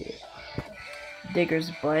yeah!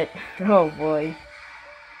 Digger's butt. Oh boy.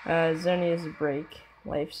 Xerneas break.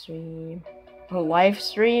 Live stream. Oh, live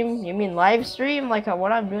stream? You mean live stream? Like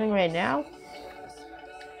what I'm doing right now?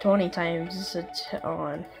 20 times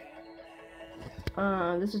on.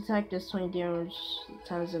 This attack does 20 damage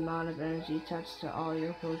times the amount of energy attached to all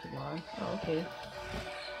your Pokemon. Oh, okay.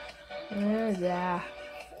 Yeah.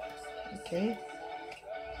 Okay.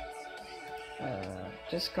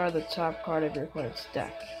 Discard the top card of your opponent's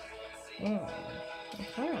deck. Okay.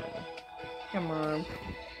 Come on.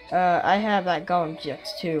 I have that Golem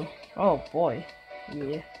GX too. Oh boy.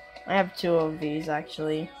 Yeah. I have 2 of these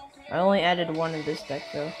actually. I only added 1 in this deck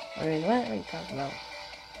though. I mean, what are you talking about?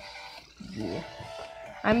 Yeah.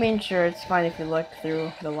 I mean, sure, it's fine if you look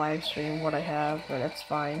through the live stream what I have, but that's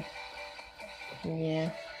fine.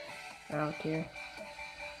 Yeah. I don't care.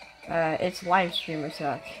 It's live stream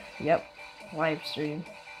attack. Yep. Live stream.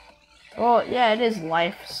 Well, yeah, it is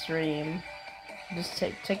live stream. Just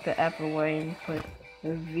take the F away and put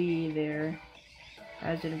the V there,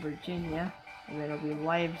 as in Virginia, and then it'll be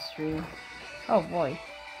live stream. Oh boy.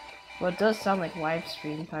 Well, it does sound like live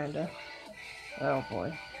stream, kinda. Oh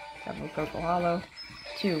boy. Double Coco Hollow.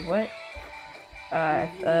 2, what?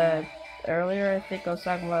 Earlier I think I was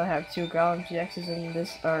talking about I have 2 Golem GXs in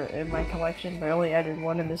this, or in my collection, but I only added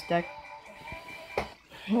 1 in this deck.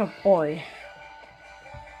 Oh boy.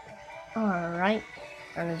 Alright.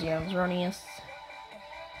 Energy on Xerneas.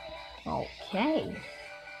 Okay.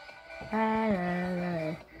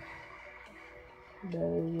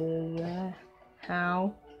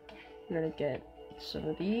 How? I'm gonna get some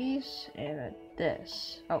of these and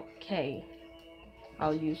this. Okay.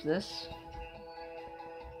 I'll use this.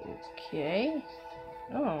 Okay.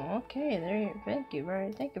 Oh, okay. There. Thank you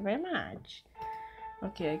very much.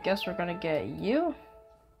 Okay, I guess we're gonna get you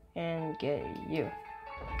and get you.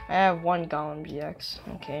 I have 1 Golem GX.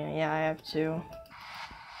 Okay, yeah, I have 2.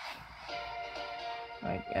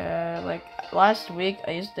 Like last week,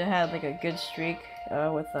 I used to have like a good streak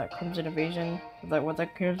with Crimson Invasion. With the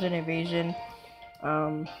Crimson Invasion,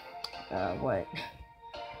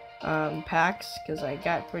 packs, because I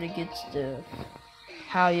got pretty good stuff.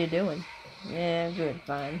 How you doing? Yeah, good,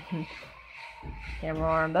 fine. Camera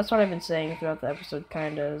arm. That's what I've been saying throughout the episode,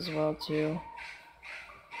 kinda as well too.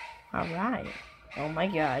 Alright. Oh my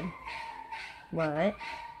god. What?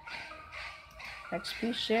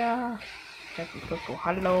 XP share. Coco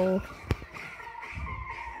Hello.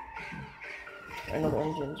 Another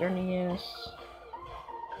engine Xerneas.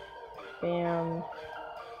 Bam.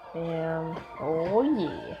 Bam. Oh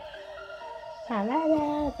yeah.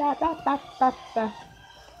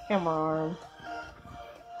 Come on.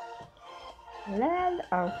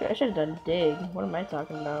 Oh, I should have done dig. What am I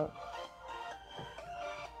talking about?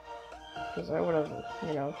 Because I would have,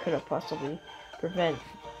 could have possibly prevent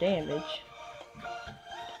damage.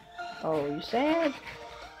 Oh, you sad?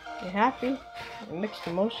 You happy? Mixed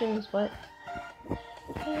emotions, but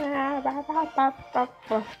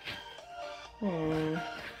Hmm.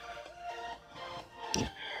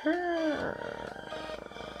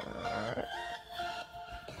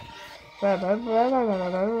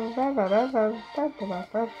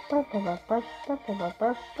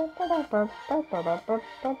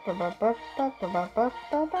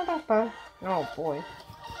 Oh boy.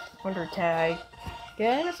 Wonder tag.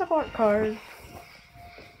 Get a support card.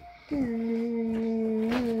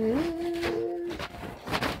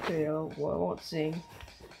 Okay, well, I won't sing.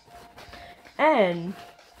 And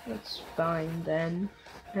that's fine then.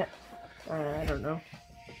 I don't know.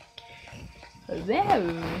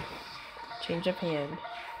 Whoa! Change of hand.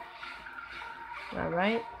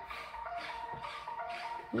 Alright.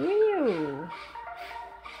 Whew.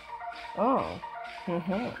 Oh.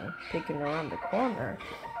 Peeking around the corner.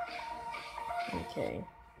 Okay.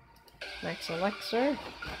 Next elixir.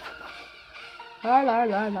 La la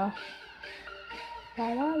la la. La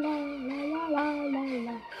la la la la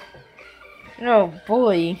la la. Oh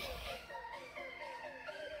boy.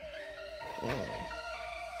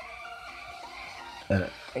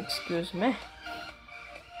 Excuse me.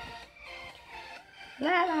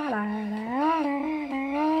 La la la la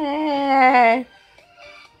la.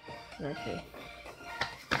 Okay.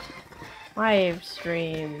 Live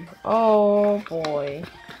stream. Oh boy.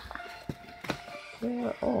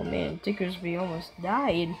 Yeah, oh man, Dickersby almost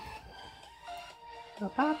died. How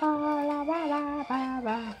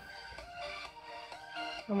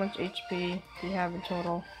much HP do you have in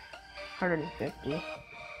total? 150.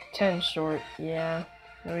 10 short, yeah.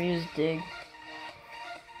 Let me use dig.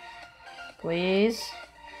 Please.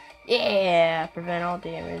 Yeah! Prevent all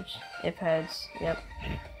damage. If heads, yep.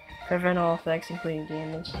 Prevent all effects, including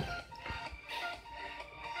damage.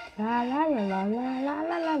 La la la la la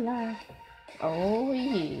la la la. Oh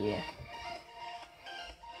yeah.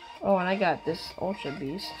 Oh, and I got this Ultra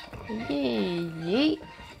Beast. Yay!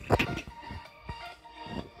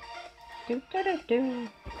 Do do do do.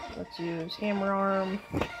 Let's use Hammer Arm.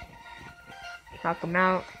 Knock him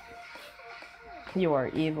out. You are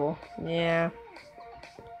evil. Yeah.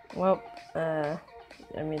 Well, I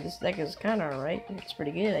mean, this deck is kind of alright. It's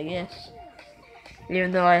pretty good, I guess.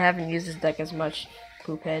 Even though I haven't used this deck as much.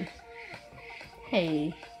 Poophead.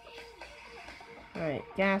 Hey. Alright,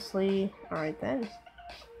 Ghastly. Alright then.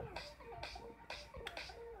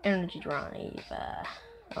 Energy Drive.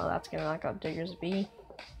 Oh, that's gonna knock out Diggersby.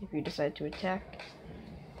 If you decide to attack.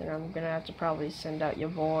 Then I'm gonna have to probably send out your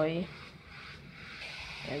boy.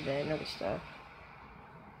 And then other stuff.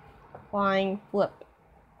 Flying Flip.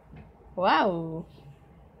 Wow.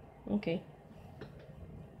 Okay.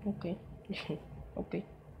 Okay. Okay.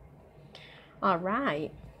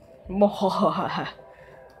 Alright.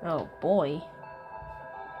 Oh boy.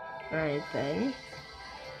 Alright then.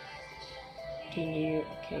 Can you...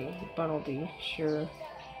 Okay, Bunnelby, sure.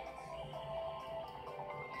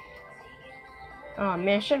 Oh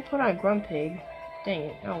man, I should have put on Grumpig. Dang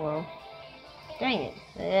it, oh well. Dang it.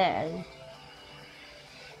 Yeah.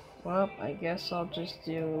 Well, I guess I'll just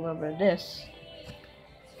do a little bit of this.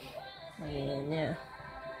 I mean, yeah.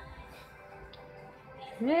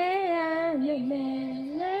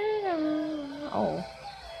 Oh.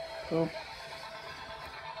 Poop.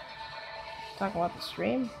 Talk about the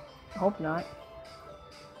stream? I hope not.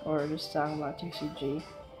 Or just talking about TCG.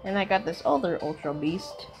 And I got this other Ultra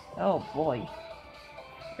Beast. Oh boy.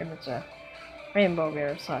 And it's a rainbow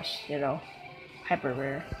rare slash, you know, hyper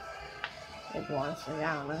rare. If you want to say,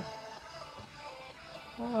 I don't know.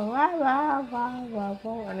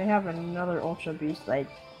 And I have another Ultra Beast. Like,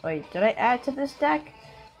 wait, did I add to this deck?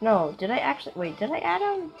 No, did I actually? Wait, did I add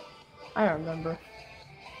him? I don't remember.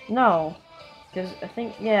 No, because I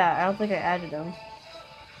think, yeah, I don't think I added him.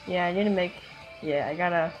 Yeah, I need to make. Yeah, I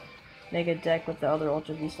gotta make a deck with the other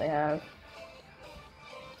Ultra Beasts I have.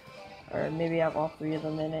 Or maybe I have all three of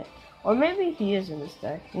them in it. Or maybe he is in this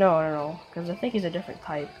deck. No, because I think he's a different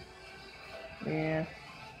type. Yeah.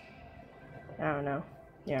 I don't know.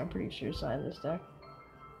 Yeah, I'm pretty sure he's not in this deck.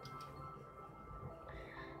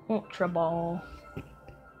 Ultra Ball.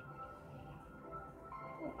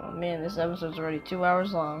 Oh man, this episode's already 2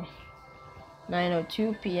 hours long.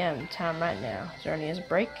 9:02 p.m. time right now. Is there any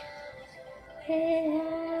break?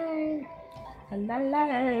 Hey, la la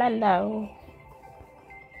la la la.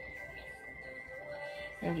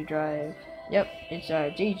 Energy Drive. Yep, it's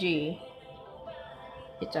our GG.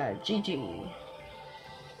 It's our GG.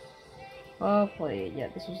 Oh boy, yeah,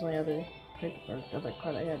 this was the other pick or other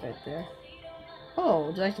card I had right there. Oh,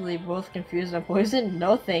 would you like to leave both confused and poisoned?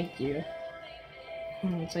 No, thank you.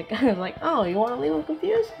 It's like I was like, oh, you want to leave them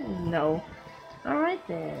confused? No. All right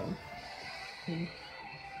then.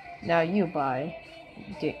 Now you buy.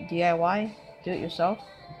 DIY? Do it yourself?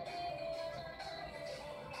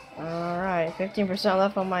 Alright, 15%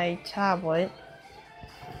 left on my tablet.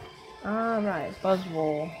 Alright,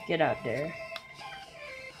 Buzzwole, get out there.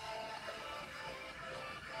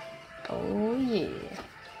 Oh yeah.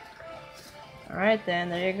 Alright then,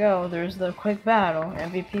 there you go. There's the quick battle.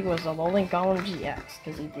 MVP was a Alolan Golem GX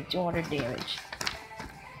because he did 200 damage.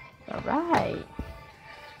 Alright.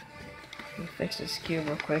 Let me fix this cube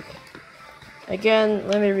real quick. Again,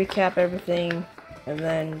 let me recap everything and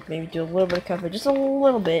then maybe do a little bit of cover, just a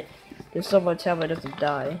little bit, just so my tablet doesn't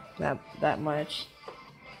die that much.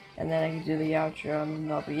 And then I can do the outro and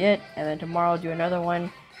that'll be it. And then tomorrow I'll do another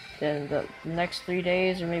one. Then the next 3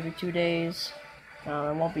 days or maybe 2 days,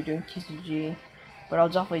 I won't be doing TCG, but I'll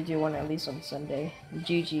definitely do one at least on Sunday.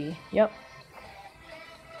 GG. Yep.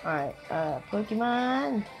 Alright,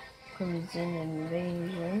 Pokemon. Crimson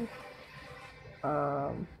Invasion.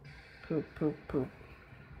 Poop, poop, poop.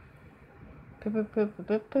 Poop, poop, poop, poop,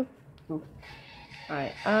 poop, poop, poop.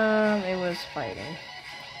 Alright, it was fighting.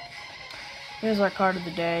 Here's our card of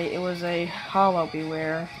the day. It was a Hollow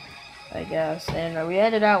Beware, I guess, and we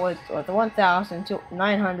ended out with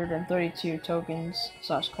 1,932 tokens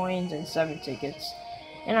 / coins and 7 tickets.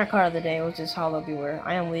 And our card of the day was this Hollow Beware.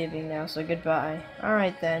 I am leaving now, so goodbye.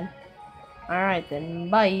 Alright then,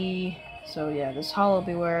 bye. So yeah, this Hollow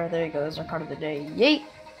Beware, there you go, there's our card of the day. Yay!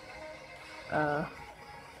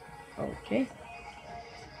 Okay.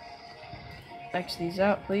 X these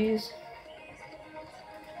out, please.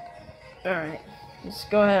 Alright, let's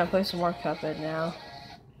go ahead and play some more Cuphead now.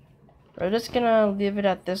 We're just gonna leave it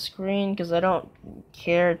at this screen because I don't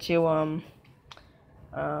care to,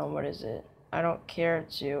 what is it? I don't care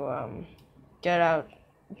to, get out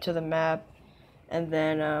to the map and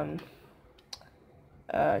then,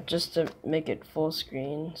 just to make it full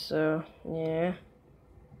screen. So, yeah.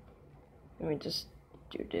 Let me just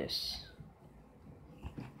do this.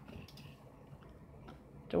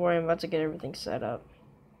 Don't worry, I'm about to get everything set up.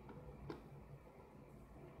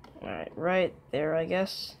 Alright, right there, I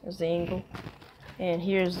guess, is the angle. And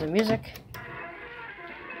here's the music.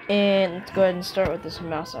 And let's go ahead and start with this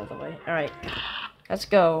mouse out of the way. Alright, let's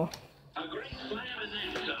go.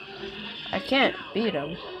 I can't beat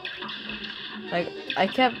him. Like, I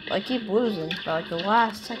keep losing by like the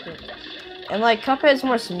last second. And like, Cuphead's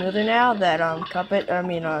more smoother now that,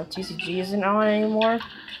 TCG isn't on anymore.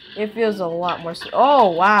 It feels a lot more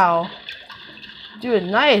oh, wow. Dude,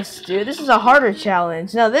 nice, dude. This is a harder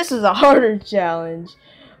challenge. Now, this is a harder challenge.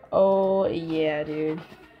 Oh, yeah, dude.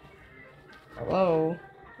 Hello.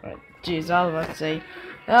 Jeez, I was about to say.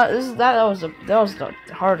 That was the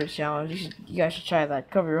harder challenge. You guys should try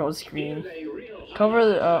that. Cover your whole screen.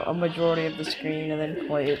 Cover a majority of the screen and then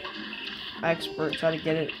play it. Expert. Try to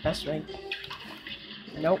get it best rank.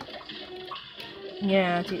 Nope.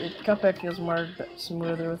 Yeah, Cuphead feels more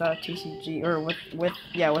smoother without TCG, or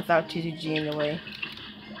without TCG in the way.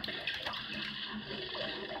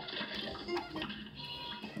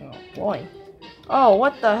 Oh boy. Oh,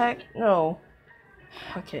 what the heck? No.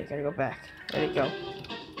 Okay, gotta go back. There you go.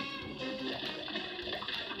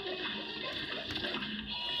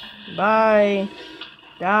 Bye.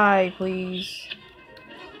 Die, please.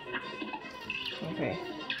 Okay.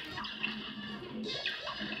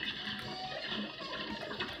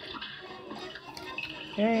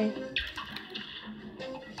 Okay.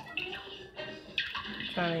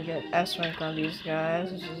 Trying to get S rank on these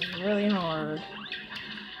guys. This is really hard.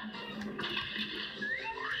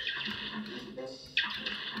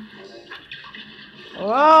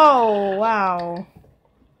 Whoa! Wow.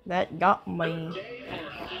 That got me.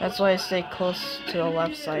 That's why I stay close to the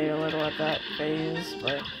left side a little at that phase,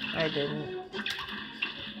 but I didn't.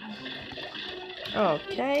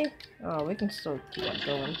 Okay. Oh, we can still keep on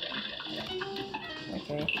going.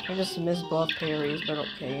 Okay. I just missed both parries, but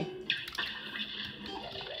okay.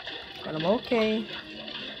 But I'm okay.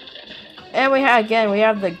 And we have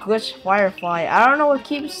the glitch Firefly. I don't know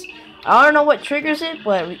what triggers it,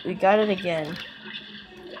 but we got it again.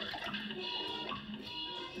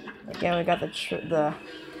 Again, we got the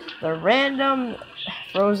random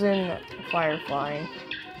frozen Firefly.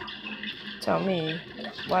 Tell me,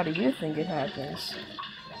 why do you think it happens?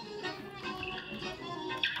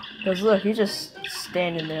 Because look, he's just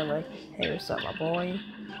standing there like, hey, what's up, my boy?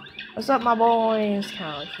 What's up, my boy? It's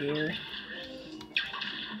kind of cute.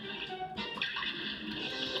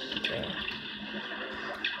 Okay.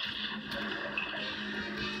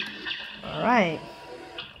 Alright.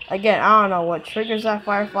 Again, I don't know what triggers that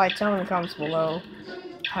Firefly. Tell me in the comments below.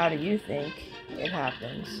 How do you think it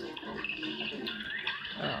happens?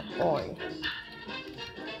 Oh boy.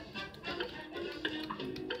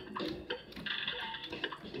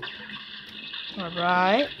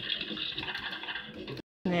 Alright.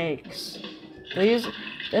 Snakes. Please.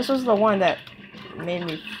 This was the one that made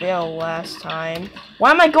me fail last time.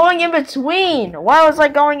 Why am I going in between? Why was I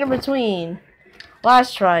going in between?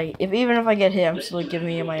 Last try. Even if I get hit, I'm still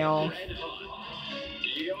giving it my all.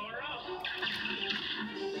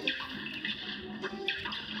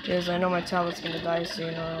 Because I know my tablet's gonna die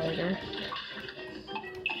sooner or later.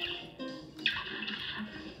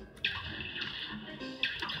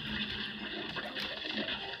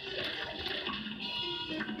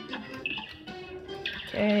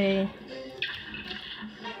 Okay.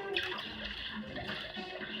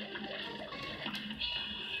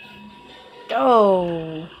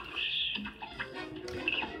 Go!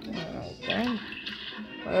 Alright then.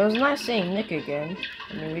 Well, it was nice seeing Nick again.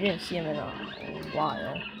 I mean, we didn't see him in a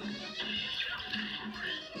while.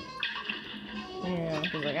 Yeah,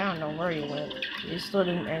 because like, I don't know where he went. He still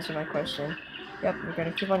didn't answer my question. Yep, we're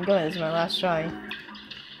gonna keep on going. This is my last try.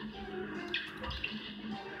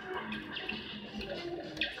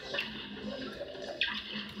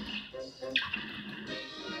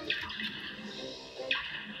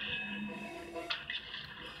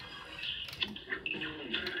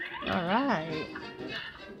 Alright.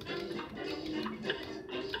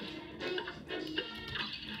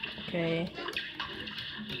 Okay.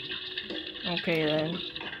 Okay then.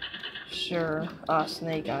 Sure.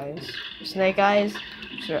 Snake eyes. Snake eyes?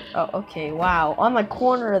 Sure. Oh, okay. Wow. On the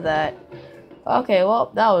corner of that. Okay,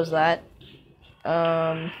 well, that was that.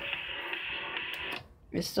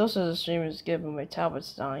 It still says the stream is good, but my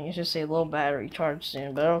tablet's dying. It should say low battery charge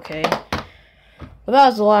soon, but okay. But that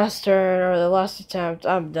was the last turn, or the last attempt.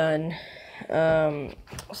 I'm done.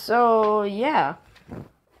 So, yeah.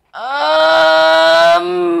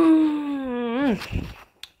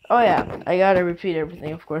 Oh yeah, I gotta repeat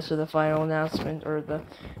everything, of course, for the final announcement, or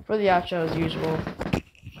for the outro as usual.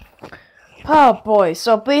 Oh boy,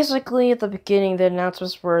 so basically at the beginning the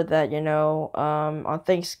announcements were that, on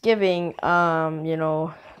Thanksgiving,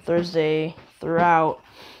 Thursday throughout,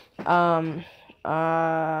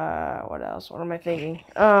 what else? What am I thinking?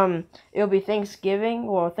 It'll be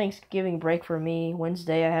Thanksgiving break for me.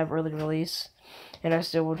 Wednesday I have early release, and I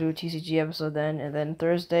still will do a TCG episode then, and then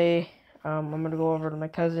Thursday, I'm gonna go over to my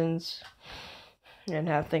cousin's and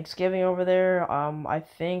have Thanksgiving over there. I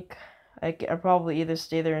think I'll probably either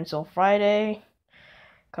stay there until Friday,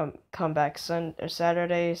 come back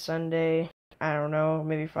Saturday, Sunday, I don't know,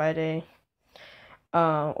 maybe Friday.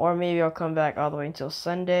 Or maybe I'll come back all the way until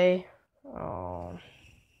Sunday.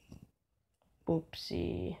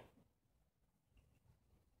 Oopsie.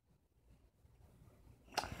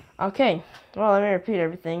 Okay, well, let me repeat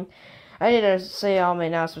everything. I need to say all my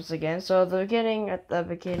announcements again. So at the beginning,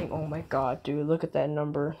 oh my god, dude, look at that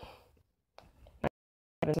number.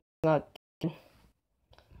 It's not.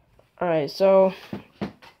 Alright, so,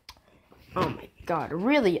 oh my god,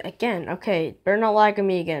 really, again, okay, better not lag on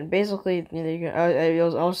me again. Basically, I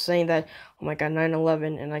was saying that, oh my god,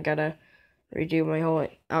 9/11, and I gotta redo my whole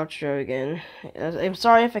outro again. I'm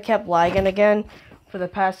sorry if I kept lagging again for the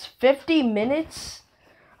past 50 minutes.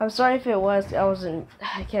 I'm sorry if it was,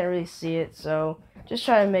 I can't really see it, so just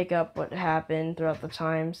try to make up what happened throughout the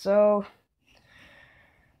time. So,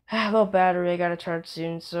 low battery, I gotta charge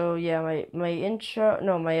soon. So yeah, my announcement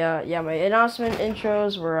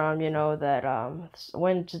intros were that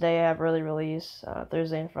Wednesday I have early release,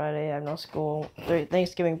 Thursday and Friday I have no school,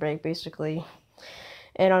 Thanksgiving break basically.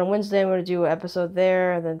 And on Wednesday, I'm going to do an episode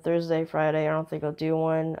there. And then Thursday, Friday, I don't think I'll do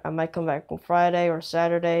one. I might come back on Friday or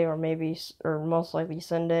Saturday or most likely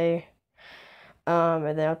Sunday. And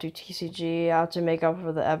then I'll do TCG. I'll have to make up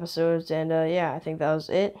for the episodes. And yeah, I think that was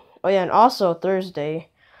it. Oh yeah, and also Thursday,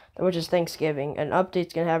 which is Thanksgiving, an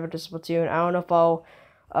update's going to happen to Splatoon. I don't know if I'll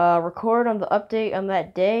record on the update on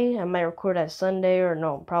that day. I might record that Sunday or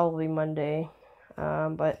no, probably Monday.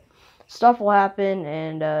 But stuff will happen,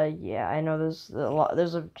 and yeah, I know there's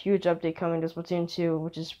a huge update coming to Splatoon 2,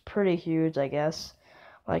 which is pretty huge, I guess.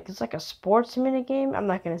 Like, it's like a sports minute game. I'm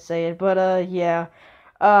not gonna say it, but yeah.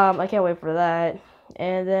 I can't wait for that.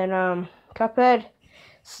 And then Cuphead,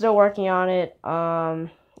 still working on it. And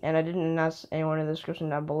I didn't announce anyone in the description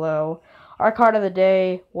down below. Our card of the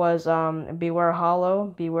day was Beware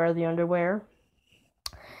Hollow, Beware the Underwear.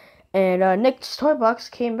 And Nick's Toy Box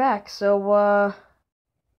came back, so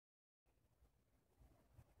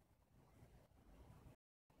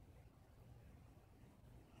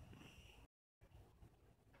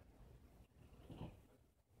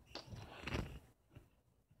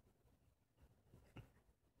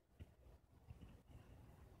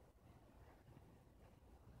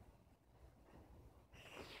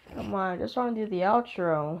come on, I just want to do the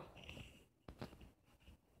outro.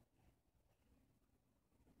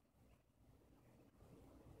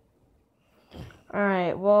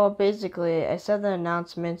 Alright, well, basically, I said the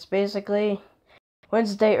announcements. Basically,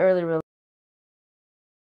 Wednesday early release.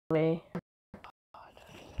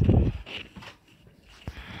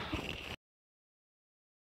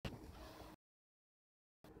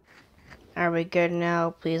 Are we good now?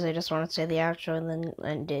 Please, I just want to say the outro and then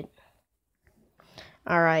end it.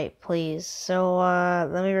 Alright, please. So,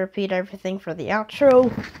 let me repeat everything for the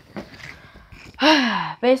outro.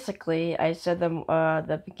 Basically, I said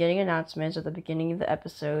the beginning announcements at the beginning of the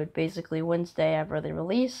episode. Basically, Wednesday I have early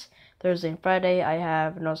release. Thursday and Friday I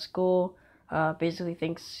have no school. Basically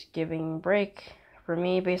Thanksgiving break for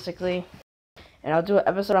me, basically. And I'll do an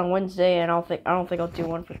episode on Wednesday, and I don't think I'll do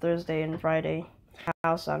one for Thursday and Friday.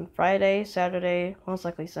 House on Friday, Saturday, most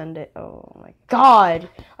likely Sunday. Oh my God!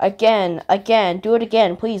 Again, do it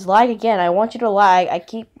again, please. Lag again. I want you to lag. I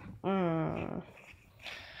keep. Come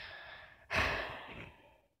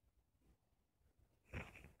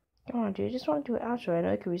on, dude. I just want to do an outro. I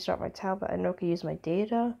know I could restart my tablet. I know I could use my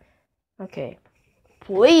data. Okay,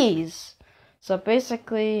 please. So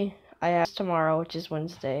basically, I have tomorrow, which is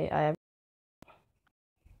Wednesday. I have.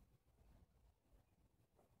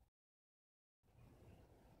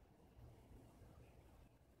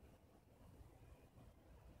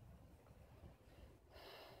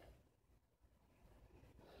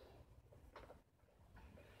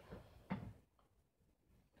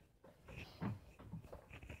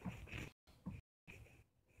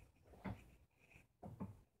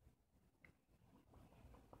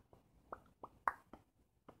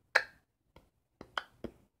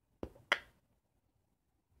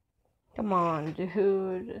 Come on,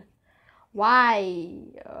 dude. Why?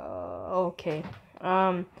 Okay.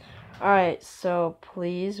 Alright, so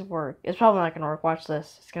please work. It's probably not gonna work. Watch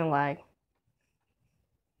this. It's gonna lag.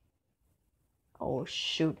 Oh,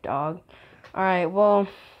 shoot, dog. Alright, well.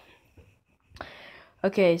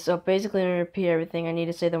 Okay, so basically, I'm gonna repeat everything. I need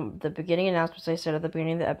to say the beginning announcements I said at the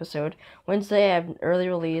beginning of the episode. Wednesday, I have an early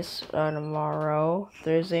release. Tomorrow,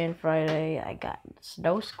 Thursday, and Friday, I got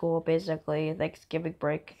no school, basically. Thanksgiving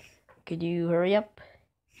break. Could you hurry up?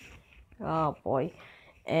 Oh, boy.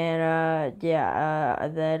 And,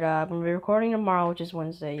 then, I'm gonna be recording tomorrow, which is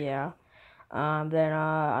Wednesday, yeah. Then,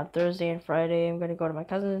 on Thursday and Friday, I'm gonna go to my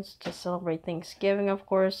cousin's to celebrate Thanksgiving, of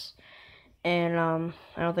course. And,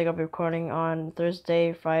 I don't think I'll be recording on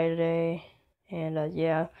Thursday, Friday, and,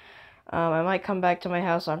 yeah. I might come back to my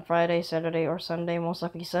house on Friday, Saturday, or Sunday, most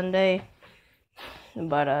likely Sunday.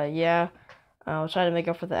 But, yeah. I'll try to make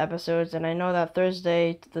up for the episodes, and I know that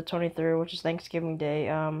Thursday, the 23rd, which is Thanksgiving Day,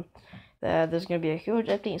 that there's gonna be a huge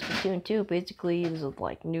update in Splatoon 2. Basically, there's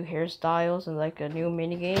like new hairstyles and like a new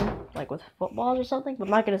mini game, like with footballs or something. But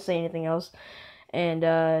I'm not gonna say anything else. And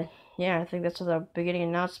yeah, I think that's the beginning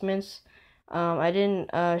announcements. I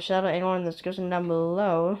didn't shout out anyone in the description down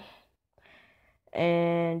below.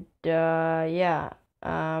 And yeah,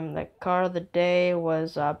 the card of the day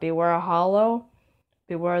was Beware Hollow,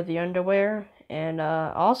 Beware the Underwear, and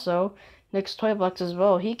also Nick's Toy Box as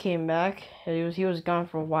well. He came back. He was gone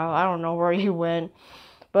for a while. I don't know where he went,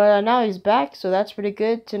 but now he's back, so that's pretty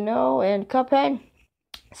good to know. And Cuphead,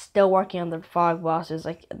 still working on the frog bosses,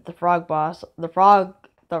 like the froggy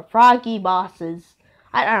bosses.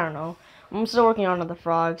 I don't know. I'm still working on the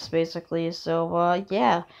frogs, basically. So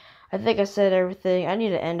yeah. I think I said everything. I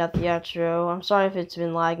need to end up the outro. I'm sorry if it's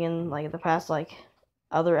been lagging like the past like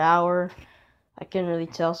other hour. I couldn't really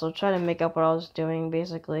tell, so try to make up what I was doing,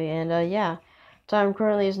 basically. And, yeah. Time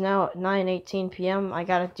currently is now 9:18 p.m. I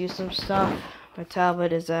gotta do some stuff. My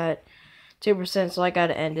tablet is at 2%, so I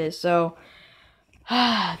gotta end it. So,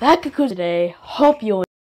 that concludes today. Hope you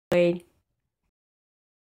enjoyed.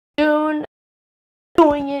 Soon,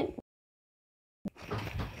 doing it.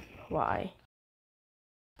 Why?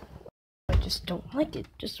 I just don't like it.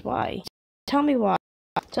 Just why? Tell me why.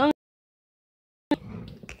 Tell me.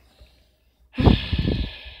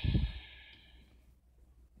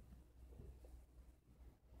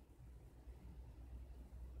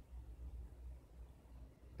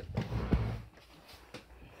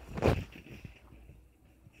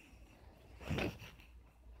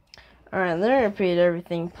 Alright, let me repeat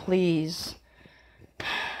everything, please.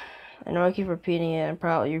 I know I keep repeating it, and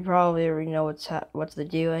you probably already know what's the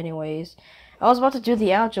deal anyways. I was about to do the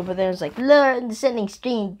outro, but then it's like, learn sending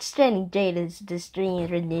data to the stream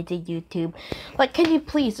is related to YouTube. Like, can you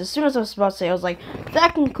please? As soon as I was about to say, I was like,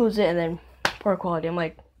 that concludes it, and then poor quality. I'm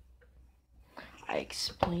like, I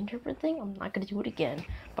explained everything. I'm not gonna do it again,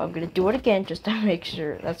 but I'm gonna do it again just to make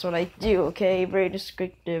sure. That's what I do. Okay, very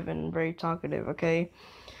descriptive and very talkative. Okay.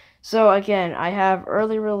 So again, I have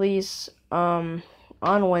early release on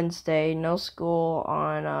Wednesday, no school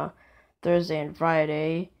on Thursday and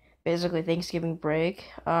Friday. basically Thanksgiving break.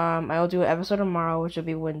 I will do an episode tomorrow, which will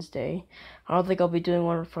be Wednesday. I don't think I'll be doing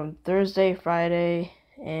one from Thursday, Friday,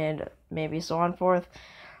 and maybe so on forth.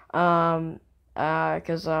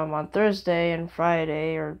 Because on Thursday and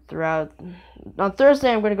Friday or throughout on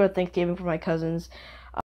Thursday I'm gonna go to Thanksgiving for my cousins.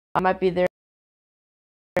 I might be there,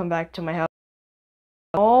 come back to my house.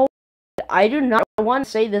 Oh, I do not want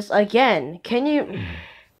to say this again. Can you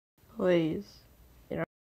please? You know,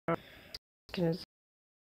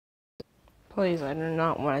 please, I do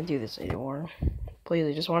not want to do this anymore. Please,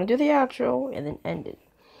 I just want to do the outro and then end it.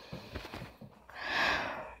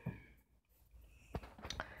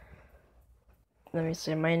 Let me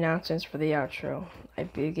say my announcements for the outro. I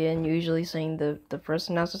begin usually saying the first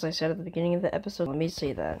announcements I said at the beginning of the episode. Let me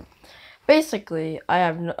say that. Basically, I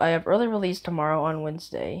have early release tomorrow on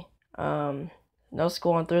Wednesday. No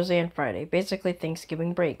school on Thursday and Friday. Basically,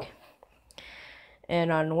 Thanksgiving break.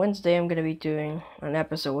 And on Wednesday, I'm gonna be doing an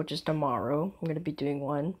episode, which is tomorrow. I'm gonna be doing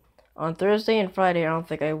one. On Thursday and Friday, I don't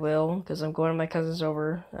think I will, because I'm going to my cousins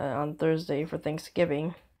over on Thursday for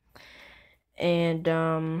Thanksgiving. And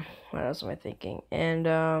what else am I thinking? And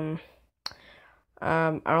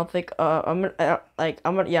I don't think I'm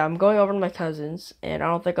going over to my cousins, and I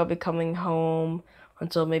don't think I'll be coming home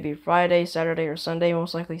until maybe Friday, Saturday, or Sunday.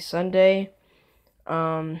 Most likely Sunday.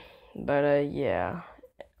 Yeah.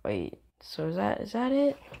 Wait. So is that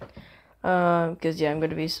it? Because yeah, I'm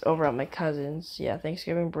gonna be over at my cousins. Yeah,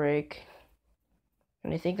 Thanksgiving break.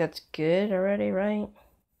 And I think that's good already, right?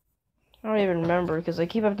 I don't even remember because I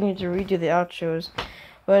keep having to redo the outros.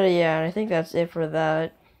 But yeah, and I think that's it for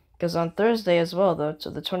that. Because on Thursday as well, though,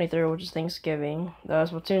 so the 23rd, which is Thanksgiving,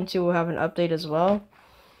 Splatoon 2 will have an update as well.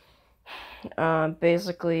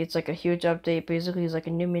 Basically, it's like a huge update. Basically, it's like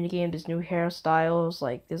a new minigame, there's new hairstyles,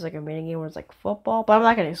 like, there's like a minigame where it's like football, but I'm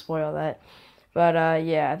not gonna spoil that. But,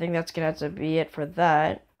 yeah, I think that's gonna have to be it for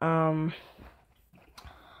that.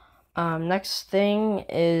 Next thing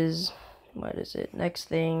is, what is it? Next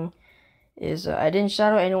thing is, I didn't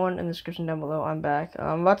shout out anyone in the description down below. I'm back.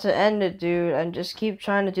 I'm about to end it, dude, and just keep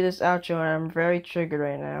trying to do this outro, and I'm very triggered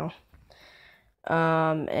right now.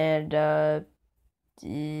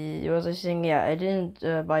 What was I saying? Yeah, I didn't,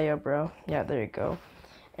 bio, bro. Yeah, there you go.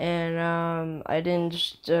 And, I didn't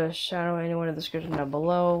shout out anyone in the description down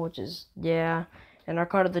below, which is, yeah. And our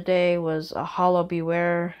card of the day was a Hollow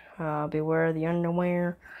Beware, Beware the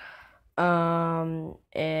Underwear.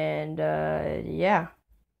 Yeah.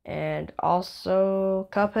 And also,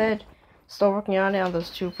 Cuphead, still working on it on those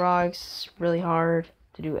two frogs. Really hard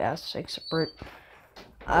to do as expert.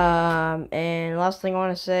 And last thing I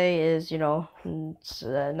want to say is, you know, it's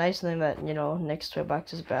a nice thing that, you know, Nick's Toy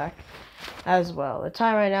Box is back as well. The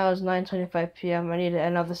time right now is 9:25 p.m. I need to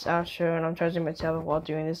end off this outro, and I'm charging my tablet while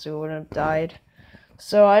doing this, so it wouldn't have died.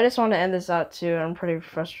 So I just want to end this out too. I'm pretty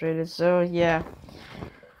frustrated. So yeah.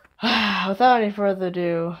 Without any further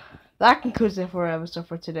ado, that concludes it for our episode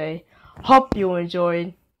for today. Hope you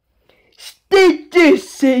enjoyed. Stay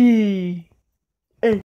juicy!